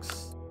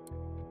sucks.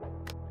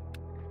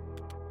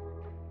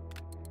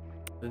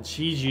 Then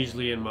she's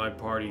usually in my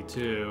party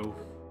too.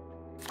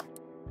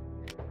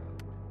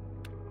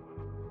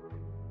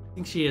 I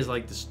think she has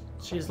like the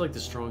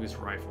strongest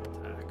rifle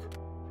attack.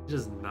 She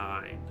does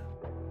 9.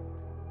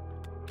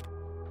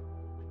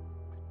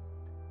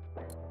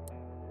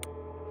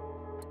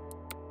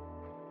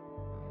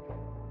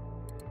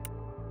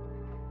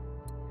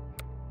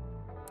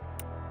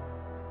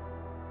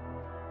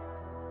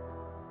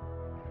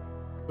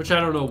 Which I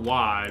don't know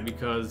why,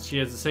 because she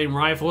has the same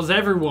rifle as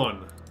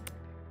everyone.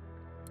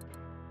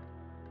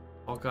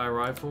 Hawkeye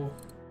rifle.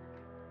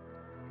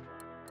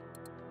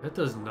 That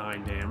does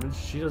 9 damage.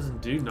 She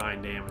doesn't do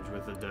 9 damage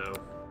with it though.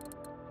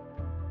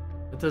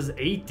 That does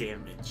 8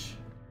 damage.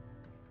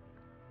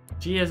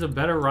 She has a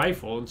better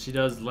rifle and she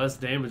does less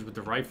damage with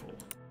the rifle.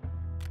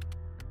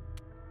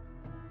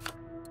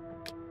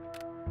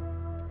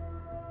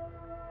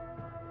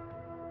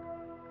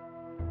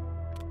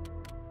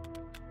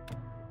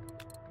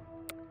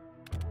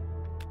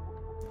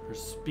 Her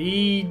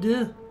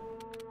speed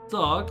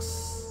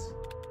sucks.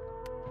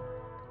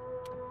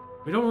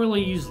 We don't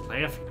really use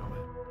laughing on it.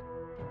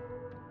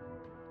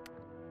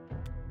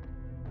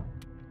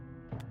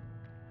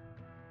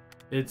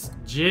 It's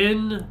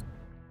Jin,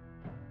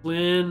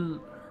 Flynn,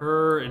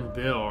 her, and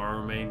Bill are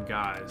our main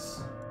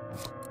guys.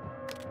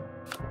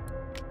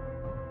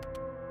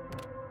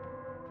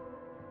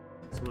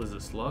 So what is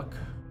this, luck?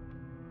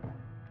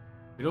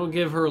 We don't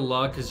give her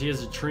luck because she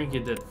has a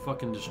trinket that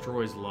fucking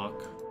destroys luck.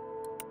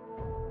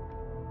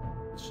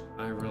 Which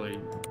I really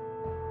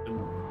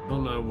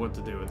don't know what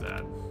to do with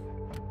that.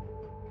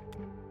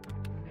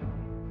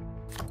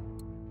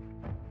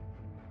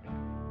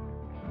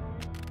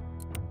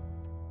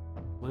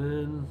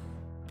 Flynn.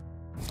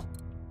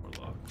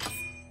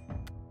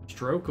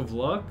 Stroke of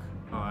luck?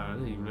 Oh, I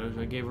didn't even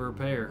know I gave her a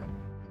pair.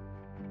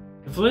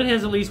 If Flynn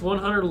has at least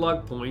 100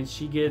 luck points,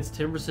 she gets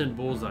 10%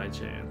 bullseye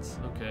chance.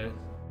 Okay.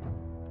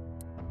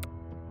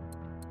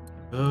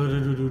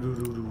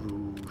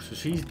 So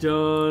she's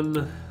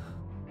done.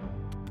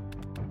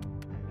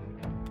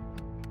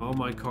 All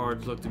my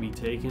cards look to be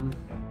taken.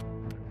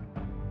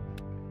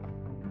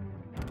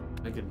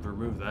 I could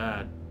remove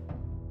that.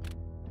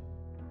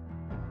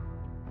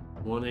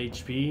 1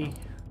 HP.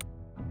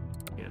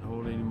 Can't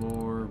hold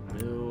anymore.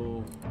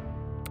 Bill.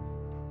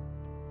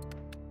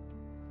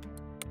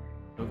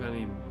 Still got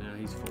any? No,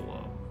 he's full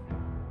up.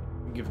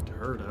 I'll give it to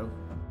her though.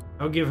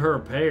 I'll give her a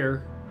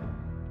pair.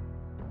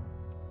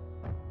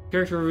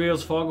 Character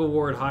reveals Fog of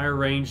War at higher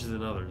range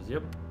than others.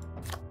 Yep.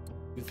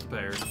 Gets the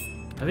pair.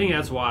 I think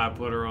that's why I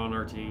put her on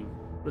our team.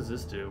 What does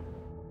this do?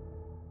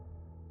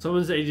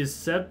 Summons a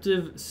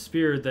deceptive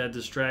spirit that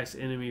distracts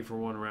enemy for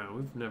 1 round.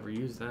 We've never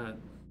used that.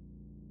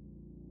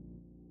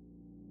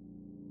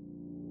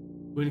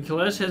 When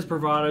Kalesh has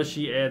bravado,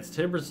 she adds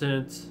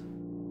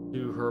 10%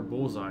 to her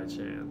bullseye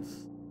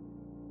chance.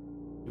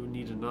 You would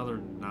need another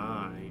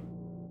 9.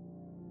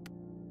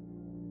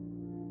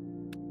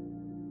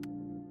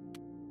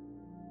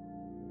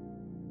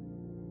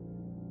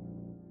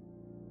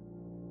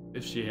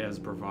 If she has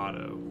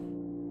bravado.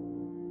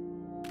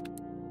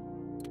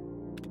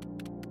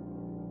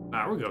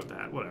 We'll go with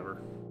that,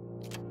 whatever.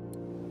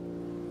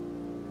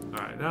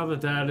 Alright, now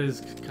that that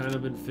has kind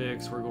of been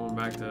fixed, we're going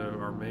back to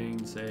our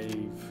main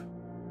save.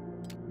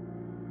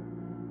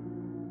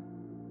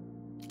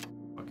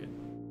 Fuck it.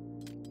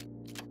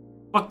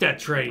 Fuck that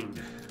train.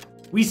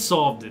 We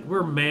solved it.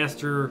 We're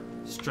master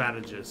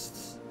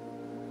strategists.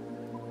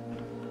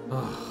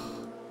 Ugh.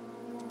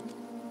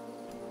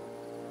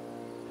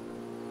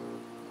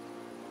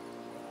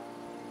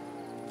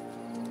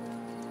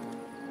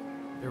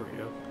 There we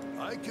go.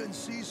 I can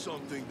see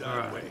something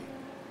that way.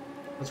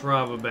 Let's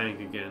rob a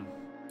bank again.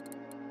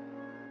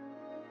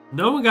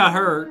 No one got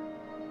hurt.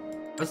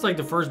 That's like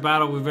the first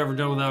battle we've ever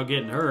done without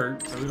getting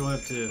hurt, so we don't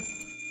have to.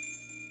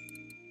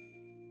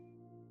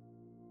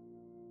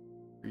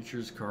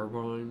 Creatures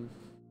Carbine.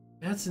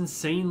 That's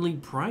insanely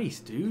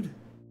priced, dude.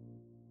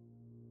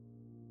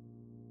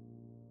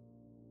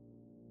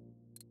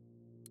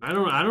 I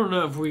don't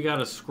know if we got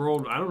to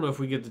scroll. I don't know if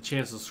we get the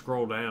chance to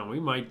scroll down. We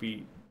might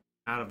be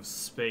out of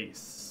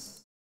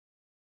space.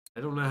 I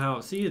don't know how.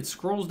 See, it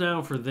scrolls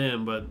down for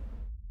them, but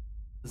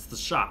it's the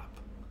shop.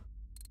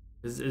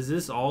 Is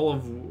this all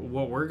of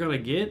what we're gonna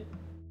get?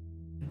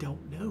 I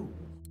don't know.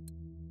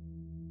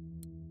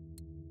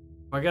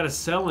 If I gotta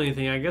sell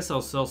anything, I guess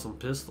I'll sell some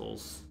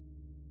pistols.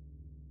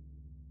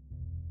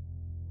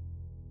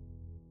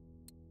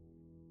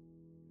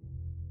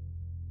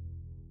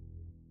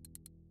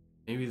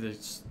 Maybe the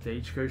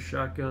stagecoach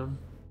shotgun.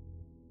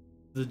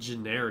 The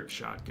generic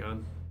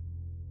shotgun.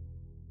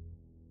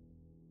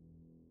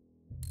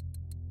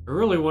 I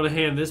really want to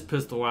hand this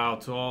pistol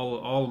out to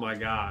all of my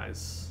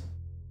guys.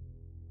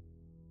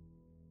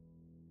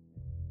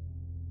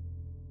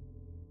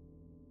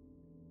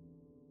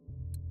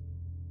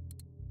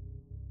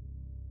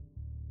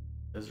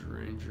 Desert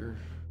Ranger.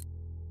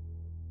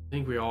 I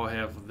think we all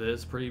have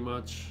this pretty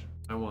much.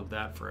 I want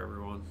that for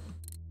everyone.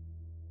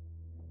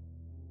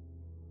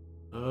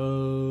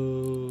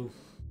 Oh.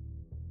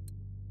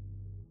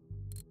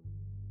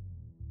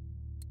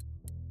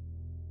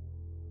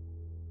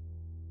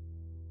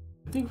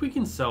 I think we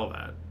can sell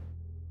that.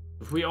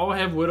 If we all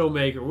have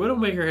Widowmaker.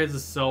 Widowmaker has a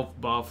self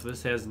buff.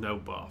 This has no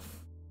buff.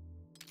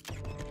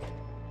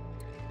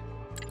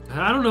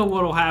 I don't know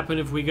what'll happen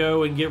if we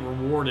go and get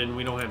rewarded and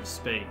we don't have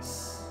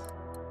space.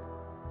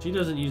 She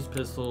doesn't use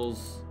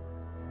pistols.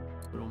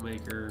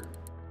 Widowmaker.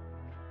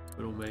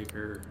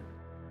 Widowmaker.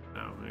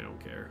 No, we don't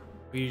care.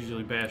 We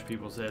usually bash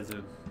people's heads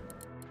in.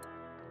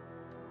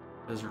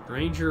 Desert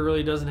Ranger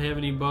really doesn't have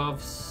any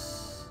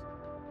buffs.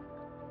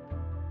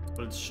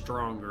 But it's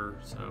stronger,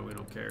 so we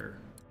don't care.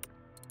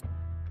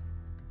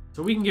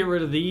 So we can get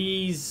rid of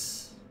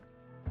these.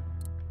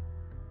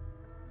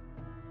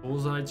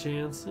 Bullseye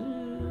chance.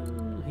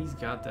 He's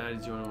got that.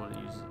 He's the only one to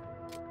use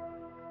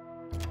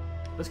it.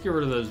 Let's get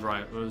rid of those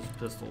those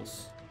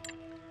pistols.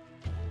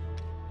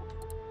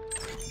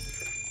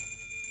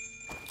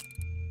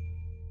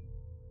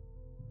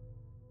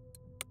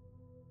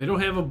 They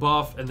don't have a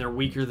buff, and they're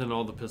weaker than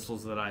all the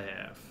pistols that I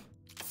have.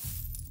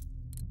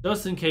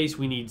 Just in case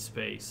we need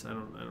space. I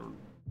don't.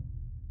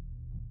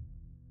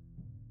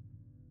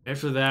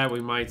 After that,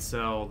 we might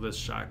sell this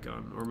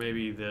shotgun, or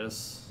maybe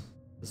this.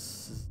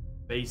 This is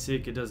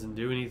basic. It doesn't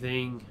do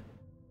anything.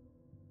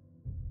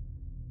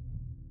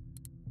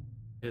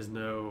 It has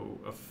no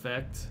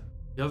effect.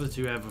 The other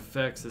two have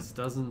effects. This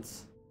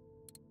doesn't.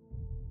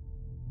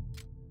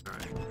 All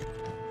right.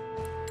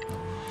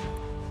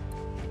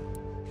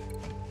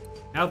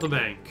 Out the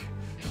bank.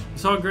 We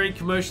saw a great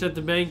commotion at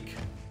the bank.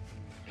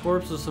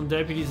 Corpses of some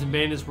deputies and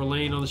bandits were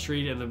laying on the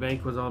street and the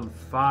bank was on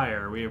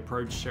fire. We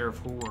approached Sheriff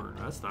Horn.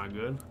 That's not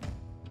good.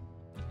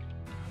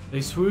 They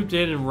swooped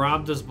in and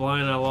robbed us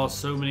blind. I lost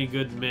so many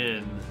good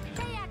men.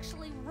 They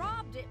actually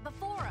robbed it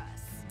before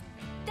us.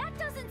 That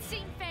doesn't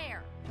seem fair.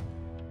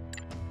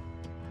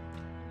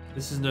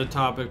 This is no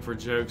topic for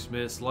jokes,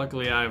 miss.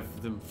 Luckily, I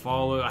had them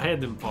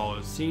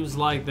followed. Seems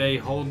like they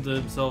hold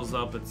themselves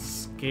up at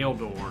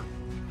Scaledorn.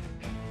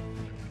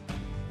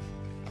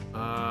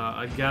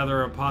 I'd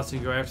gather a posse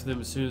and go after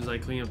them as soon as I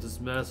clean up this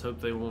mess. Hope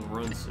they won't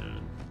run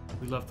soon.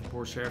 We left the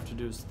poor sheriff to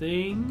do his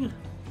thing.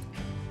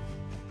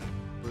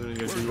 We're gonna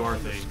go do our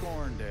thing.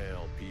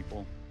 Scorndale,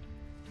 people.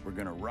 We're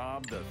gonna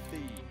rob the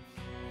thief.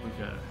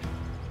 Okay.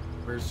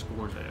 Where's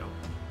Scorndale?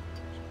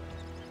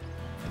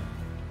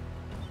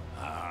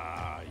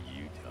 Ah,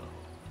 Utah.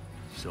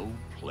 So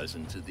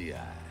pleasant to the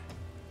eye.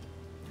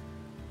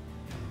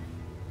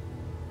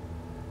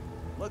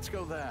 Let's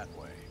go that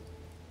way.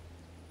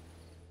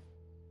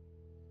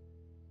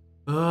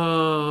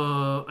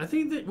 I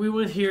think that we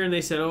went here and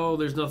they said, oh,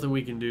 there's nothing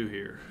we can do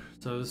here.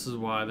 So this is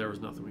why there was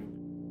nothing we can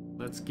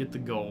do. Let's get the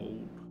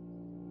gold.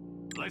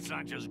 Let's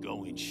not just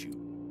go and shoot.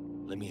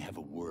 Let me have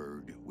a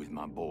word with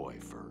my boy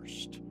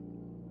first.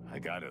 I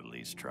gotta at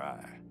least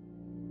try.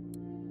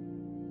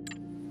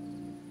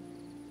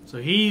 So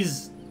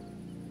he's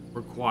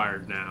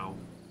required now.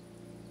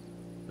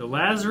 The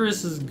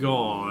Lazarus is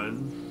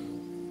gone.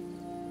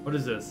 What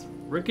is this?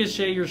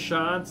 Ricochet your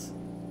shots,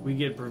 we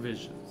get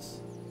provisions.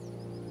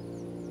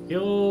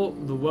 Kill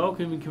the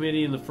welcoming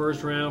committee in the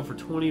first round for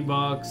 20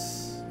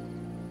 bucks.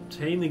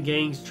 Obtain the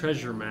gang's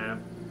treasure map.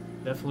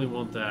 Definitely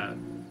want that.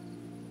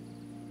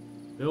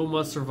 Bill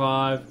must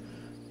survive.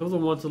 Kill the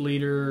wanted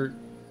leader.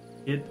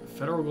 Get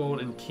federal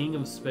gold and King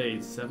of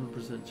Spades. 7%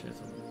 chance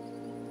of it.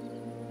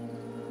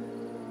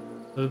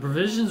 So the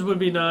provisions would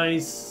be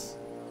nice.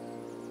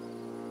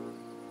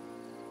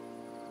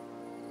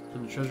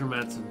 And the treasure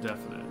map's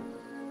indefinite.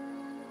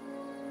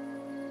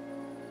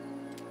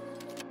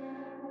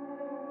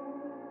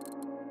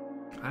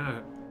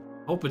 I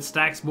hope it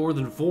stacks more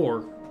than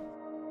 4.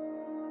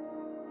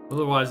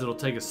 Otherwise, it'll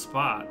take a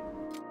spot.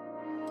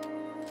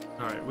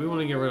 Alright, we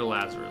want to get rid of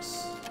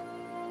Lazarus.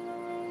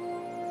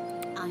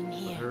 I'm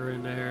here. Put her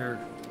in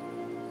there.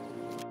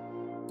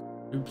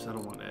 Oops, I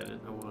don't want edit.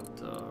 I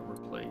want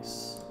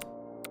replace.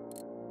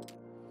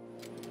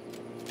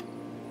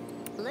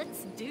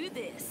 Let's do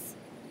this.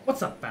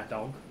 What's up, fat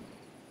dog?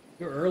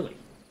 You're early.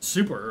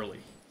 Super early.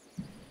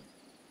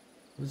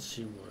 What does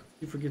she want?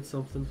 Did you forget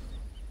something?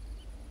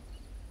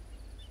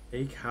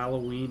 Take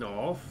Halloween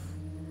off?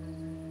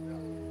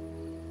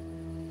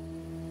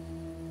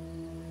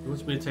 He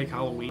wants me to take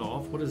Halloween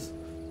off? What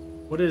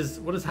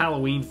does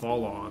Halloween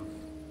fall on?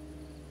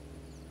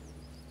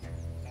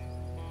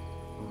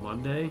 A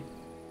Monday?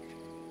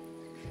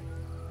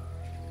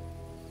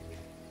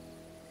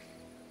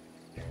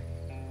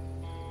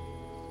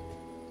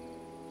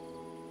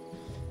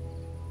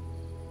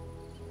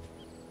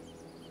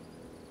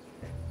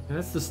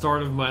 That's the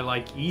start of my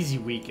like easy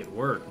week at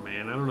work,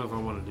 man. I don't know if I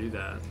want to do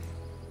that.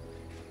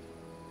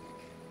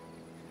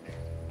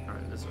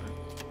 Alright, that's right.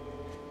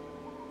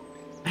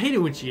 I hate it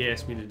when she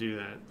asks me to do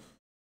that.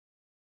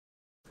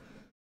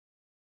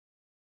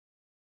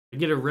 I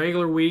get a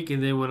regular week,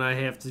 and then when I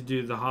have to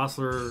do the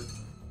hostler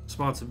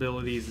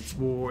responsibilities, it's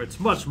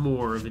much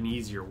more of an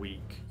easier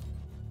week.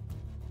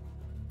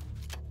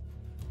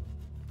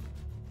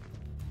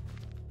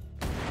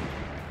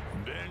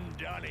 Ben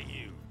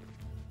Donahue,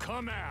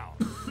 come out.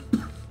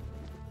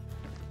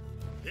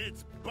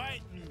 It's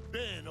biting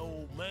Ben,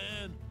 old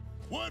man.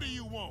 What do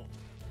you want?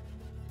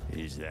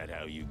 Is that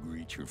how you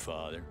greet your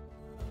father?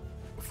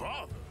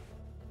 Father?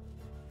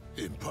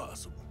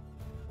 Impossible.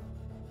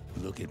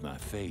 Look at my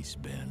face,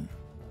 Ben.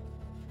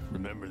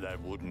 Remember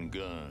that wooden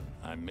gun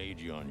I made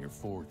you on your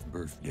 4th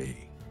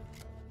birthday?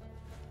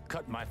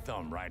 Cut my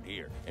thumb right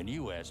here, and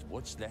you asked,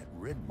 what's that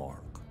red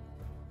mark?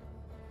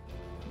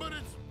 But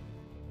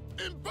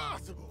it's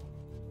impossible.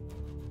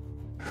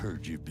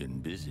 Heard you've been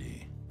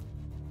busy.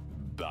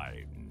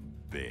 Biting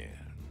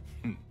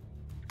Ben.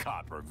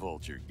 Copper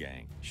Vulture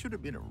Gang. Should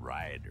have been a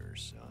rioter,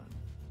 son.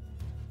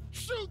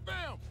 Shoot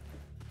them!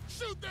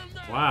 Shoot them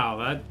now! Wow,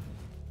 that...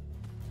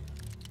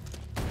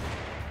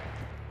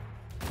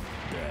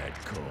 Bad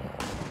call.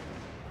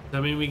 Does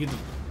that mean we get to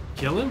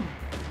kill him?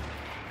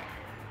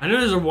 I know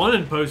there's a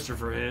wanted poster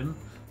for him.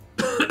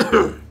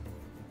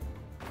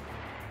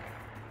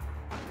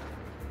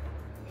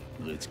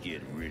 Let's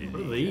get rid of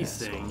What are these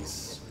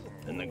things?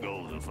 And the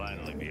gold will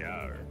finally be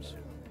ours.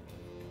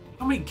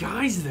 How many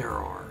guys there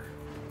are?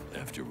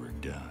 After we're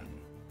done,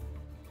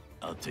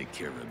 I'll take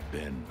care of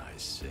Ben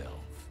myself.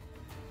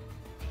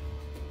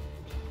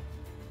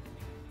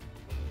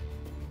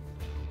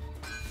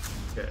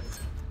 Okay.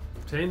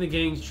 Obtain the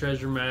gang's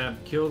treasure map.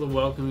 Kill the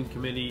welcoming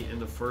committee in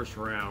the first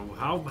round.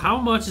 How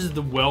much is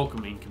the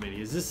welcoming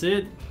committee? Is this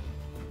it?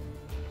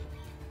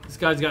 This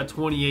guy's got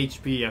 20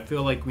 HP. I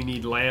feel like we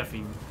need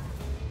Laughing.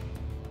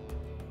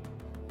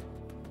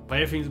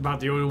 Laughing's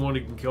about the only one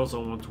who can kill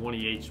someone with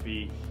 20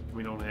 HP.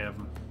 We don't have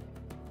him.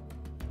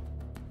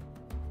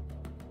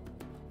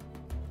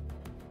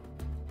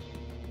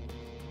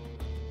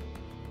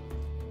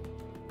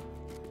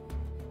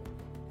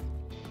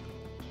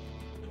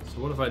 So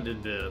what if I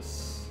did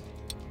this?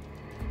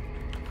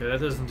 Okay,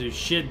 that doesn't do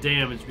shit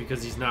damage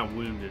because he's not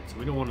wounded, so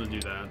we don't want to do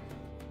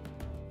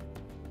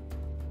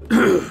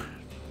that.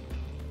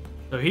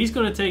 So he's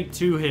going to take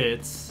 2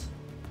 hits.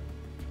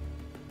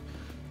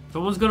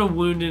 Someone's going to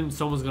wound him,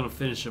 someone's going to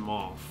finish him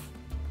off.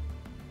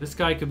 This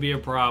guy could be a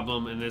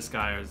problem, and this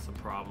guy is a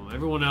problem.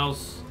 Everyone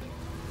else,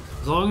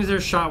 as long as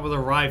they're shot with a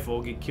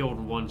rifle, get killed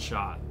in 1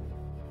 shot.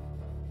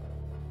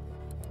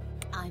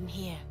 I'm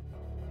here.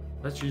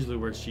 That's usually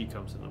where she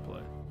comes into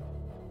play.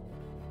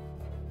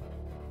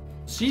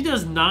 She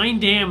does 9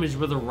 damage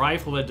with a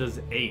rifle that does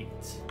 8.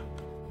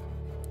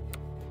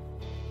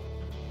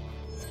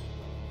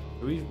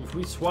 If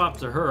we swap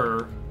to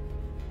her,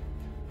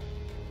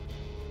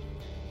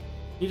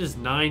 he does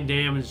 9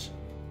 damage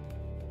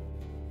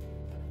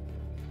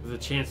with a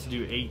chance to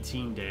do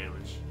 18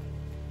 damage.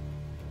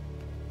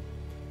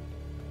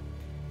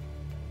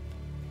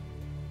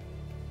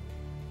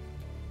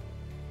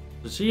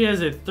 So she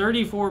has a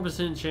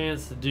 34%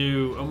 chance to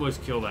do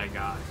almost kill that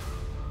guy.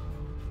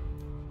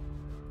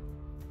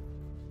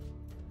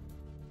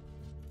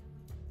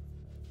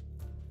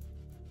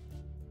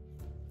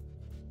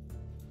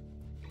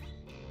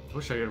 I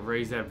wish I could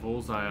raise that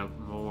bullseye up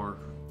more.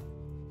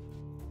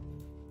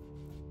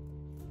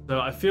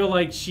 So I feel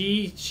like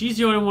she's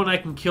the only one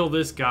that can kill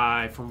this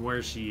guy from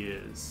where she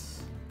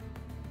is.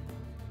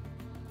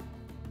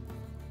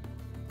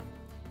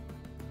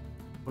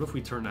 What if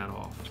we turn that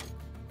off?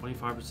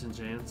 25%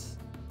 chance?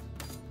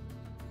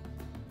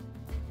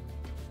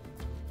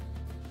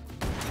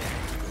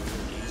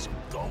 He's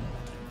gone.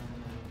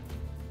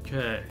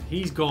 Okay,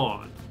 he's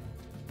gone.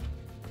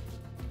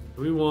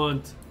 We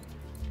want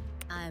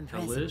I'm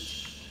present.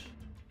 Elish.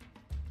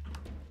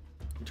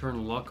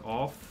 Turn luck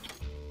off.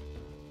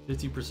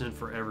 50%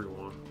 for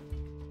everyone.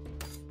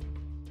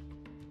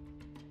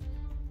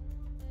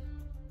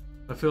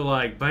 I feel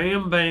like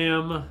Bam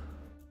Bam.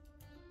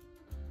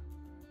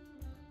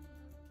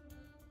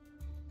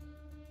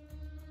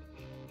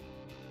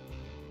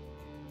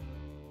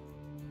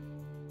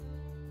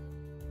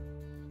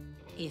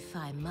 If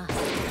I must.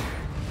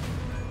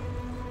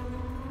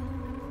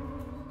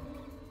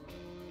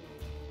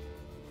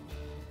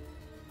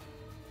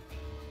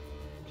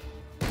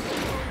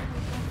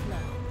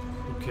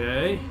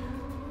 Okay.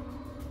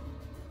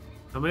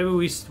 Now maybe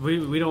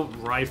we don't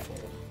rifle.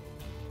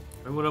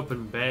 I went up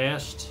and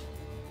bashed.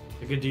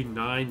 I could do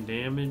 9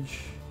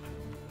 damage.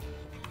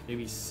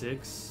 Maybe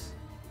 6.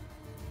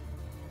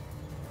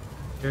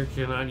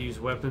 Character cannot use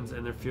weapons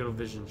and their field of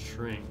vision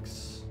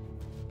shrinks.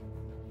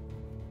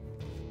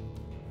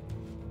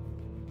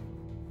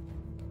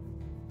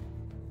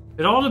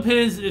 It all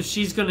depends if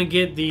she's gonna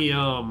get the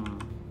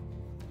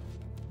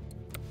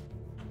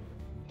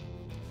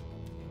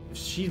if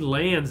she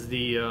lands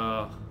the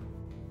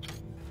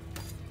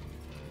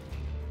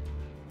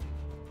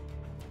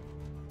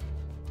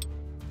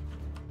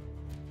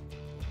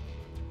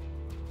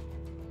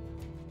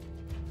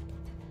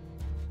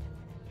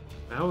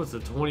that was a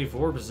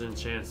 24%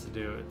 chance to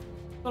do it.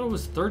 I thought it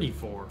was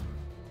 34.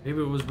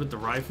 Maybe it was with the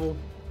rifle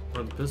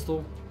or the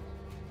pistol.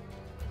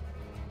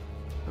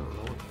 I don't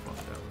know what the fuck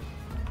that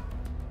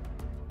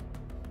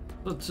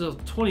was.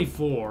 It's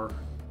 24.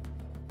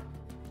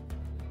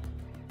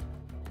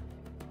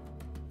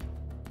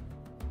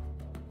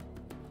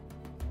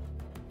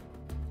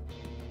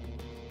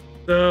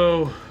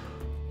 So,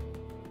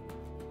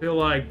 feel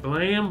like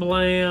Blam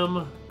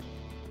Blam.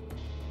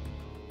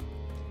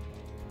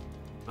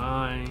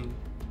 9.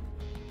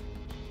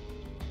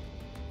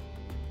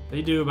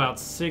 They do about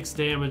 6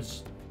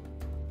 damage.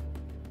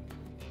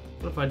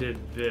 What if I did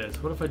this?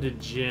 What if I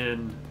did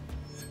Jin?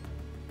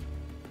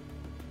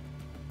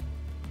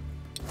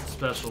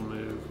 Special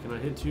move. Can I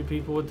hit 2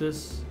 people with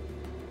this?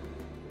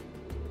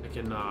 I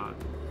cannot.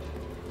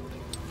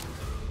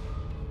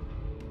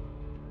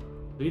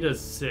 He does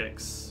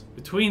 6.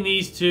 Between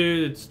these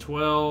two, it's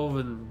 12,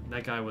 and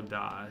that guy would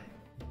die.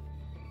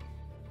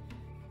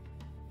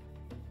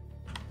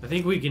 I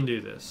think we can do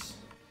this.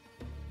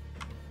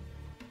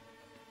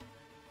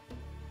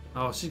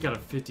 Oh, she's got a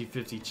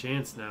 50-50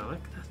 chance now. That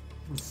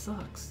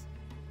sucks.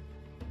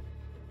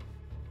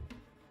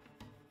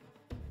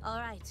 All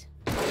right.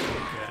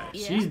 Okay,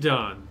 Yeah. she's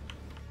done.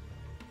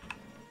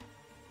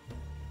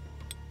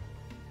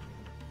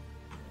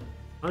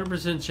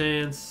 100%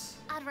 chance.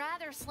 I'd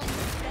rather sling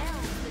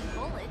spells than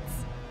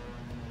bullets.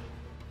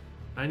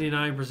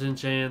 99%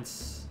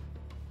 chance.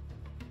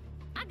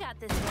 I got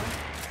this one.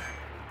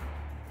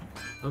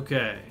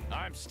 Okay.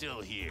 I'm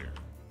still here.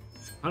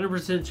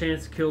 100%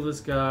 chance to kill this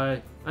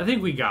guy. I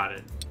think we got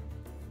it.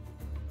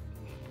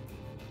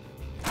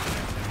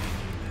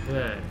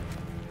 Okay.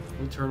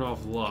 We turn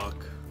off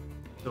luck.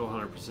 Still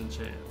 100%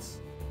 chance.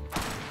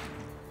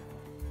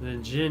 And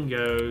then Jin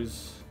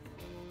goes.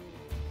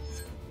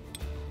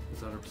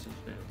 It's 100%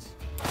 chance.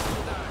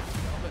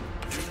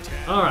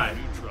 Alright.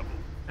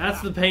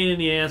 That's the pain in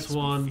the ass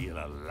one.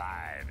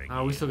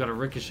 We still got a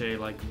ricochet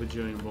like a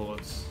bajillion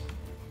bullets.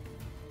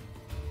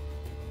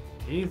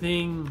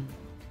 Anything?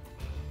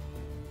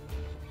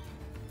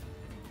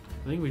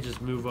 I think we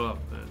just move up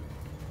then.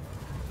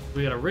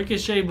 We got a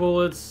ricochet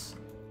bullets.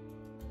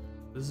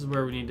 This is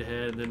where we need to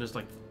head. And then there's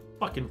like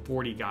fucking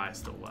 40 guys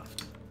still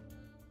left.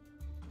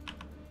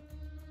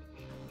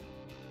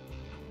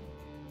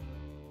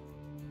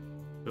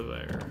 Go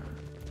there.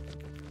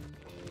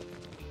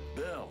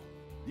 Bill,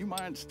 you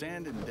mind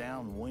standing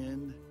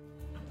downwind?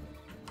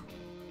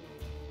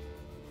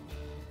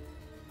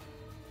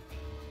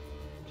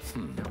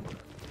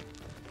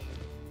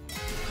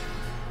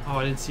 Oh,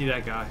 I didn't see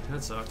that guy.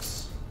 That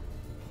sucks.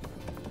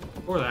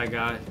 Or that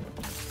guy.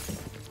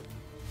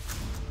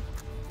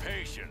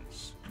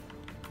 Patience.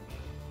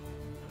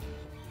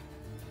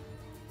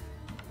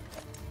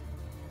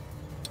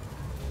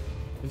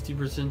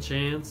 %50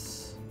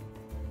 chance.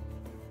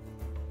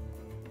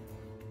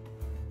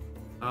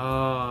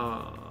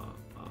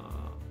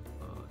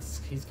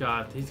 He's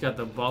got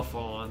the buff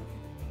on.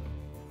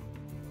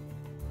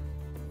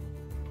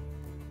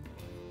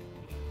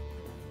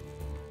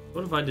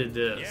 What if I did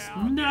this?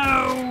 Yeah,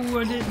 no,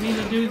 I didn't mean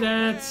to do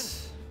that.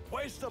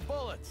 Waste the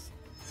bullets.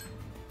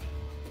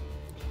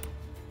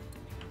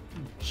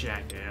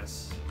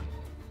 Jackass.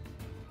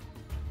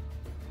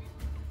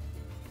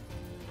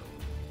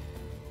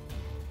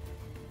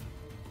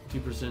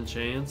 %2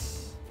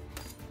 chance.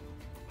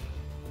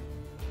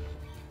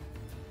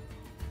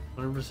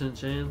 100%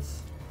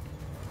 chance.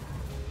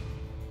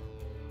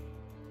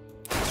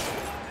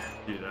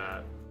 Do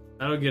that.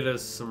 That'll get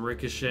us some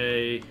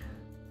ricochet.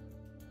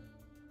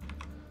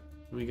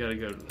 We gotta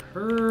go to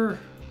her.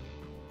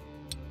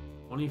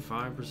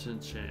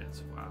 25%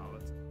 chance. Wow,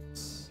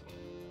 that's...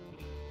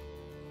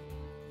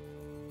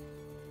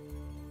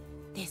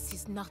 This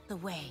is not the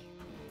way.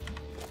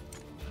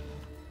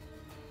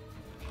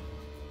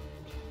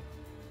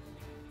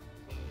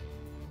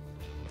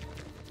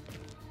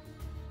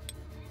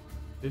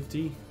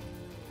 $50.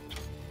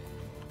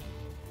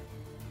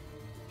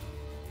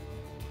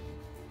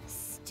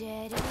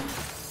 Steady.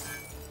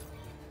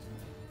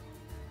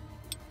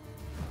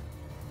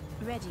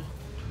 Ready.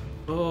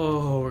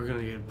 Oh, we're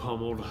gonna get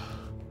pummeled.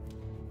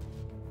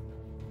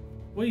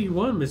 What do you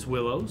want, Miss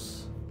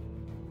Willows?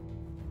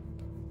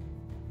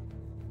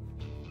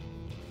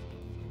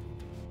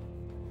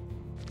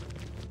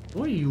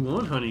 What do you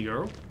want, honey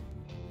girl?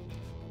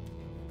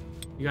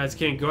 You guys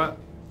can't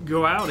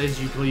go out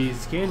as you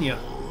please, can ya?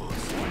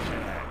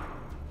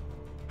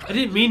 I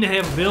didn't mean to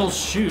have Bill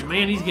shoot.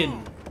 Man, he's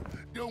getting...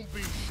 Don't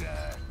be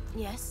shy.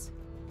 Yes.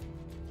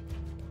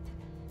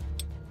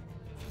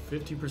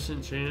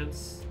 50%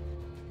 chance.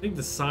 I think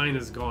the sign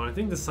is gone. I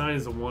think the sign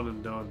is a one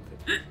and done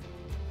thing.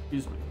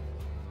 Excuse me.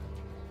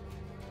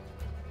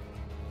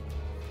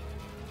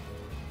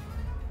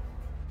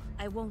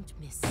 I won't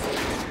miss.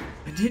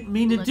 I didn't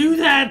mean to do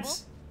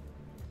that!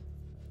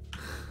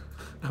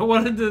 I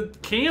wanted to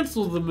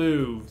cancel the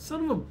move.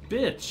 Son of a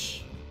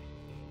bitch.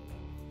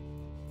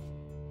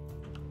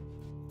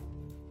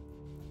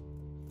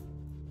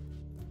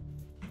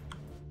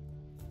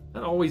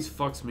 That always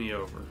fucks me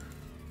over.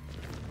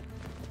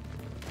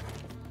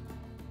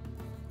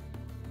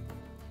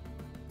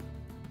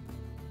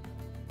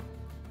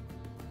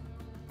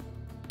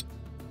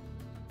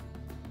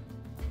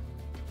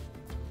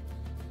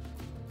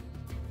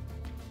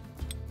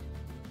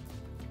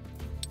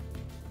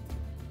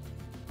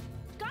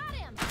 Got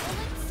him.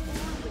 Bullets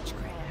or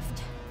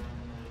witchcraft.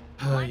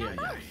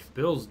 Yeah.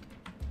 Bill's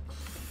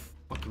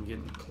fucking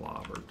getting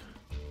clobbered.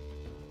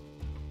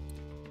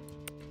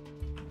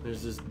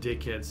 There's this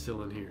dickhead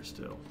still in here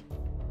still.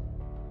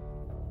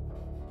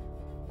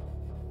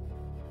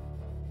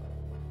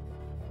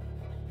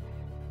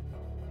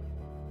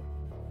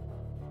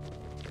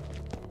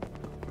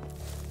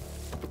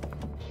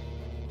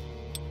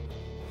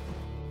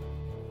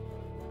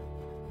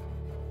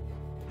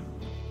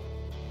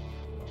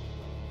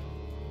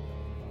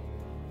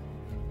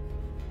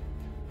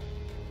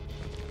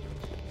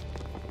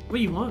 What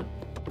do you want?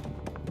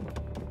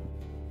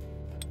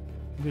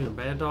 You being a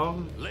bad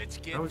dog? Let's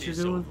get Is that what you're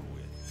this doing? over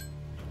with.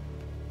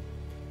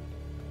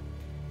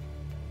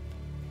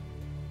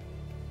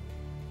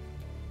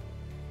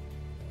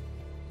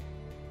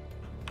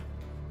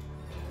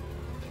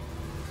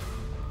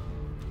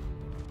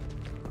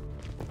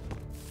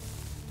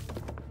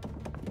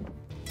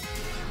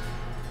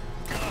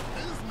 Got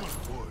this one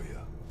for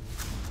you.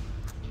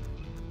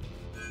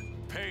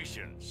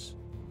 Patience.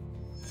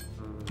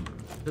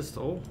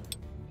 Pistol.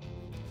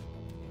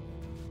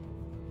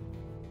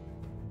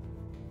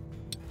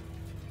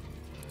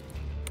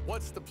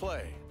 What's the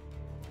play?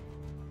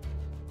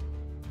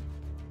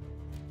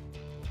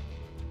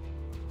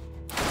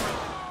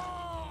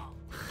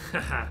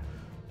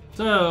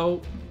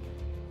 So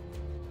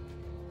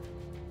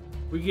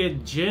we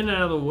get Jen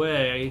out of the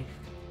way.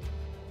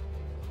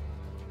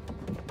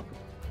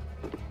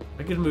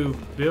 I could move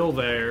Bill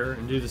there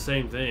and do the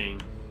same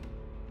thing.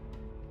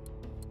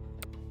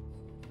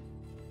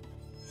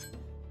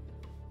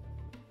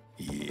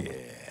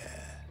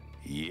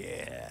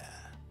 Yeah.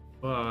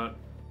 But I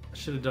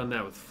should have done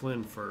that with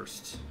Flynn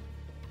first.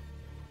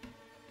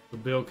 So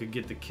Bill could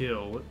get the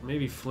kill.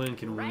 Maybe Flynn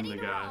can wound the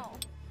guy.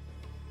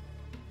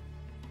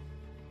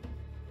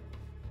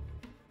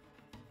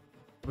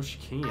 Oh, she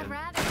can. I'd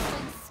rather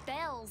sling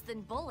spells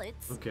than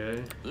bullets.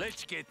 Okay.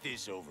 Let's get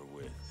this over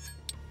with.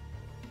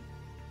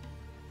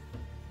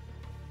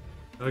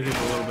 I'll give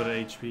him a little bit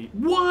of HP.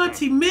 What?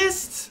 He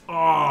missed?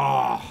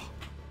 Oh.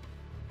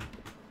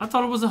 I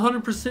thought it was a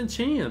 100%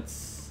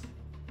 chance.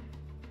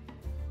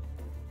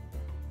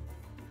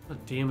 Oh,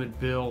 damn it,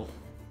 Bill.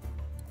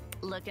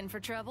 Looking for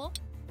trouble?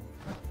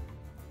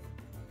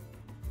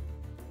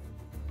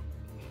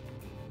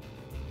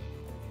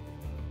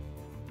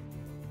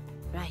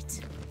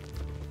 Right.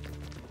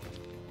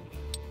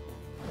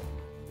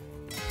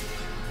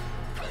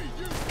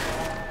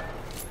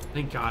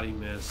 Thank God he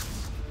missed.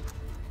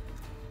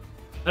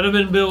 That'd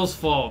have been Bill's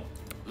fault.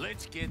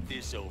 Let's get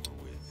this over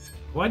with.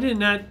 Why didn't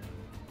that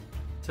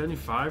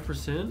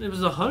 75%? It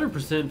was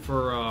 100%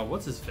 for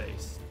what's his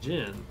face?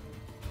 Jin.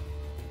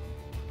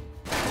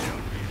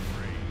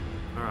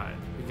 Alright,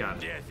 we got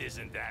it. Death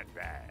isn't that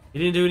bad. He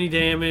didn't do any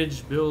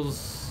damage.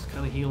 Bill's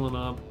kind of healing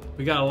up.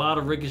 We got a lot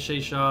of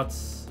ricochet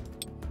shots.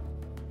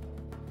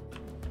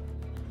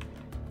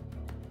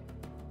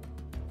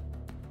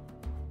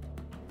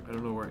 I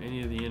don't know where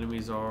any of the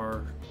enemies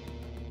are.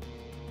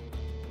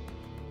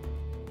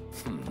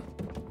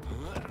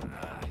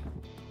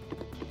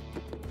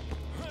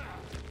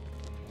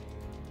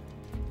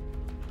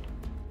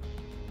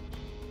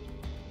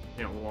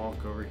 Can't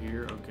walk over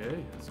here.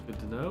 Okay, that's good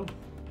to know.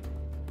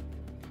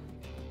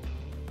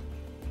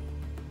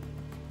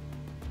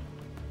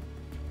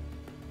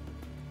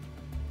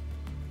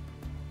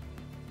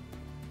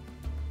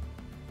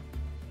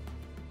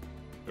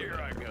 Here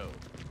I go.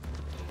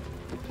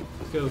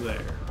 Let's go there.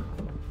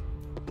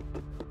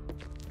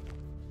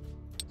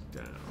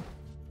 Down.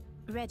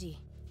 Ready.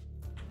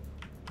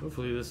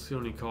 Hopefully this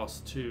only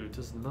costs 2. It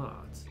does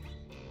not.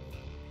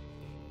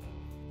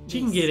 She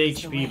can get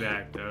HP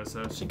back though,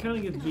 so if she kind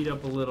of gets beat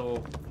up a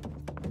little,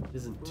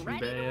 isn't too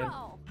bad.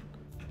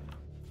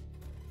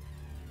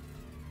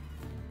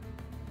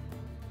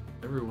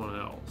 Everyone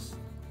else.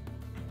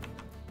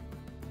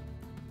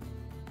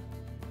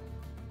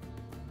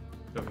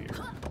 Go here.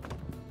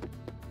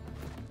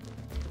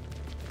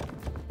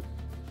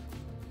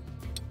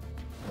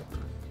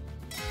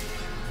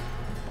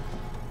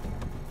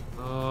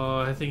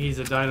 Oh, I think he's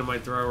a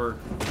dynamite thrower.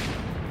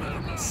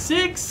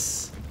 6!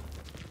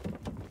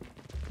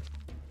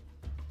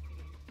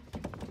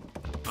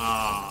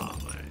 Ah,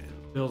 man.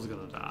 Bill's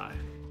gonna die.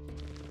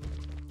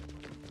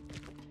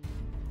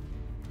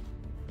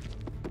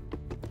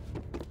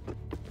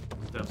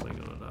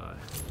 Definitely gonna die.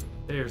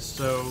 They are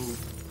so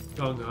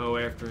gung-ho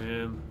after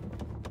him.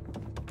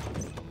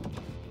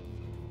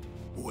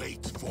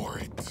 Wait for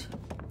it.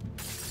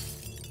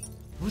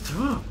 What's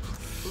up?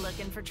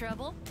 Looking for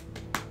trouble?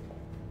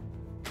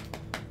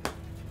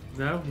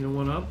 No? You don't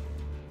want up?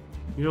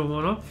 You don't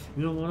want up?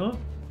 You don't want up?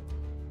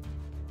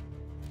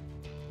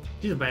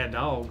 She's a bad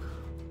dog.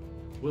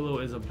 Willow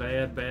is a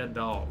bad, bad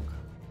dog.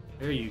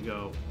 There you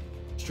go.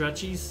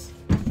 Stretchies?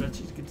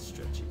 Stretchies? Get the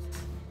stretchies.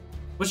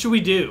 What should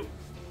we do?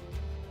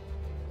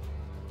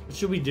 What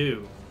should we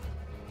do?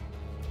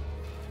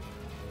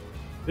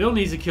 Bill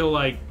needs to kill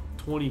like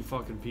 20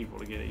 fucking people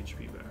to get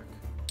HP back.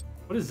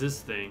 What is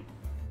this thing?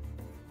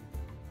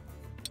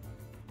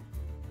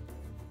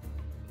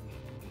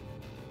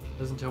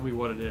 Doesn't tell me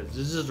what it is.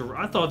 This is just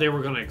I thought they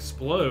were gonna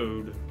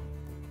explode.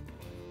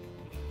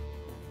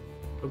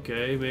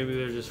 Okay, maybe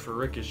they're just for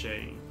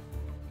ricocheting.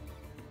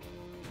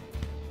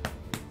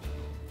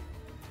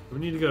 We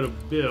need to go to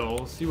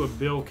Bill, see what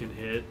Bill can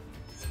hit.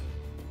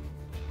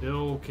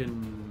 Bill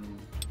can...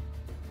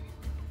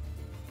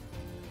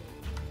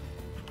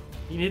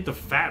 He can hit the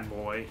fat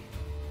boy.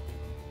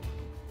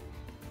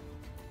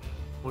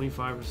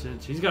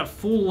 25%. He's got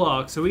full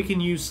luck, so we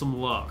can use some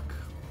luck.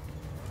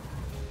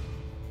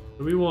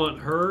 Do we want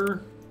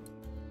her?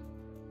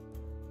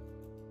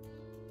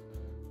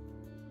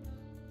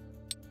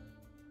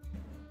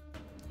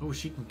 Oh,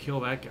 she can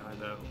kill that guy,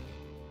 though.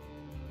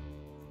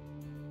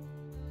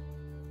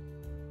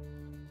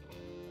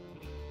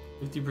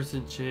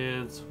 50%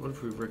 chance. What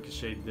if we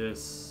ricocheted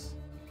this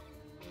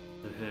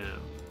to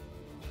him?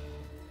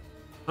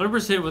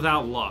 100%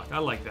 without luck. I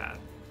like that.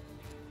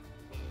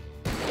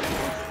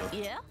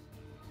 Yeah?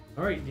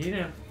 Alright,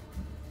 Dina.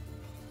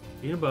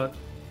 Dina butt.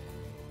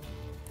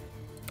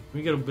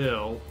 We got a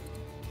Bill.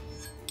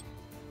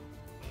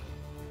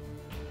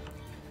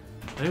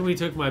 I think we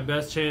took my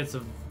best chance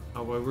of...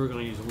 Oh, well, we were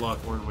going to use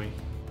luck, weren't we?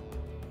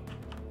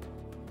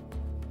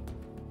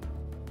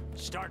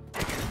 Start.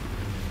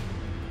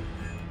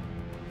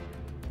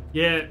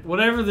 Yeah,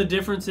 whatever the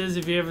difference is,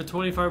 if you have a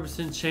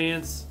 25%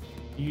 chance,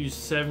 you use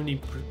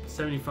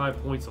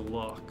 75 points of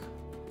luck.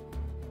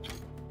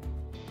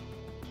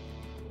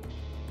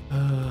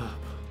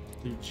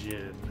 Do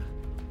Jin.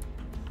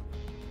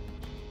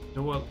 You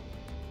know what?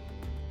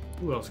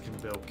 Who else can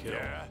Bill kill?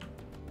 Yeah.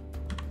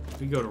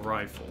 We go to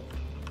rifle.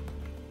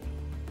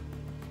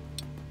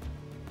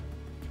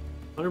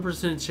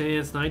 100%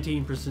 chance,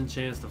 19%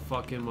 chance to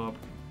fuck him up.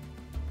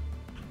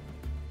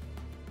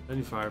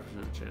 95%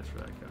 chance for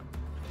that guy.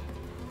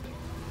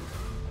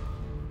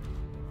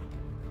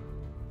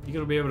 You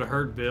gonna be able to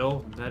hurt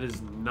Bill? That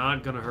is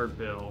not gonna hurt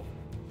Bill.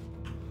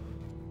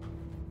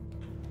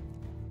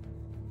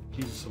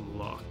 Use some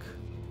luck.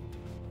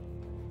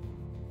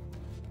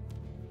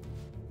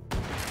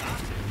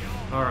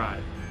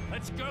 Alright.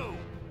 Let's go.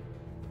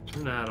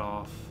 Turn that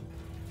off.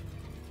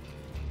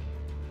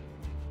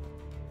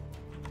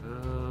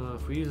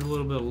 If we use a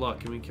little bit of luck,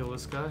 can we kill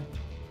this guy?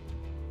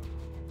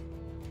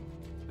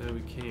 Yeah,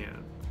 we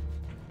can.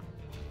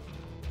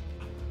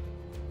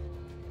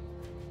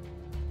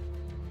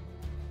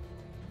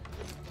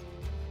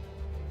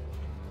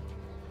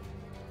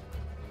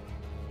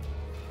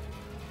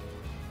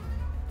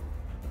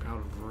 Out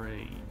of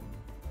range.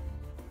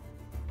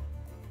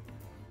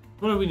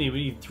 What do we need?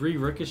 We need 3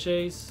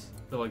 ricochets?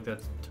 I feel like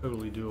that's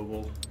totally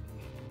doable.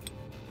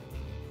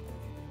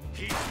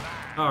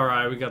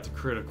 Alright, we got the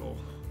critical.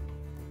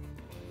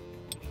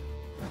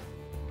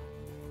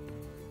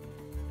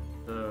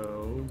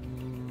 So,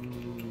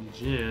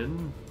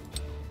 Jin.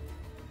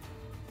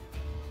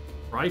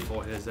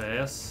 Rifle his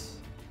ass.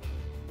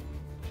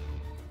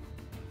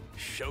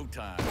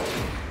 Showtime.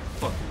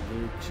 Fucking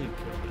dude, she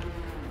killed it.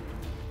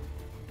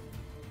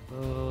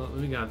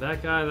 We got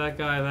that guy, that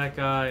guy, that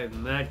guy,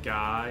 and that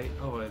guy.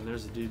 Oh, and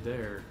there's a dude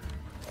there.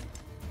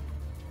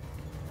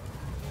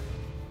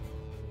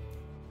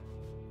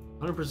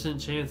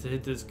 100% chance to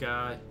hit this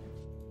guy.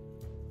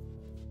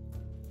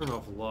 Turn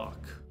off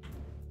luck.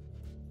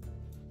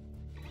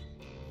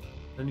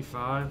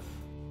 75.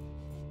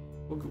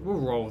 We'll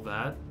roll with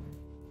that.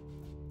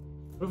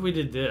 What if we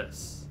did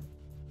this?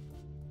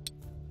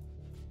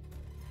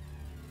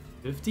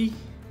 50?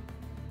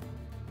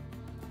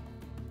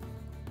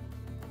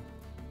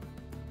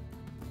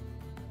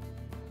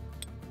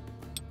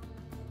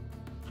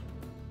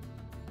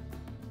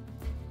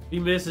 If he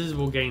misses,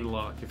 we'll gain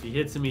luck. If he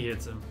hits him, he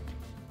hits him.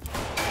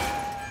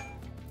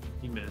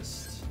 He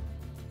missed.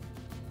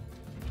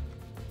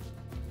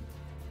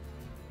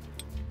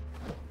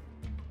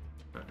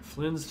 Alright,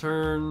 Flynn's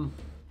turn.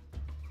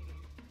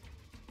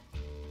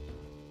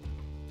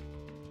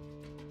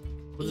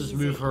 We'll just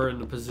move her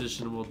into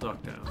position and we'll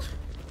duck down.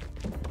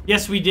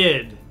 Yes, we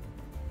did.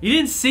 You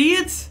didn't see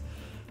it?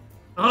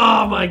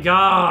 Oh my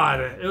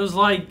god. It was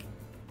like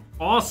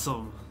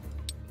awesome.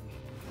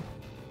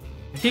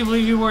 I can't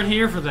believe you weren't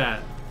here for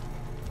that.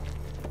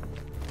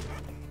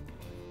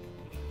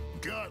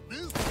 Got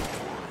this.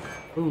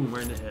 Boom,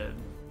 right in the head.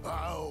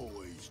 I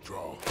always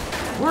draw.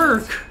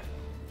 Work!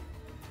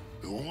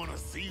 You wanna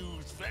see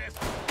who's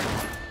faster?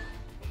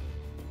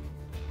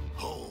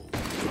 Oh.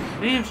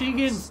 Damn, she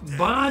getting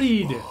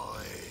bodied.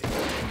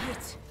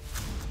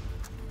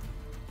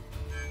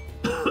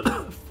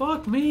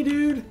 Fuck me,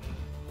 dude.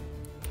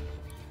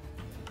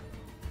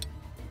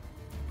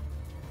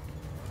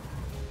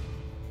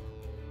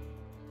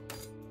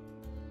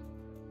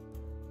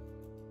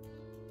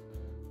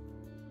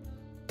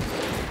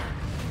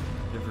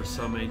 Give her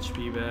some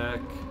HP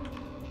back.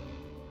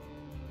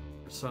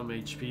 Some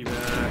HP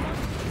back.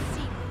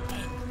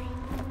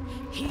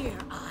 Here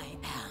I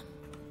am.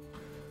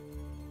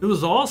 It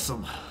was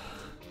awesome.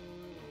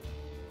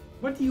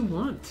 What do you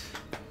want?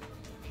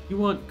 You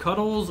want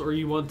cuddles or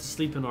you want to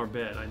sleep in our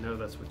bed? I know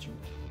that's what you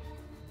want.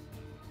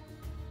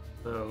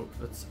 So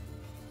let's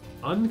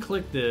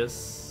unclick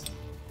this.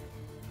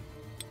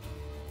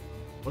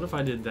 What if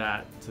I did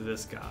that to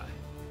this guy?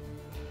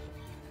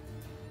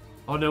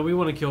 Oh no, we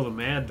want to kill the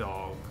mad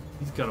dog.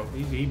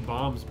 He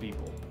bombs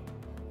people.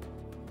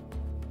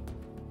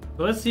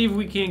 So let's see if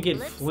we can't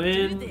get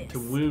Flynn to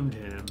wound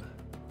him.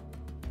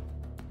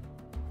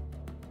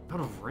 Out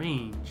of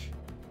range.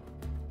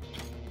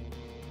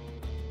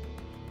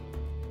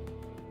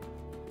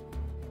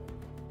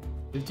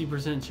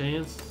 %50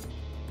 chance?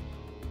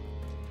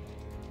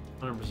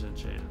 100%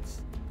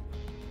 chance.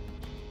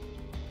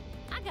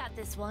 I got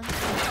this one.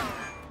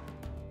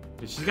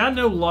 She's got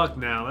no luck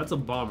now. That's a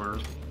bummer.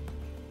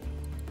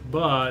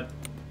 But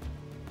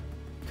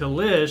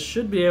Kalish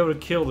should be able to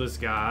kill this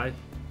guy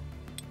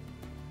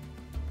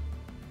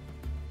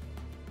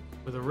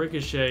with a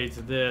ricochet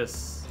to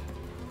this.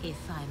 If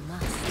I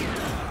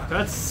must.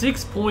 That's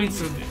 6 points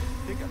of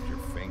Pick up your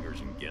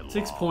fingers and get 6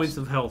 lost. points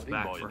of health Big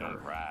back boy for don't her.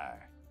 cry.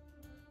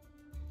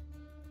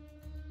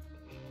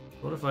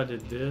 What if I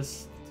did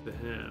this to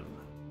him?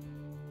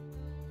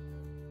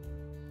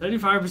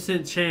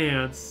 35%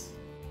 chance,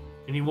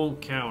 and he won't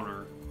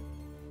counter.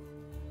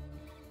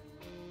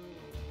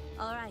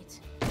 All right.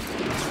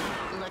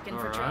 Looking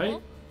for All trouble?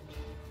 right.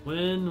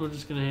 Lynn, we're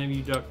just gonna have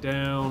you duck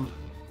down.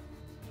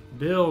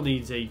 Bill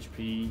needs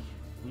HP.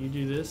 Can you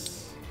do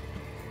this?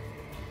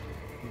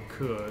 You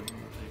could. It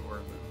ain't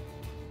worth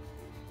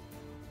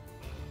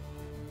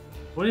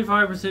it.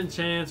 25%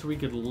 chance we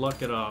could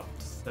luck it up.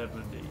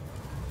 70.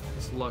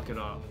 Let's luck it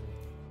up.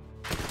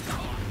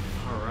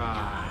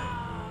 Alright.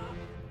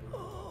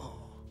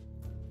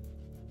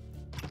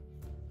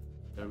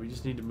 So we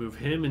just need to move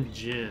him and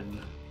Jin.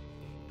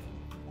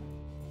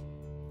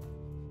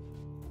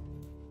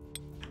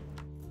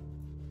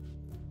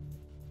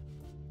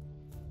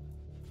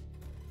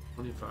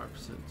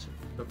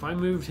 So if I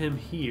moved him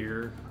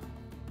here,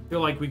 I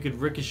feel like we could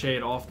ricochet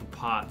it off the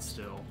pot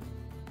still.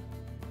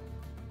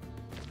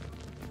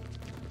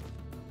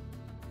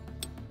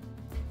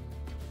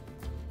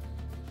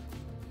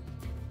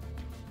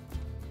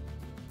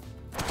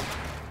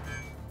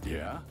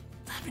 Yeah?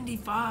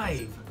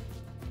 $75.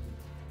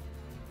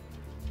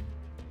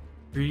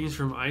 Greetings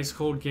from Ice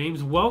Cold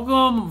Games.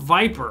 Welcome,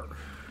 Viper.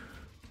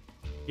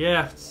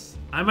 Yeah,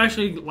 I'm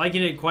actually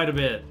liking it quite a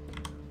bit.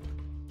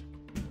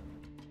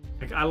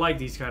 Like, I like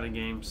these kind of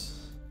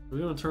games. We're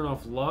gonna turn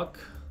off luck.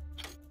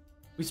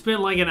 We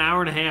spent like an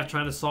hour and a half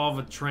trying to solve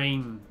a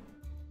train.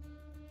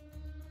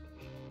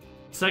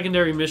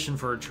 Secondary mission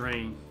for a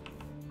train.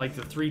 Like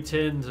the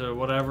 310s or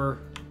whatever.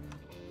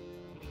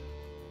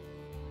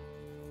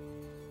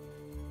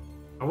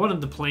 I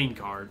wanted the plane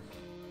card.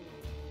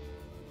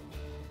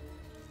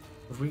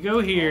 If we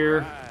go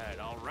here...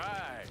 All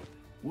right.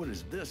 What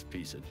is this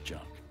piece of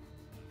junk?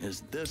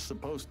 Is this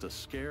supposed to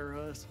scare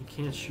us? We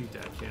can't shoot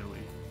that, can we?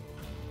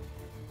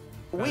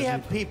 We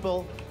have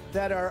people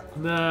that are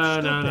No.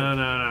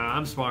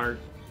 I'm smart.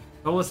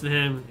 Don't listen to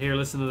him. Here,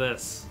 listen to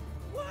this.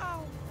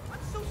 Wow, I'm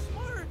so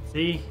smart.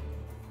 See?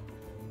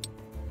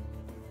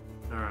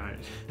 Alright.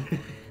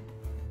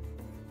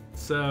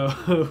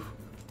 So...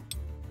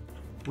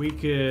 we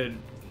could...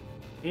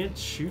 Can't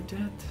shoot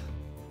that?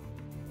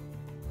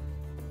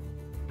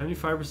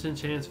 75%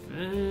 chance.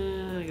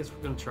 I guess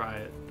we're gonna try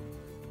it.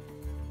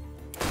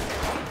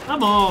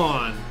 Come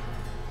on!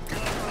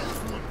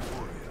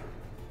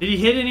 Did he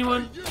hit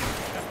anyone?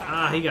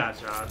 Ah, he got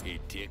shot.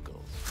 It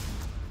tickles.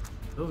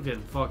 Those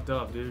getting fucked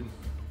up, dude.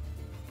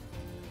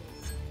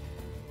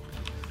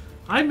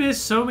 I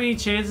missed so many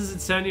chances at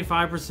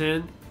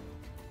 75%.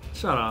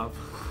 Shut up.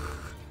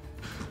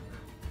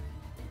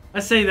 I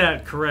say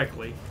that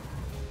correctly.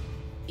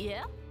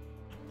 Yeah?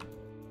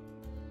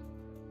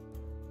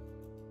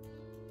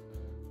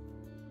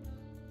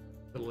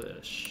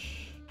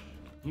 Delish.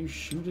 You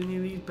shoot any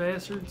of these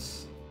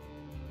bastards?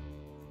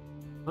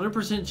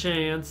 100%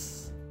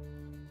 chance.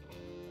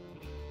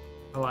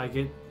 I like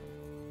it.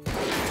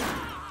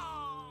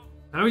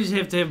 Now we just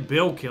have to have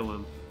Bill kill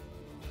him.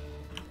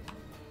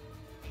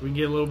 We can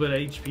get a little bit of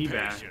HP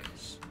back.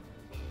 Patience.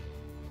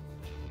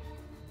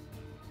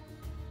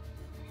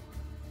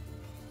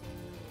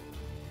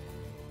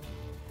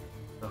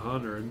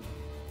 100. I'm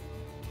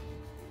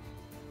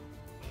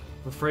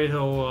afraid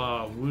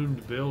he'll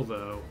wound Bill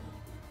though.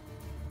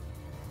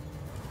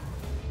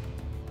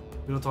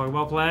 We don't talk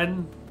about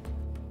Platin.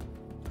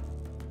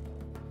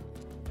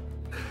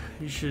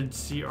 You should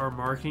see our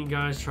marketing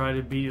guys try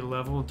to beat a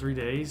level in 3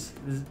 days.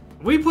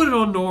 We put it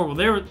on normal.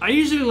 I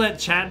usually let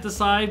chat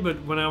decide, but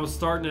when I was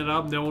starting it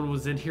up, no one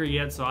was in here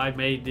yet, so I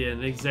made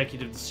an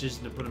executive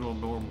decision to put it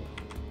on normal.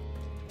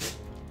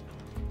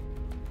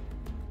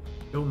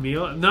 No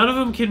melee. None of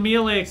them can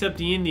melee except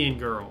the Indian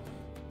girl.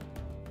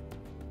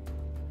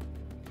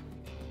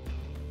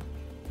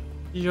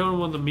 She's the only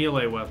one with the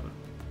melee weapon.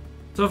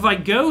 So if I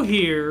go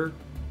here,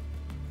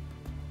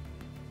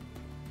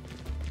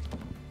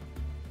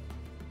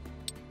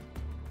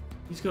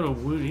 he's gonna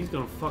wound. He's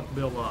gonna fuck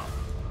Bill up.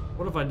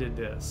 What if I did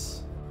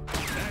this?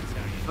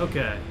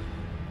 Okay,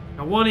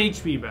 got 1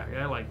 HP back.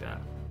 I like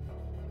that.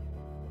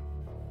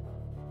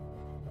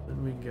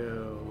 Then we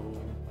go.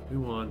 We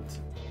want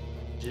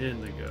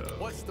Jin to go.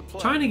 What's the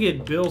plan? Trying to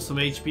get Bill some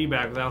HP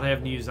back without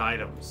having to use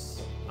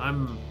items.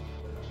 I'm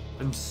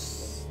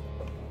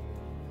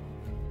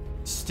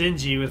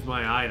stingy with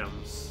my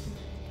items.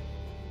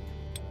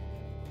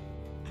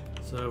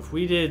 So if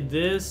we did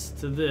this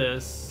to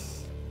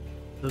this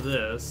to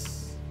this.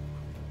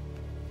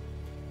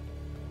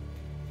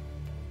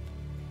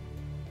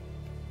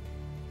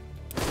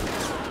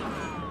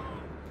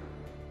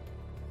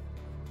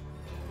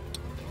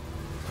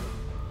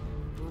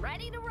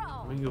 Ready to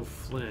roll. Let me go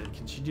Flint.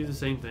 Can she do the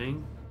same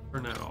thing?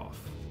 Turn that off.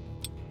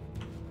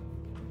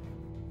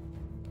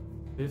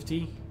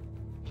 50.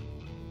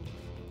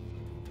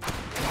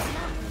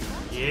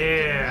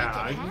 Yeah,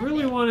 I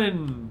really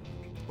wanted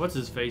what's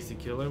his face to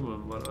kill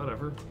him, but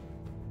whatever.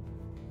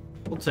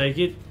 We'll take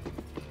it.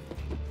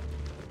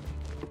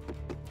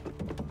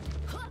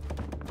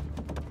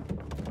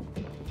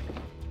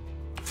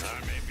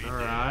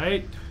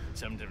 Alright.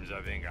 Sometimes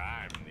I think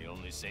I'm the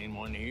only sane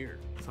one here.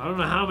 So I don't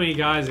know how many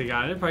guys they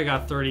got. They probably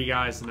got 30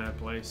 guys in that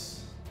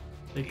place.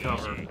 They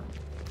cover. Easy.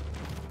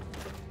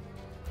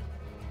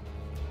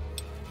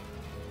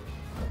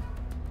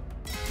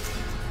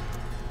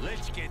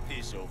 Let's get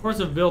this over. Of course,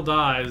 if Bill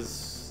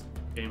dies,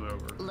 game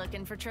over.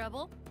 Looking for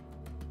trouble?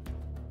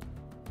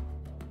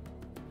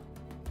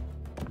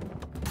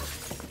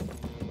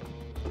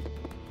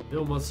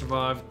 Bill must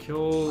survive.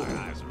 Kill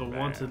the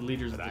wanted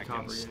leaders of the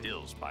Copper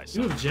Gang.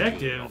 New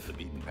objective. The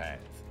beaten path.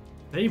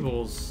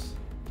 Stables.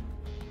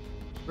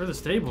 Where are the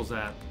stables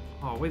at?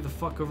 Oh, way the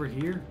fuck over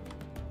here.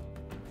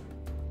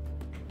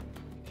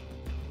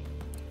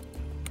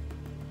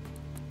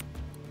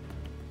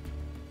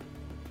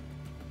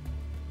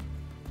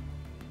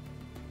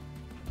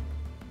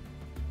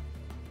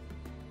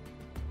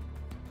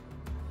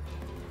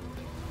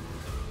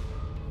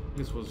 I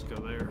guess we'll just go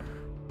there.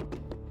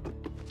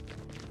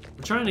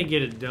 We're trying to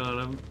get it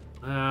done.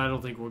 I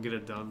don't think we'll get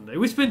it done today.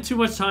 We spent too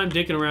much time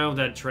dicking around with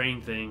that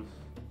train thing.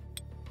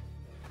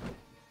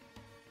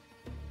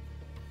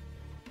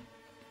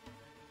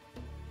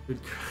 Good.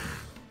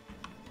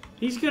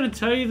 He's gonna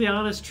tell you the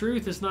honest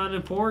truth. It's not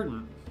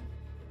important.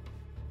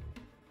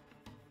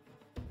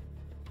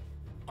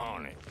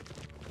 On it.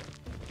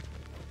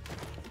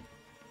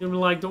 He'll be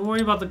like, don't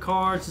worry about the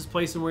cards. Just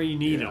place them where you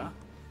need them.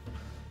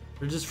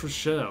 They're just for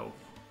show.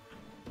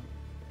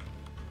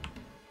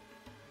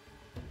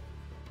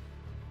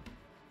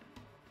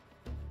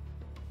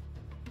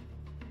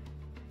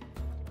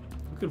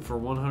 Looking for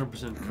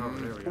 100% cover.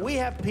 There we go. We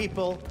have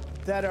people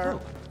that are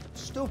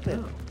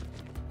stupid.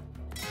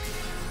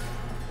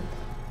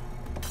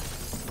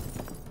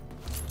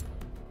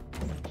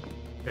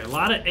 Okay, a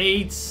lot of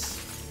 8s.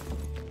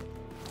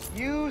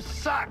 You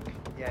suck,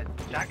 you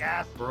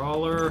jackass.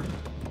 Brawler.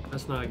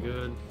 That's not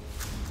good.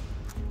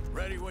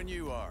 Ready when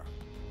you are.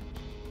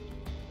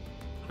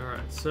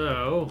 Alright,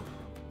 so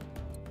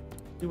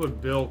see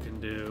what Bill can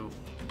do.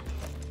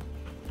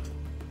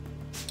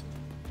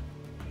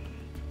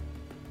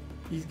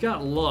 He's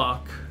got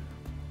luck.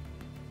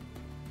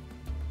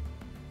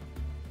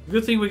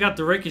 Good thing we got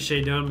the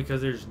ricochet done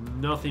because there's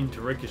nothing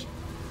to ricochet.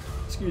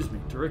 Excuse me,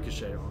 to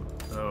ricochet on.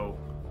 So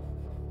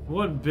we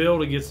want Bill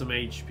to get some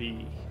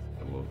HP.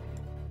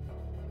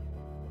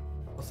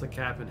 What's the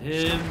cap in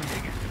him?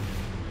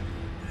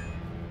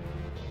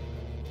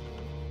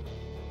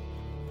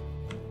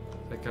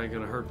 That guy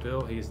gonna hurt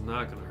Bill? He's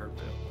not gonna hurt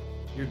Bill.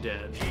 You're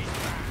dead.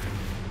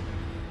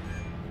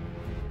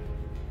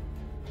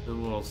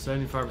 And well,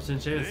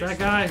 75% chance that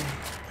guy.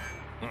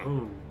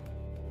 Boom.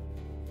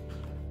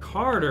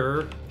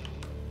 Carter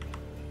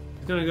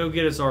is gonna go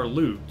get us our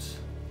loot.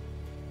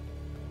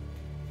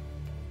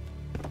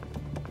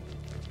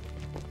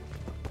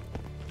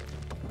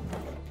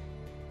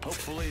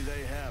 Hopefully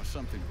they have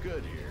something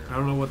good here. I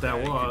don't know what that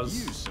I could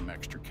was. use some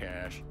extra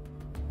cash.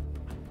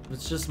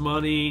 It's just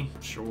money,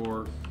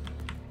 sure.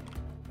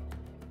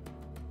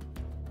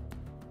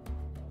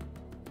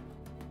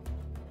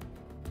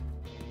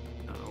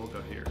 No, we'll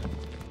go here.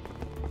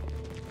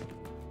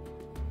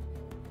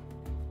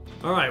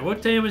 Alright,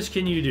 what damage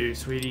can you do,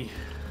 sweetie?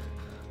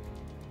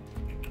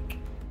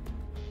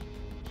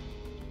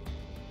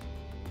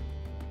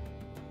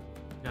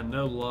 Got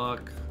no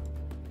luck.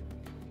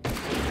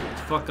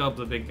 Let's fuck up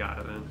the big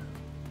guy then.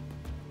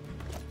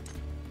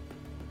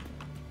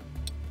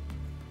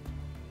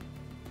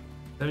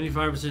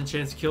 $75%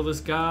 chance to kill this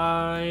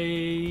guy.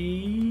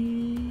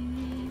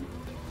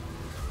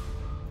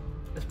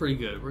 That's pretty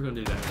good. We're gonna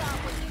do that.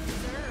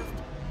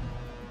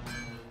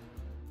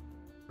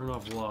 Turn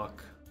off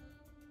luck.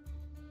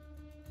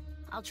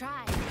 I'll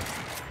try.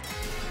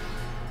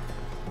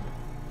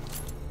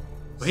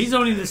 But he's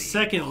only the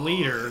second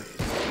leader.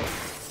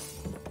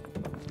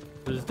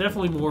 There's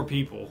definitely more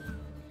people.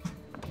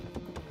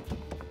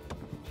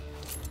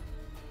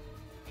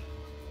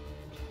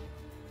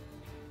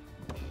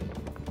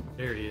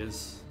 There he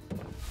is.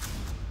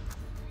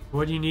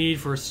 What do you need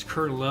for a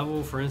current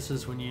level? For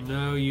instance, when you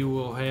know you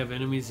will have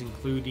enemies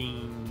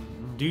including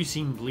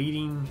inducing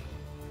bleeding.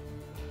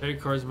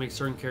 Credit cards make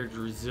certain characters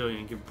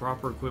resilient. Give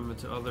proper equipment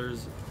to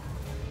others.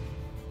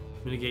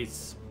 Mitigate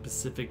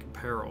specific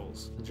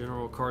perils. In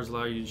general, cards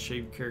allow you to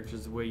shape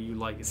characters the way you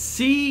like it.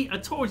 See? I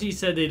told you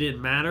said they didn't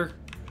matter.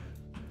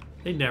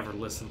 They never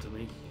listen to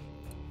me.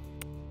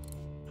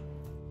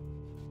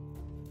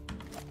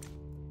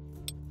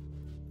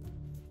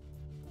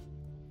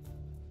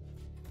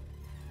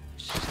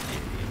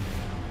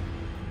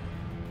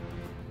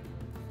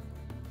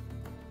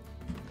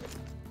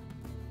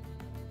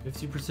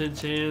 %50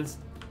 chance.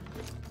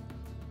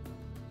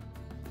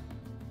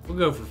 We'll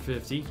go for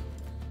 50.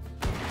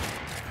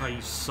 Oh, you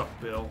suck,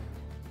 Bill.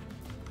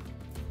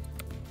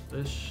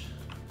 Fish.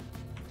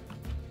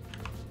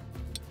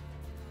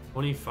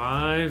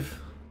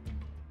 25.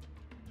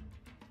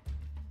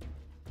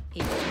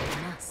 He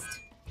must.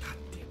 God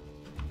damn.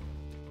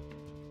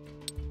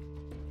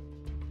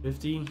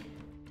 50.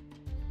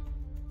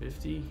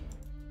 50.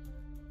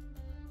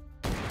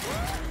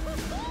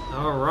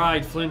 All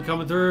right, Flynn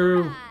coming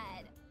through.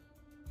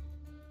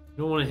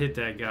 You don't want to hit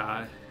that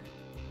guy.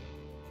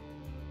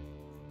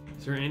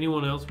 Is there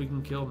anyone else we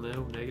can kill?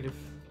 No, negative.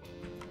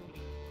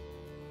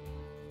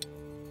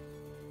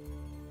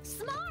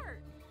 Smart.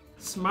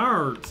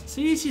 Smart.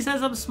 See, she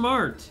says I'm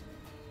smart.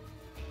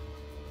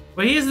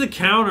 But he has the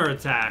counter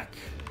attack.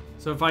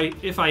 So if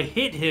I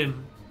hit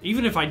him,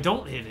 even if I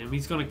don't hit him,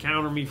 he's gonna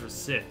counter me for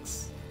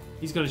 6.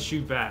 He's gonna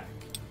shoot back.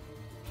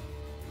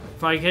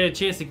 If I had a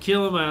chance to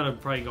kill him, I'd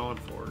have probably gone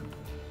for it.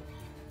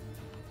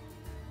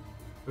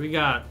 We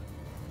got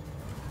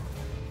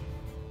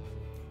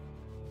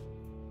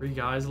 3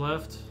 guys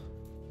left.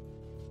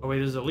 Oh wait,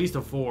 there's at least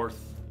a 4th.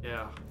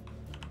 Yeah.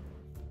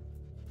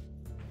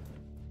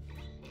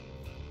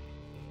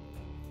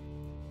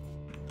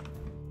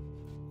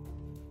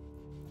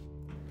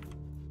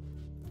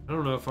 I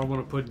don't know if I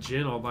want to put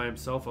Jin all by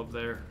himself up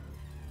there.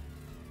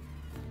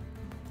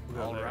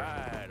 All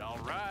right, all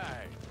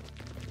right.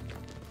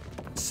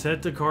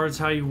 Set the cards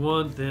how you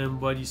want them,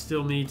 but you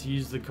still need to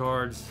use the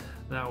cards.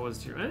 That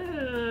was your,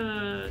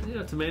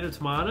 yeah, tomato,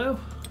 tomato.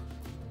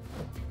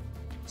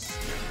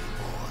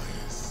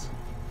 Boys.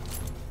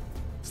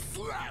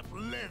 Slap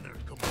leather,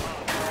 come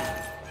on.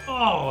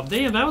 Oh,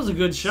 damn, that was a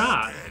good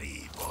shot.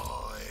 Steady,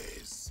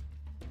 boys.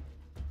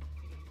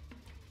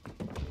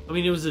 I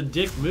mean, it was a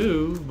dick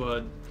move,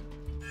 but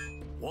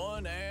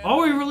One and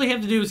all we really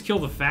have to do is kill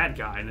the fat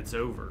guy and it's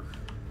over.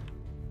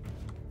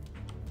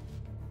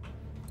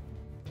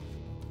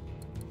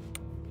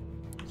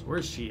 So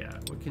where's she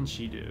at? What can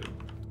she do?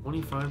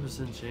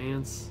 25%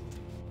 chance.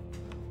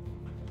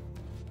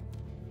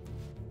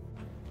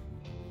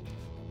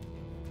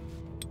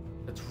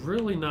 That's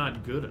really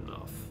not good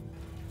enough.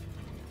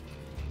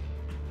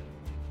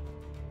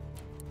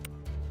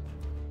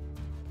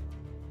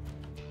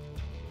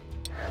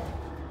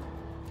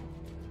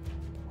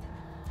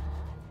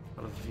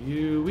 Out of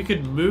view. We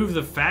could move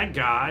the fat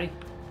guy.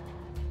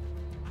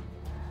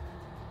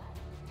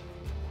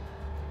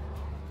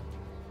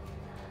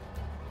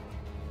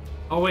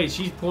 Oh wait,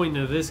 she's pointing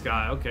to this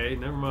guy. Okay,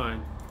 never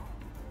mind.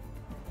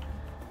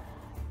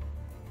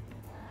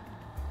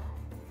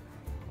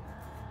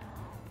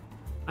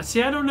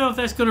 See, I don't know if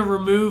that's gonna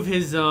remove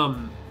his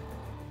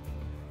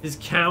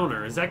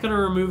counter. Is that gonna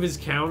remove his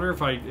counter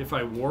if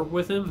I warp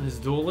with him, his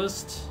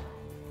duelist?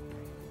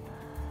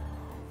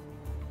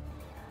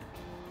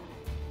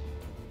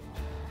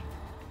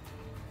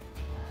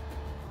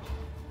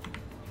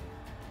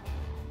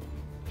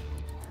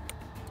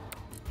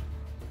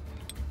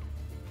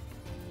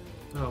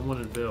 Oh, I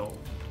wanted Bill.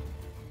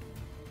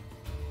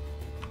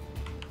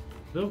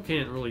 Bill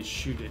can't really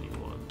shoot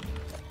anyone.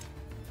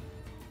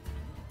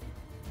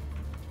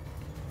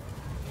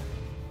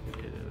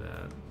 Get into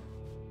that.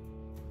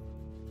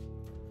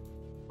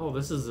 Oh,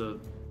 this is a...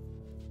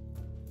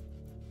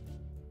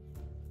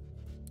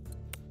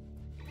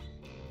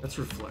 That's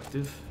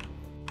reflective.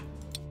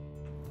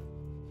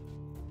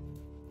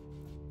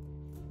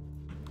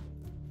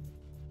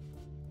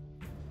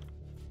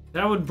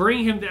 That would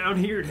bring him down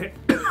here to...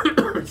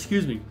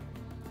 excuse me.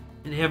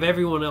 And have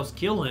everyone else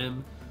kill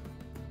him.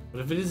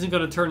 But if it isn't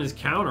going to turn his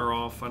counter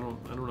off, I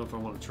don't know if I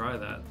want to try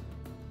that.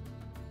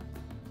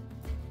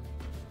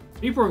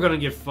 People are going to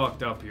get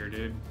fucked up here,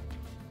 dude.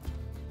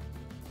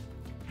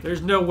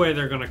 There's no way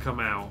they're going to come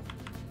out.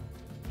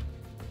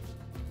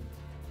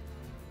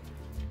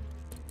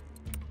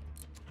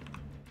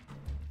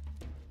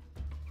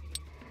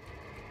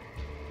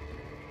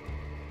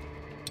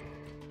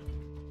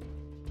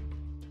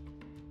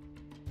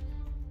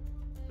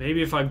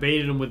 Maybe if I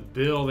baited them with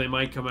Bill, they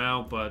might come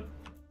out, but...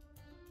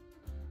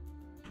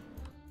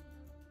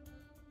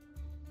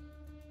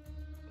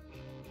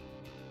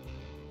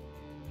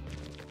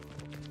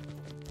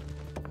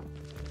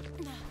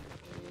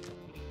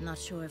 Not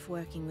sure if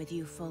working with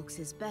you folks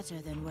is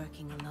better than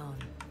working alone.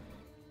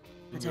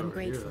 But You're I'm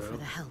over here, grateful for though.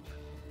 the help.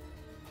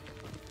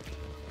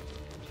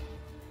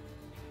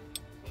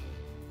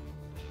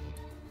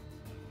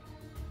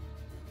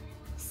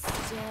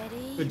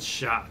 Steady. Good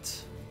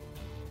shot.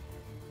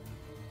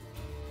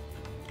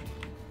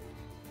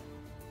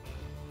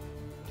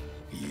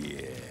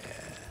 Yeah.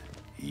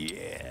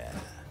 Yeah.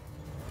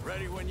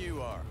 Ready when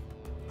you are.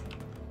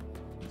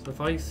 So if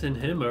I send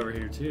him over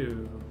here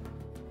too,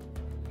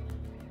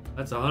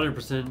 that's a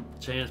 100%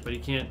 chance, but he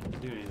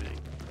can't do anything.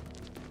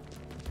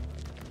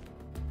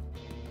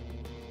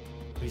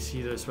 We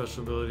see those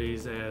special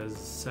abilities as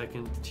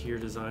second tier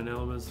design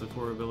elements. The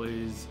core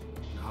abilities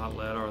in Hot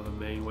Lead are the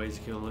main ways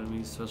to kill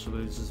enemies. Special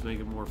abilities just make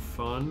it more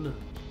fun.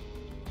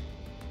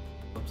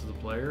 Up to the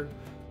player.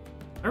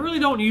 I really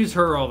don't use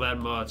her all that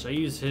much. I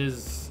use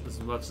his as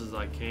much as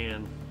I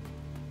can.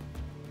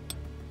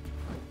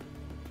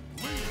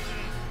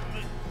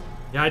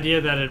 The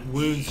idea that it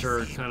wounds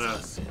her kind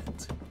of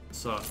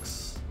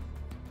sucks.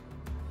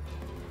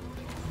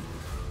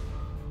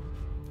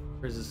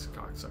 Where's this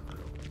cocksucker?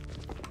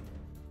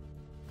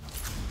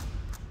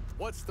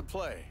 What's the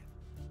play?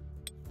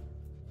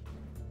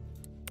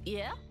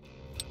 Yeah?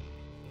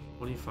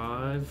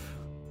 25?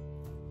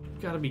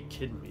 You gotta be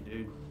kidding me,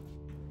 dude.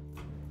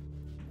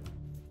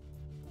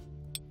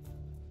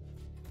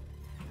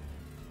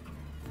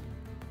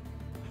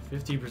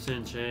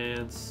 %50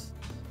 chance.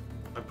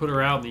 I put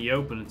her out in the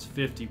open, it's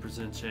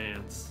 50%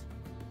 chance.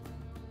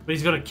 But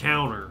he's gonna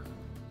counter.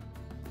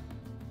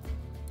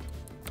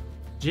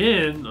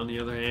 Jin, on the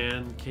other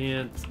hand,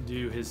 can't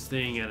do his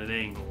thing at an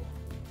angle.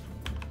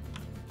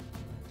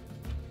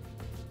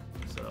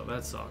 So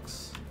that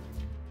sucks.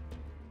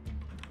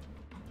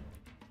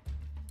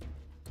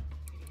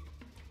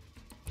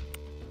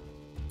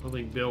 I don't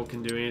think Bill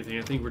can do anything.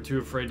 I think we're too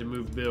afraid to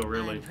move Bill,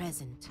 really. I'm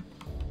present.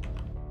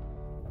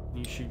 Can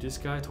you shoot this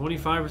guy?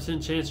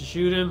 25% chance to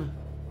shoot him.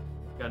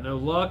 Got no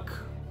luck.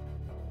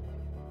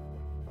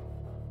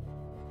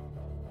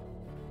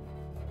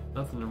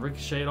 Nothing to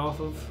ricochet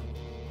off of.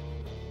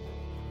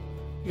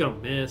 You're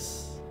gonna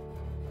miss.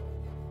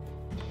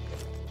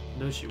 I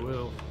know she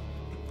will.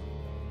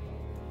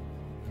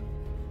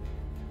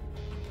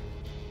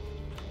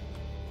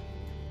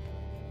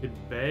 Good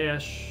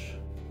bash.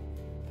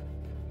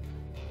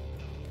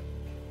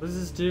 What does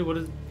this do? What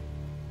is...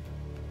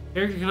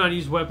 Character cannot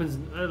use weapons.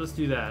 Let's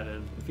do that.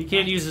 And if he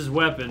can't use his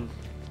weapon...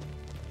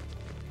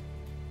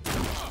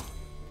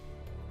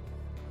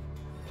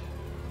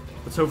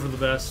 Let's hope for the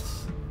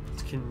best.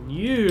 Let's Can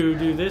you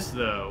do this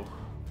though?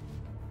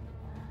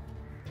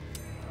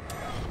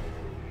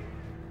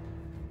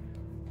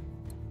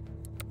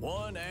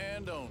 One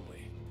and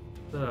only.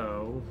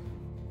 So,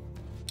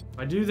 if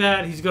I do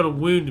that, he's gonna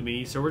wound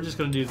me. So we're just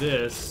gonna do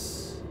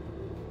this.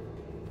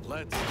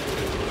 Let's.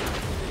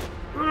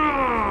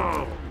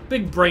 Oh,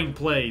 big brain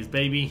plays,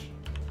 baby.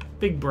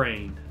 Big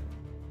brain.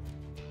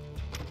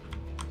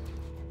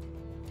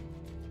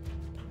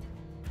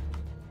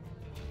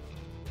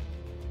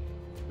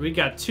 We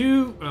got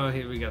 2.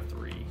 Here we got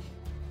 3.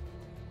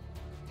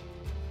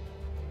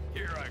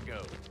 Here I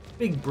go.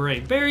 Big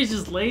brain. Barry's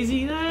just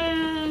lazy.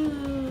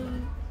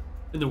 In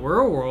the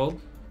real world.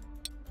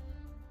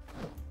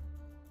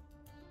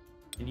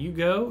 Can you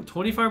go?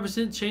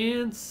 25%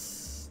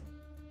 chance.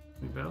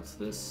 Can we bounce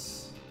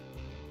this?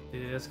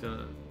 Yeah, that's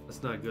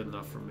not good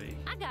enough for me.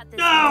 I got this.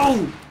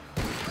 No!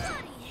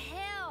 Bloody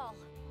hell!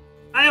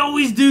 I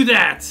always do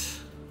that.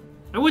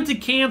 I went to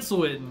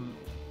cancel it and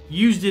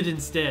used it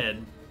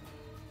instead.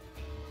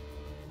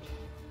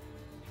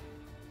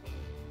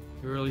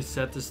 You really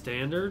set the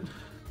standard?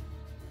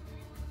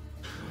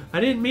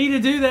 I didn't mean to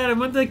do that. I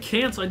went to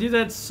cancel. I do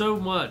that so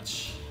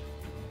much.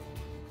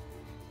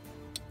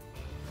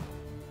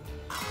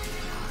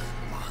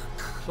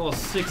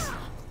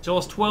 She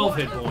lost 12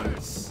 hit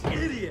points.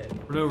 Idiot!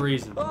 For no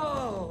reason.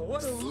 Oh,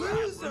 what a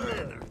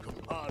loser!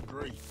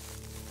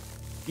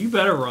 You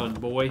better run,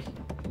 boy.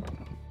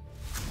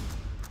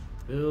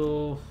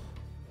 Bill.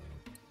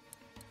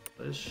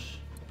 Fish.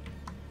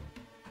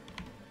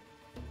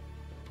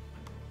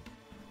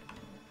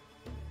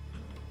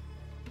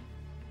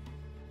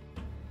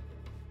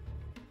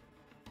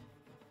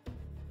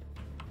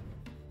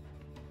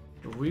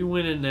 If we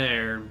went in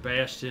there and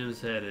bashed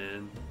his head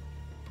in.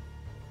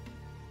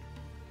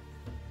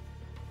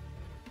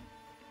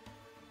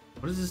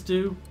 What does this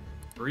do?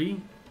 3?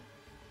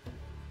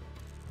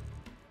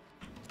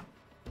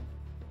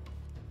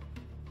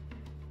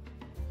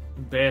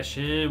 Bash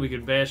him. We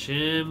could bash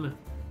him.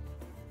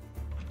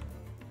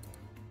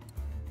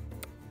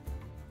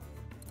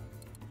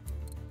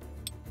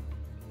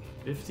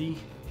 $50.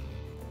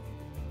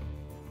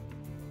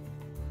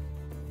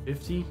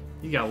 $50?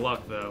 You got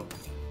luck though.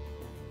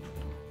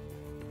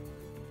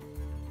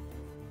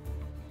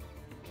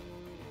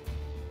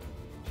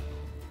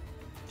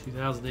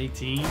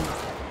 $2018.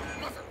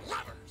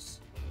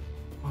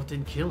 Oh, it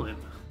didn't kill him.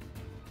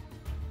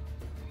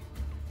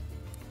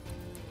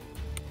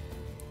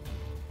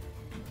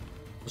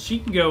 Well, she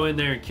can go in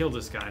there and kill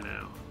this guy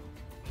now.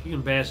 She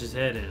can bash his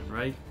head in,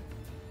 right?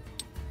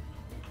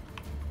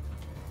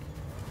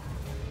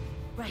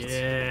 Right.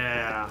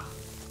 Yeah.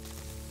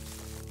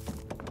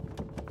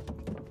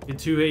 Get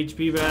 2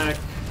 HP back.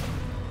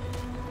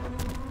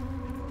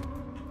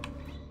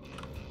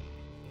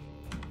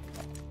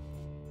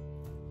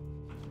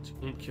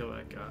 Can't kill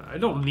that guy. I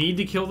don't need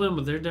to kill them,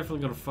 but they're definitely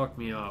gonna fuck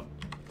me up.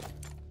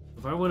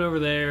 If I went over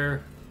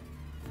there,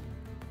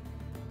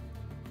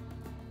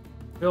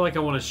 I feel like I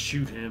want to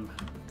shoot him.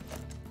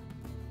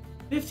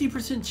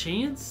 50%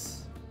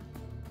 chance?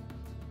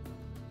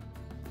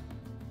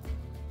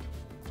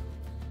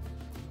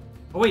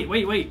 Oh, wait.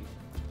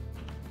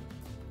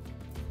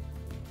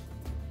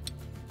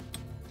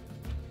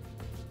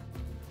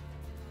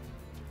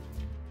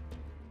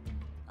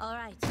 All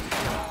right.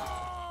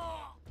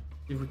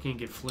 See if we can't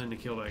get Flynn to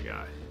kill that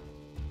guy.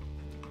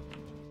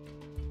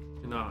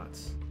 Cannot.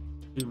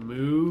 Do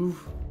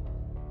move.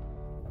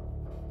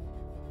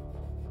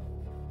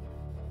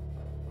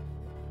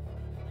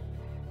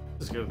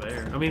 Let's go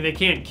there. I mean, they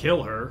can't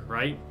kill her,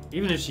 right?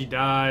 Even if she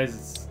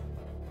dies,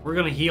 we're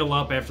gonna heal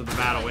up after the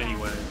battle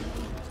anyway.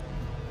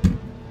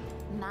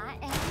 My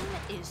aim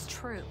is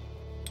true.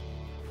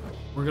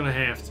 We're gonna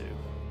have to.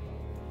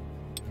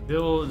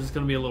 Bill is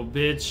gonna be a little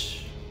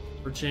bitch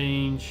for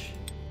change.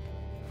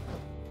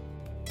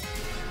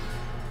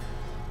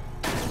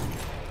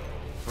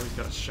 Oh, he's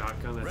got a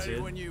shotgun, that's Ready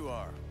it. when you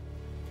are.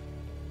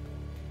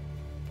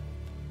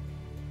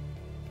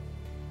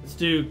 Let's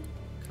do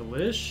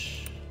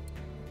Kalish.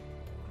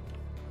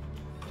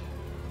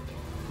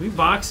 We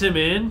box him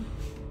in.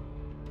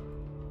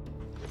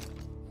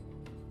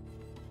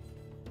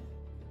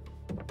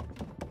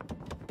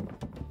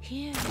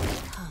 Here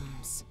it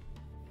comes.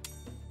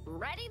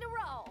 Ready to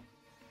roll.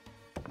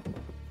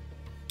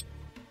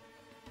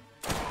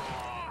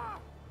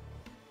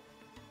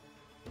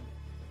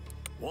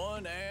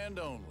 One and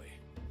only.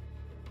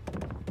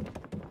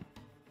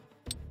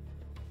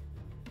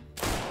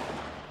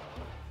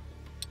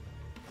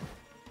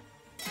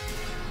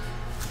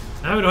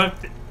 Now we don't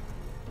have to...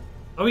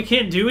 Oh, we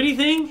can't do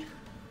anything?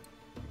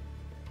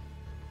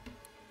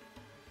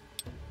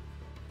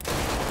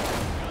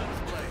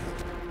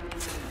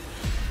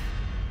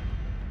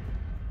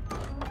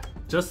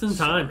 Just in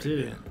time,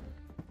 too. Ben.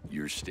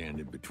 You're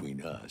standing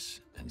between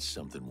us and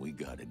something we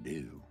gotta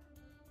do.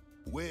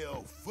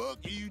 Well, fuck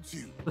you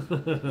too.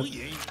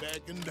 We ain't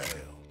backing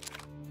down.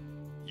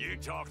 You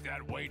talk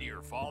that way to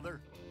your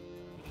father?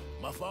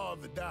 My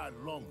father died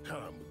a long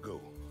time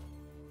ago.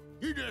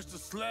 He just a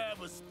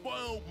slab of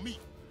spoiled meat,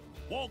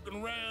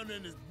 walking around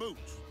in his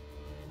boots.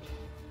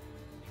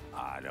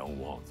 I don't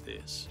want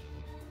this.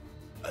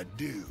 I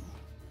do.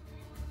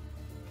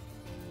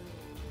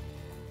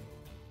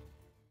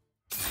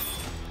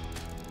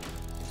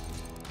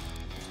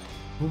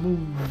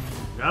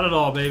 Got it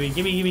all, baby.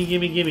 Gimme, gimme,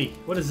 gimme, gimme.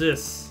 What is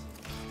this?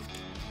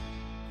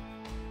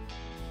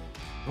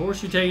 A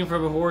horse you taken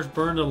from a horse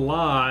burned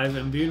alive,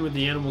 imbued with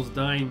the animal's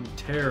dying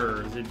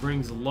terrors. It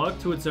brings luck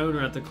to its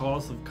owner at the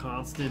cost of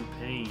constant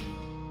pain.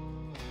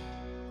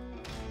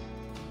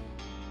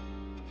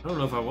 I don't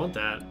know if I want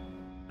that.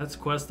 That's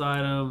quest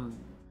item.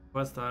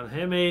 Quest item.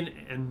 Handmade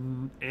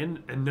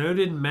and a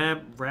noted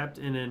map wrapped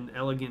in an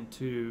elegant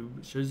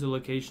tube. Shows the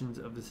locations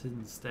of this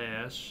hidden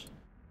stash.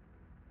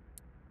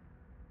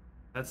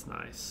 That's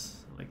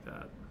nice. I like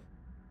that.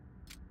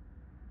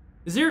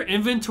 Is there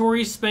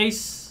inventory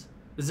space?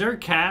 Is there a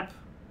cap?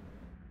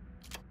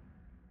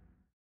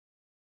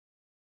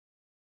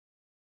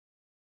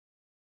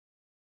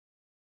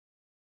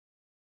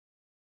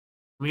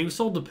 I mean, we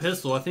sold the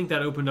pistol. I think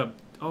that opened up...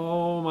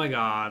 Oh my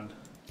god.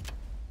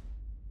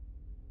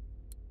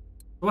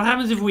 What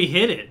happens if we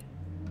hit it?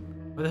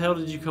 Why the hell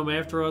did you come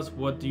after us?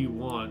 What do you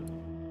want?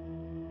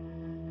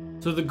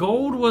 So the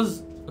gold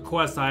was a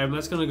quest item.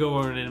 That's going to go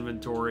on an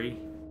inventory.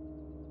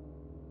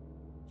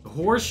 The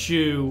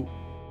horseshoe.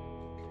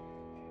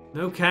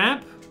 No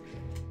cap?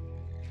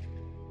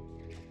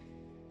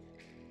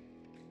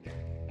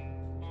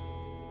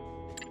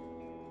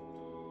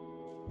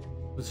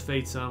 Was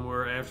fate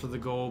somewhere after the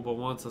goal, but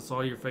once I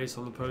saw your face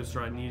on the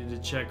poster, I needed to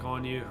check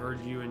on you.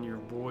 Heard you and your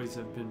boys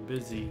have been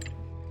busy.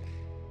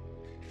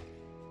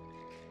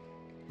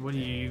 What do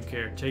you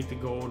care? Take the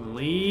gold and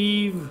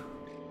leave?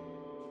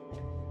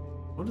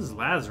 What does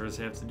Lazarus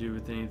have to do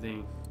with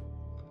anything?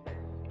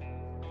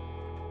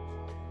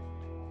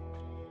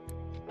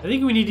 I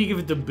think we need to give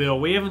it to Bill.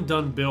 We haven't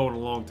done Bill in a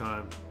long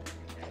time.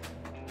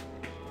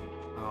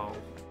 Oh.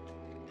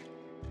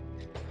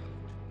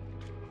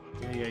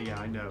 Yeah,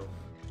 I know.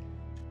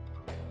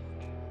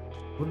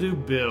 We'll do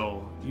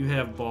Bill. You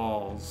have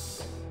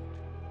balls.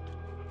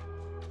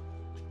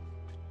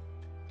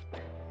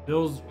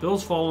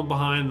 Bill's falling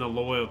behind the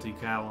loyalty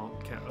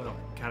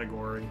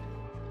category.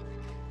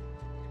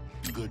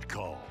 Good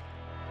call.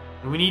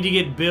 And we need to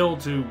get Bill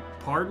to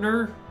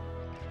partner.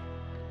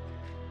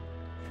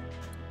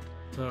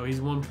 So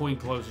he's 1 point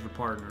closer to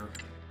partner.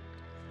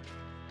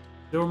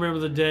 Still remember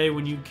the day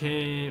when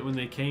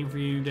they came for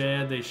you,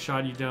 Dad? They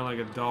shot you down like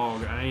a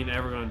dog. I ain't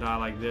ever gonna die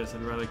like this.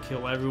 I'd rather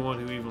kill everyone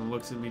who even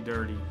looks at me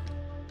dirty.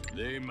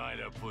 They might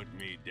have put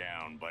me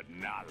down, but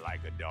not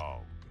like a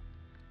dog.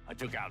 I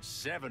took out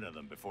 7 of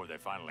them before they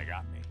finally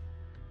got me.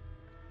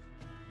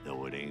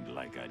 Though it ain't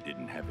like I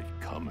didn't have it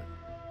coming.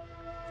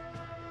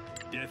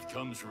 Death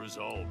comes for us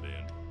all,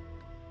 Ben.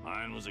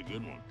 Mine was a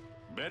good one.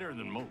 Better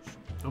than most.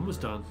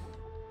 Almost done.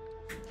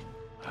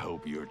 I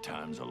hope your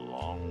time's a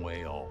long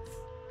way off,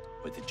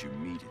 but that you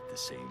meet it the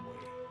same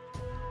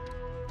way.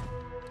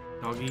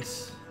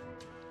 Doggies.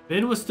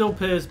 Ben was still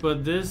pissed,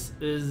 but this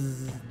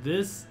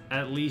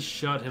at least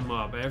shut him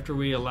up. After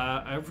we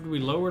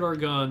lowered our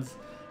guns,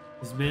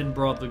 his men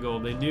brought the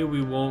gold. They knew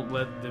we won't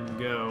let them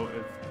go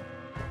if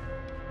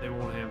they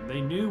won't have.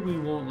 They knew we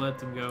won't let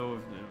them go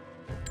if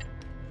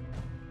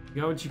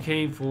you got what you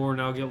came for.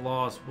 Now get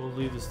lost. We'll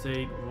leave the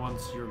state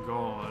once you're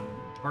gone.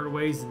 Part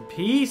ways in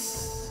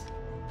peace.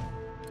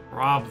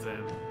 Rob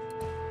them.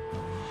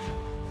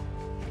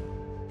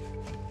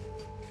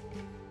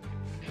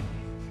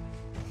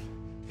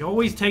 You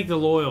always take the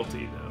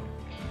loyalty, though.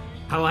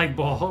 I like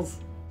balls.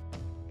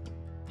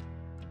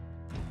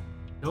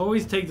 You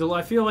always take the...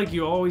 I feel like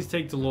you always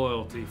take the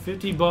loyalty.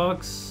 50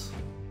 bucks.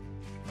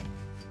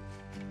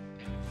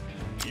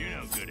 You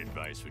know good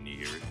advice when you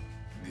hear it.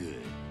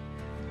 Good.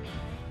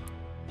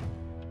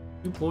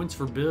 2 points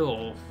for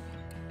Bill.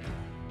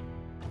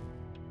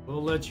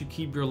 We'll let you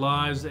keep your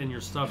lives and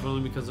your stuff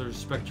only because I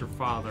respect your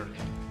father.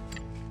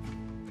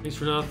 Thanks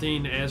for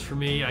nothing. As for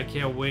me, I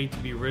can't wait to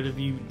be rid of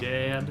you,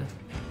 Dad.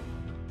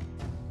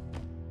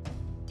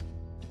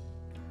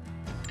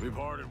 We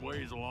parted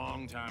ways a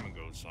long time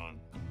ago, son.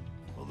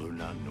 Although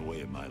not in the way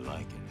of my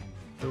liking.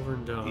 Over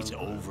and done. It's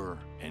over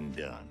and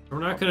done. We're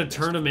not going to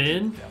turn him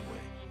in? That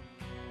way.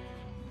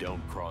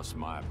 Don't cross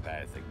my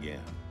path again.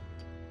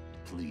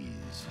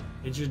 Please.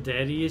 It's your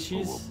daddy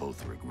issues? Or we'll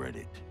both regret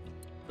it.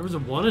 There was a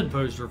wanted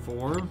poster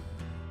for him.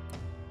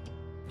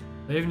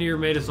 Avenir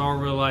made us all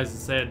realize the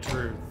sad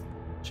truth.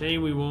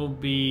 Shame we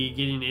won't be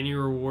getting any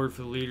reward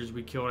for the leaders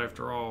we killed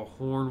after all.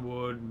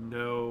 Hornwood,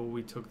 no,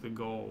 we took the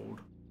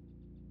gold.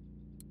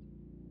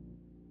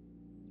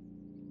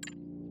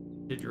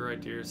 Shit, you're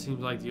right there. It seems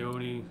like the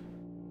only...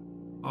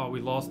 Oh, we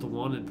lost the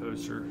wanted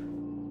poster.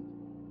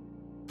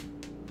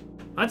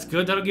 That's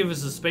good. That'll give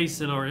us a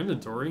space in our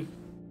inventory.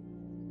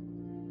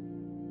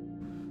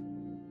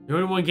 The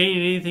only one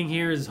gaining anything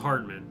here is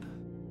Hartman.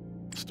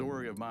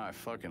 Story of my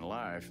fucking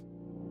life.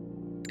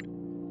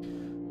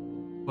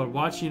 But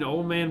watching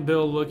old man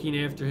Bill looking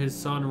after his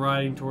son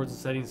riding towards the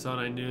setting sun,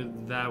 I knew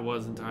that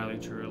was entirely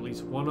true. At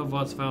least one of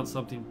us found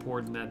something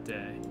important that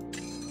day.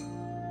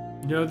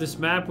 You know, this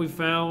map we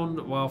found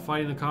while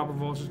fighting the Copper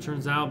Vulture,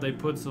 turns out they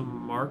put some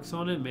marks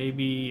on it.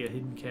 Maybe a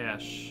hidden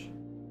cache.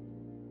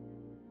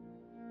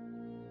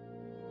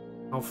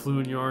 How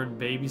fluent you are in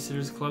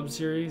Babysitters Club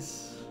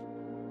series.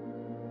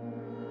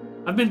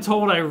 I've been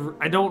told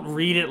I don't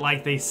read it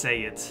like they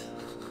say it.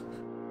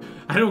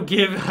 I don't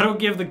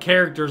give the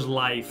characters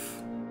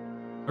life.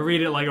 I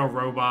read it like a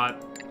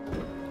robot.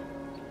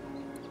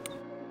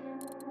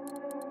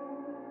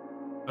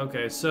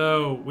 Okay,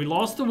 so we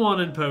lost the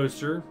wanted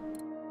poster.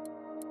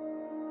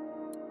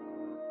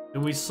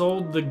 And we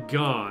sold the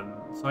gun.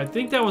 So I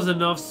think that was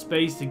enough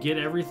space to get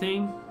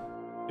everything.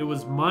 It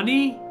was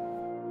money,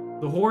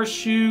 the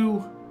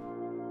horseshoe,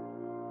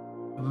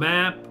 a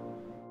map,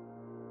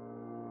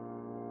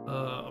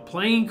 a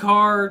playing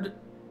card.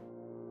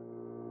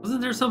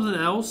 Wasn't there something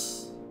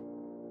else?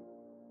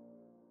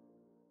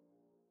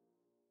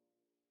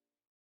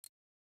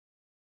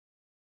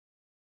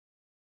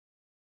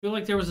 I feel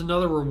like there was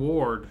another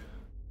reward.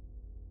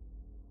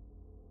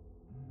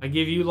 I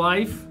give you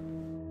life.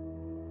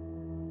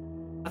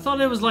 I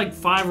thought it was like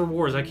 5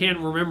 rewards. I can't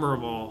remember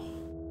them all.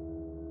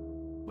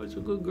 What's a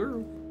good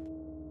girl?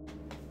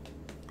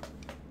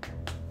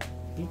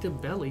 Eat them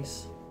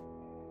bellies.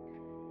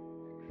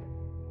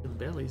 Them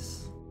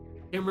bellies.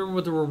 Can't remember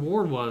what the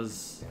reward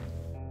was.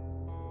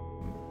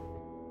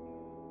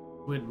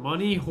 Went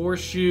money,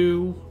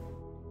 horseshoe.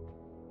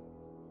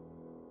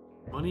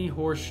 Money,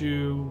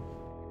 horseshoe.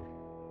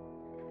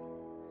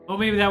 Oh,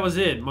 maybe that was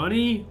it.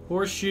 Money,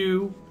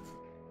 horseshoe,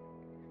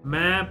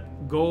 map,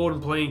 gold,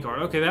 and playing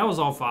card. Okay, that was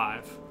all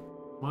 5.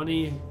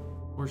 Money,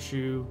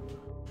 horseshoe.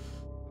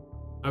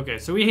 Okay,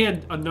 so we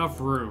had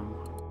enough room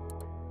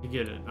to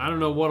get it. I don't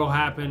know what'll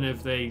happen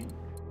if they...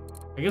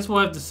 I guess we'll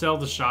have to sell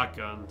the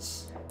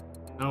shotguns.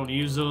 I don't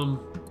use them.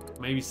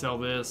 Maybe sell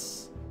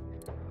this.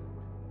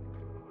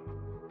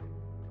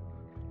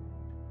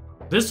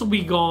 This will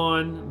be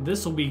gone.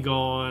 This will be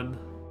gone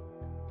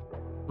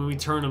when we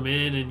turn them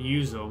in and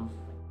use them.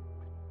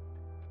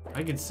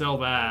 I could sell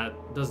that.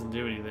 It doesn't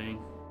do anything.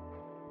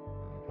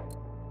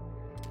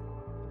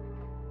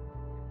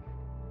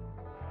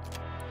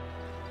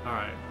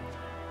 Alright.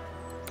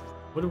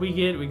 What did we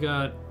get? We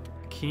got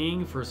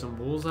King for some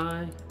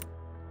bullseye. I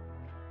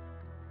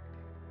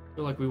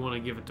feel like we want to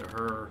give it to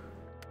her.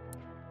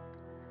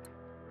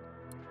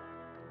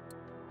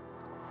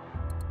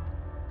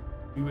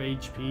 2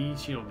 HP?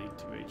 She don't need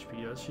 2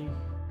 HP, does she?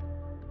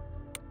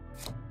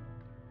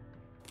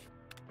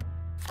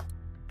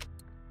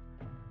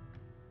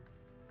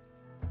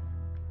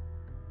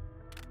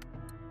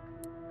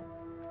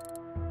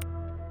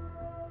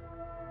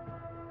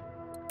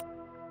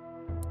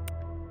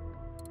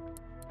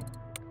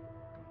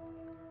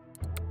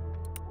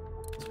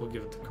 We'll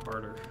give it to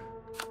Carter.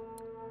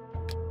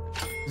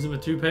 Gives him a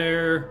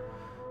 2-pair.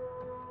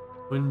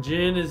 When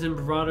Jin is in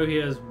bravado, he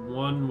has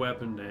 1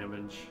 weapon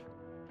damage.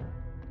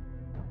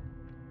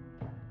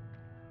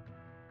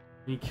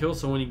 When he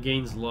kills someone, he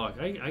gains luck.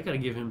 I gotta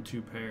give him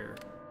 2-pair.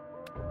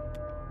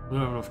 We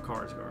don't have enough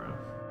cards to go around.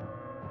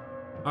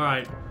 All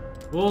right,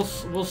 we'll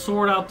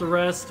sort out the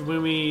rest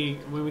when we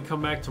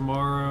come back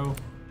tomorrow,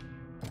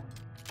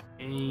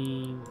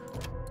 and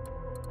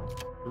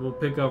we'll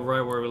pick up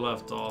right where we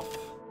left off.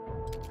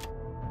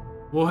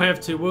 We'll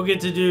get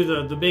to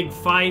do the big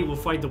fight. We'll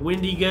fight the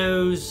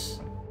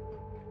Wendigos.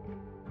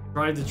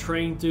 Ride the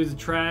train through the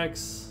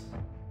tracks.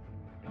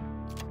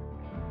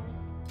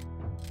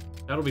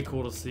 That'll be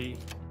cool to see.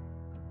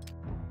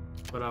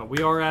 But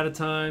we are out of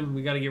time.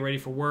 We got to get ready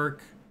for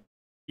work.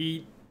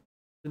 Eat.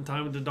 Spend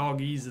time with the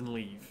doggies and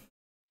leave.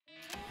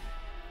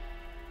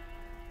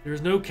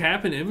 There's no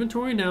cap in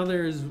inventory. Now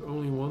there's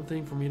only one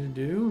thing for me to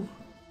do.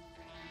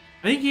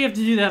 I think you have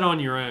to do that on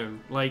your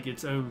own. Like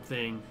its own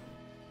thing.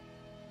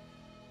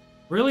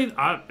 Really?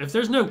 If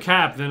there's no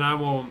cap, then I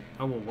won't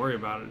worry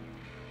about it.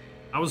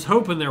 I was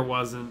hoping there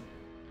wasn't.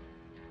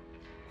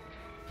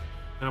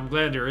 And I'm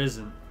glad there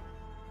isn't.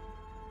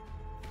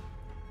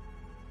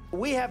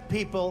 We have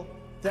people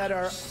that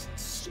are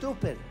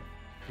stupid.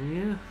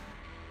 Yeah.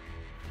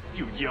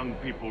 You young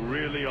people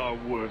really are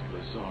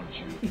worthless, aren't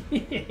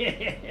you?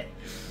 Yeah.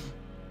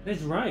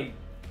 That's right.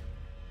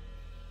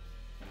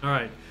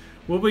 Alright.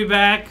 We'll be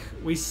back.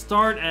 We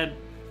start at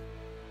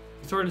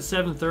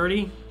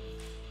 7:30.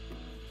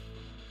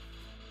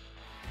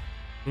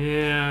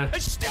 Yeah.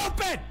 It's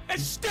stupid!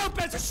 It's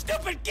stupid! It's a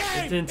stupid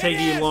game! It didn't take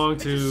you long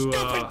to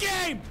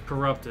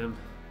corrupt him.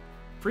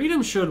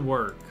 Freedom should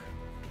work.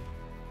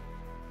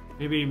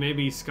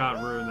 Maybe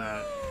Scott ruined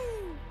that.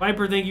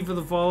 Viper, thank you for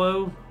the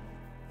follow.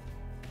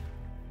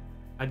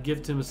 I'd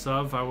gift him a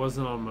sub if I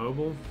wasn't on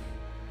mobile.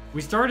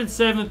 We start at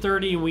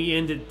 7:30 and we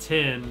end at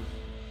 10.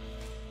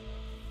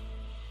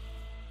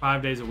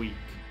 5 days a week.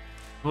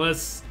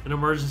 Unless an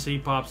emergency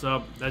pops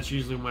up, that's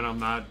usually when I'm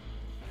not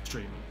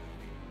streaming.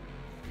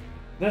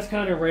 That's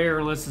kind of rare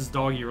unless it's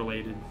doggy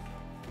related.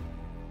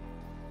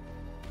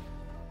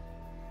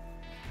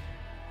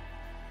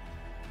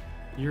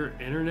 Your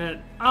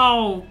internet?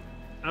 Oh,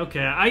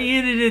 okay. I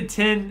ended at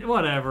 10.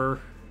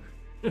 Whatever.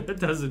 It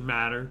doesn't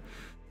matter.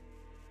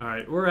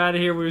 Alright, we're out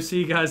of here. We'll see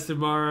you guys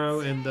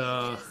tomorrow. And,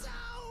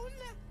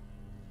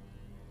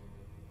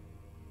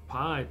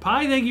 Pie,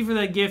 thank you for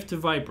that gift to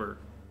Viper.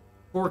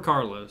 For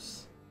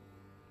Carlos.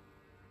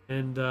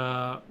 And,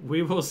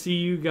 we will see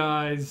you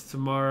guys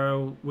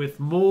tomorrow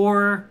with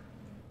more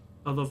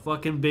of the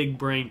fucking big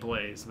brain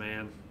plays,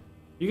 man.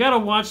 You gotta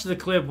watch the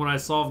clip when I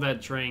solve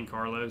that train,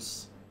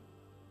 Carlos.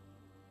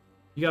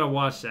 You gotta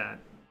watch that.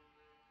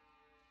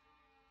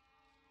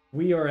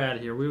 We are out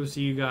of here. We will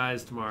see you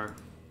guys tomorrow.